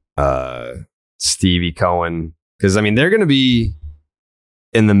Stevie Cohen. Because, I mean, they're going to be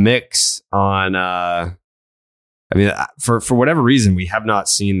in the mix on... for whatever reason, we have not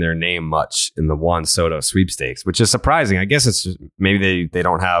seen their name much in the Juan Soto sweepstakes, which is surprising. I guess it's just, maybe they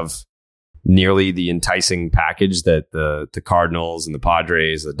don't have nearly the enticing package that the Cardinals and the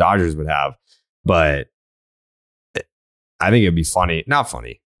Padres, the Dodgers would have. But I think it'd be funny. Not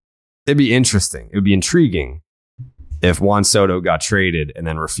funny. It'd be interesting. It would be intriguing if Juan Soto got traded and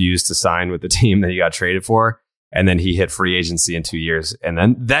then refused to sign with the team that he got traded for, and then he hit free agency in 2 years,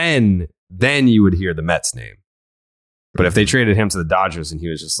 and then you would hear the Mets name. But if they traded him to the Dodgers and he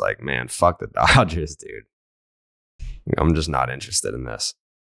was just like, man, fuck the Dodgers, dude, I'm just not interested in this.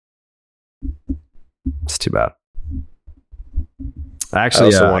 It's too bad.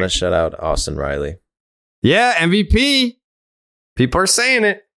 Actually, I also want to shout out Austin Riley. Yeah, MVP. People are saying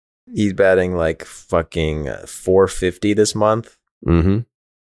it. He's batting like fucking 450 this month. Mm-hmm.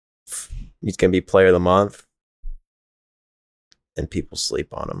 He's going to be player of the month. And people sleep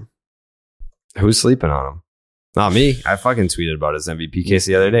on him. Who's sleeping on him? Not me. I fucking tweeted about his MVP case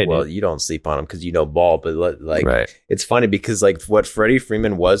the other day. Well, dude. You don't sleep on him because you know ball, but like, right. It's funny because like what Freddie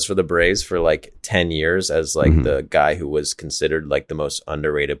Freeman was for the Braves for like 10 years as like the guy who was considered like the most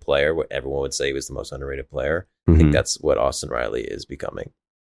underrated player, what everyone would say he was the most underrated player. I think that's what Austin Riley is becoming.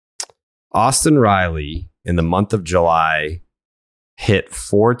 Austin Riley in the month of July hit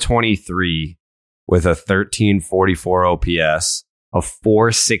 423 with a 1344 OPS, a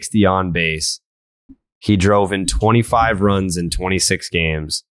 460 on base. He drove in 25 runs in 26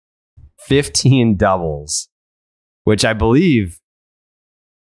 games, 15 doubles, which I believe,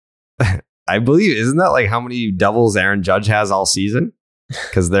 isn't that like how many doubles Aaron Judge has all season?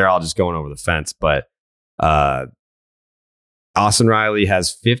 Because they're all just going over the fence. But Austin Riley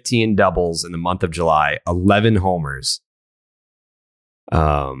has 15 doubles in the month of July, 11 homers.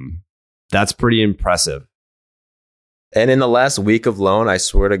 That's pretty impressive. And in the last week of loan, I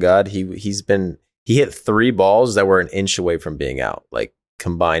swear to God, he hit 3 balls that were an inch away from being out, like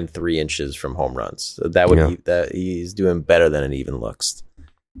combined 3 inches from home runs. So that would be that he's doing better than it even looks.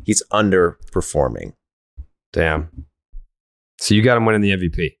 He's underperforming. Damn. So you got him winning the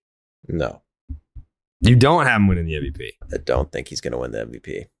MVP? No. You don't have him winning the MVP? I don't think he's going to win the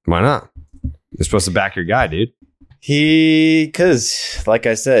MVP. Why not? You're supposed to back your guy, dude. Because, like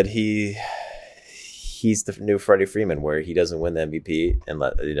I said, he's the new Freddie Freeman, where he doesn't win the MVP. And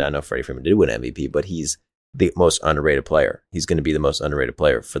I know Freddie Freeman did win MVP, but he's the most underrated player. He's going to be the most underrated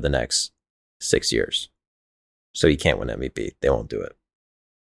player for the next 6 years. So he can't win MVP. They won't do it.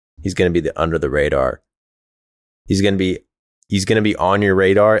 He's going to be under the radar. He's going to be on your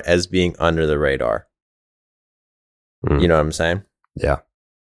radar as being under the radar. You know what I'm saying? Yeah.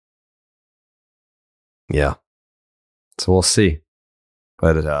 Yeah. So we'll see.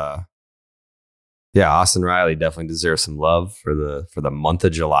 But Austin Riley definitely deserves some love for the month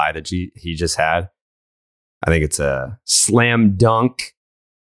of July that he just had. I think it's a slam dunk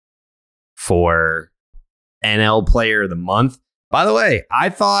for NL Player of the Month. By the way, I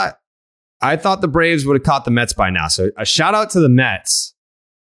thought the Braves would have caught the Mets by now. So a shout out to the Mets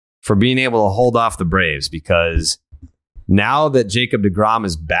for being able to hold off the Braves, because now that Jacob DeGrom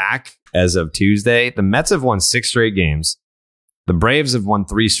is back as of Tuesday, the Mets have won 6 straight games. The Braves have won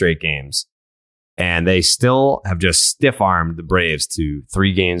 3 straight games. And they still have just stiff-armed the Braves to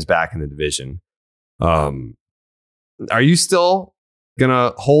 3 games back in the division. Are you still going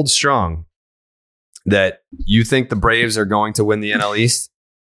to hold strong that you think the Braves are going to win the NL East?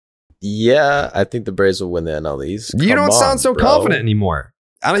 Yeah, I think the Braves will win the NL East. You don't sound so confident anymore.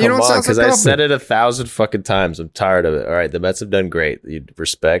 I don't. You know what sounds because like I said it 1,000 fucking times. I'm tired of it. All right, the Mets have done great. You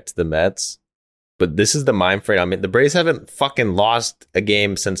respect the Mets, but this is the mind frame. I mean, the Braves haven't fucking lost a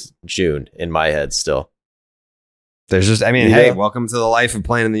game since June in my head. Still, there's just. I mean, hey, welcome to the life of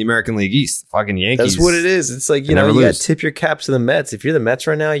playing in the American League East. Fucking Yankees. That's what it is. It's like you got to tip your cap to the Mets. If you're the Mets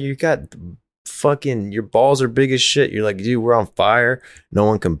right now, you got fucking your balls are big as shit. You're like, dude, we're on fire. No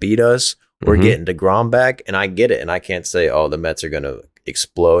one can beat us. We're getting DeGrom back, and I get it. And I can't say, oh, the Mets are gonna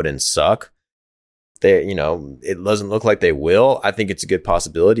explode and suck. They, it doesn't look like they will. I think it's a good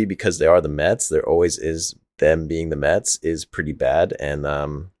possibility because they are the Mets. There always is. Them being the Mets is pretty bad, and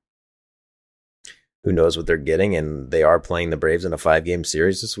who knows what they're getting. And they are playing the Braves in a 5-game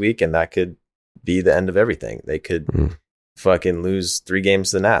series this week, and that could be the end of everything. They could fucking lose 3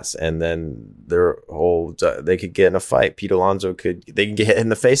 games to the Nats, and then they could get in a fight. Pete Alonso they can get hit in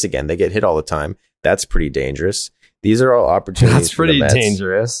the face again. They get hit all the time. That's pretty dangerous. These are all opportunities. That's pretty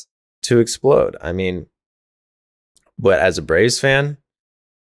dangerous to explode. I mean, but as a Braves fan,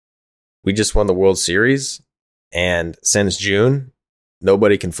 we just won the World Series, and since June,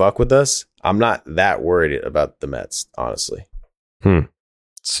 nobody can fuck with us. I'm not that worried about the Mets, honestly.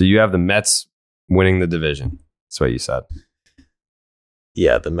 So you have the Mets winning the division. That's what you said.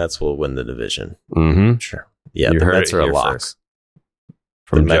 Yeah, the Mets will win the division. Mm-hmm. Sure. Yeah, the Mets are a lock.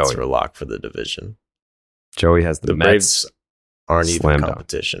 From the Mets Joey. are a lock for the division. Joey has the Mets. Braves aren't even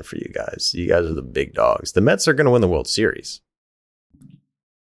competition for you guys. You guys are the big dogs. The Mets are going to win the World Series.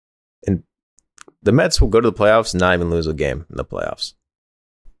 And the Mets will go to the playoffs and not even lose a game in the playoffs.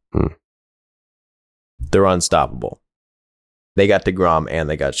 They're unstoppable. They got DeGrom and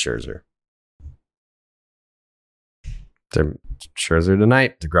they got Scherzer. Scherzer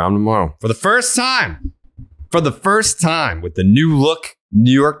tonight, DeGrom tomorrow. For the first time with the new look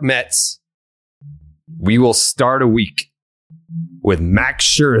New York Mets, we will start a week with Max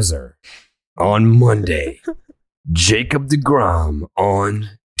Scherzer on Monday, Jacob DeGrom on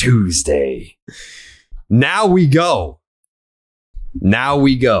Tuesday. Now we go.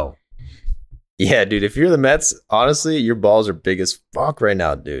 Yeah, dude, if you're the Mets, honestly, your balls are big as fuck right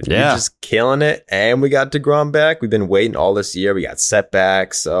now, dude. Yeah. You're just killing it. And we got DeGrom back. We've been waiting all this year. We got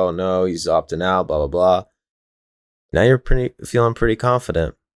setbacks. Oh, no, he's opting out, blah, blah, blah. Now you're feeling pretty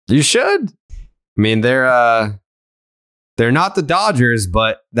confident. You should. I mean, they're not the Dodgers,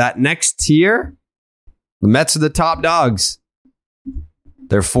 but that next tier, the Mets are the top dogs.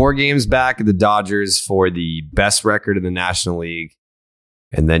 They're 4 games back of the Dodgers for the best record in the National League.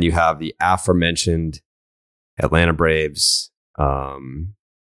 And then you have the aforementioned Atlanta Braves,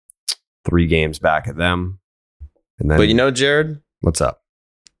 3 games back at them. And then, but Jared, what's up?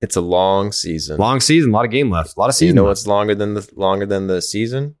 It's a long season. A lot of game left. A lot of season. You know what's longer than the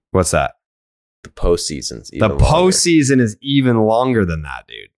season? What's that? The postseason's even longer. The postseason is even longer than that,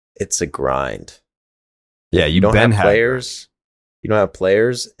 dude. It's a grind. Yeah, you don't have players. You don't have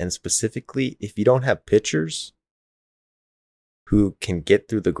players, and specifically, if you don't have pitchers who can get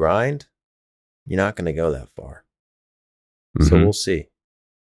through the grind, you're not going to go that far. So we'll see.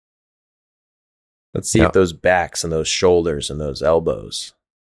 Let's see if those backs and those shoulders and those elbows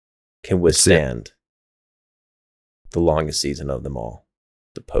can withstand the longest season of them all,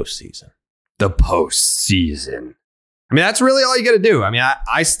 the postseason. The postseason. I mean, that's really all you got to do. I mean,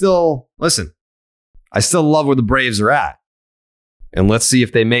 I still love where the Braves are at. And let's see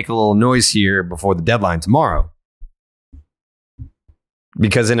if they make a little noise here before the deadline tomorrow.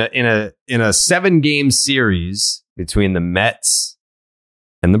 Because in a 7-game series between the Mets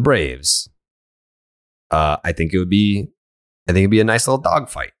and the Braves, I think it'd be a nice little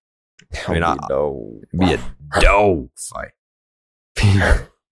dogfight. I mean, it'd be a dough fight.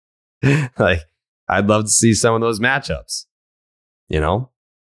 Like, I'd love to see some of those matchups. We'll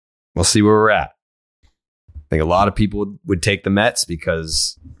see where we're at. I think a lot of people would take the Mets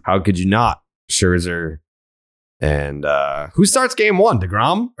because how could you not? Scherzer. And who starts game 1,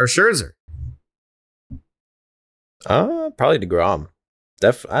 DeGrom or Scherzer? Probably DeGrom.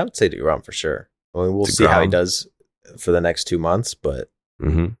 I would say DeGrom for sure. I mean, we'll see how he does for the next 2 months, but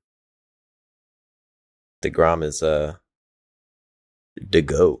DeGrom is the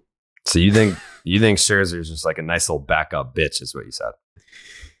GOAT. So you think Scherzer is just like a nice little backup bitch, is what you said?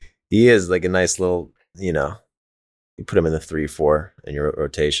 He is like a nice little, you put him in the 3-4 in your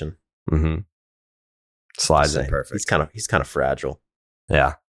rotation. Slides in perfect. He's kind of fragile.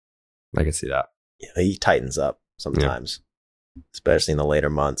 Yeah, I can see that. Yeah, he tightens up sometimes, especially in the later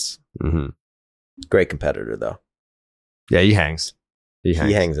months. Great competitor, though. Yeah, he hangs. He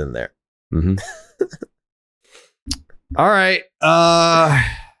hangs in there. All right.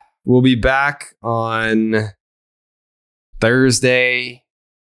 We'll be back on Thursday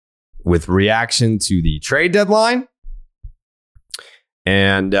with reaction to the trade deadline.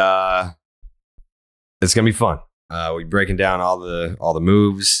 And it's going to be fun. We're breaking down all the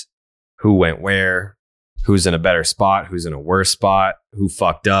moves, who went where, who's in a better spot, who's in a worse spot, who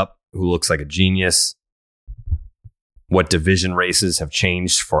fucked up, who looks like a genius, what division races have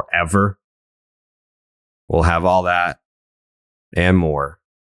changed forever. We'll have all that and more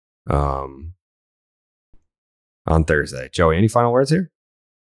on Thursday. Joey, any final words here?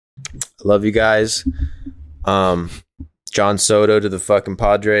 Love you guys. John Soto to the fucking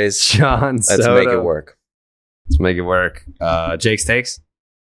Padres. Let's make it work. Let's make it work. Jake's takes.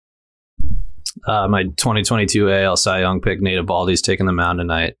 My 2022 AL Cy Young pick, Nate Eovaldi's taking the mound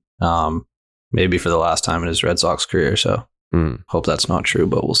tonight. Maybe for the last time in his Red Sox career. So hope that's not true,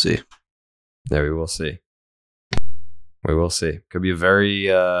 but we'll see. There we will see. We will see. Could be a very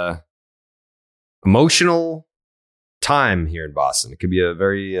emotional time here in Boston. It could be a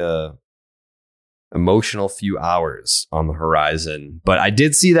very emotional few hours on the horizon. But I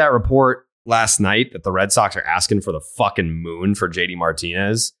did see that report last night that the Red Sox are asking for the fucking moon for JD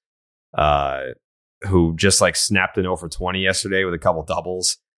Martinez, who just like snapped an 0 for 20 yesterday with a couple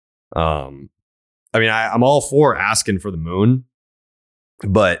doubles. I'm all for asking for the moon,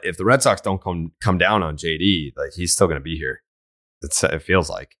 but if the Red Sox don't come down on JD, like he's still going to be here. It feels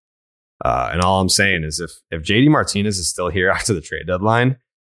like. And all I'm saying is if JD Martinez is still here after the trade deadline,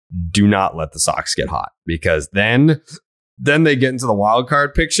 do not let the Sox get hot, because then they get into the wild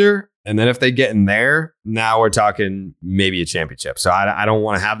card picture. And then if they get in there, now we're talking maybe a championship. So I don't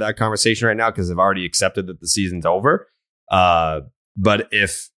want to have that conversation right now because I've already accepted that the season's over. But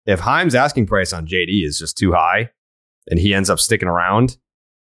if Heim's asking price on JD is just too high and he ends up sticking around,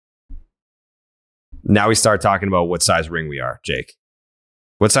 now we start talking about what size ring we are, Jake.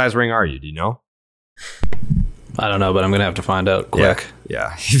 What size ring are you? Do you know? I don't know, but I'm going to have to find out quick.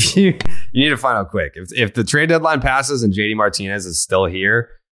 Yeah. You need to find out quick. If the trade deadline passes and JD Martinez is still here,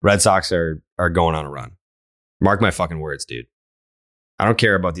 Red Sox are going on a run. Mark my fucking words, dude. I don't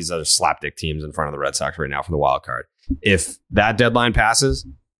care about these other slapdick teams in front of the Red Sox right now from the wild card. If that deadline passes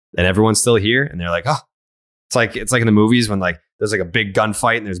and everyone's still here and they're like, oh, it's like in the movies when like there's like a big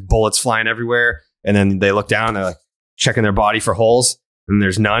gunfight and there's bullets flying everywhere, and then they look down and they're like checking their body for holes and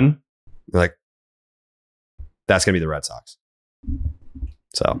there's none. They're like, that's gonna be the Red Sox.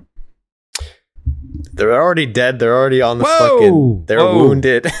 So they're already dead. They're already on the they're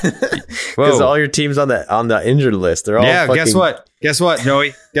wounded. Because all your teams on the injured list, they're all fucking... Guess what,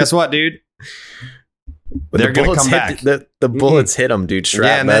 Joey? Guess what, dude? They're going to come back. The bullets hit them, dude.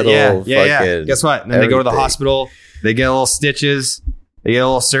 Strap metal. Yeah. Guess what? And then they go to the hospital. They get little stitches. They get a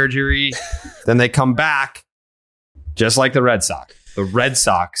little surgery. Then they come back, just like the Red Sox. The Red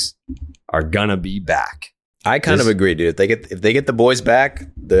Sox are gonna be back. I kind of agree, dude. If they get the boys back,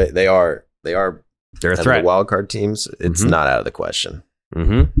 they are they're a threat. The wild card teams, it's not out of the question.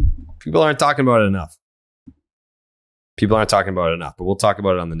 People aren't talking about it enough. But we'll talk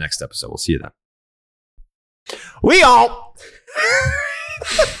about it on the next episode. We'll see you then. We all.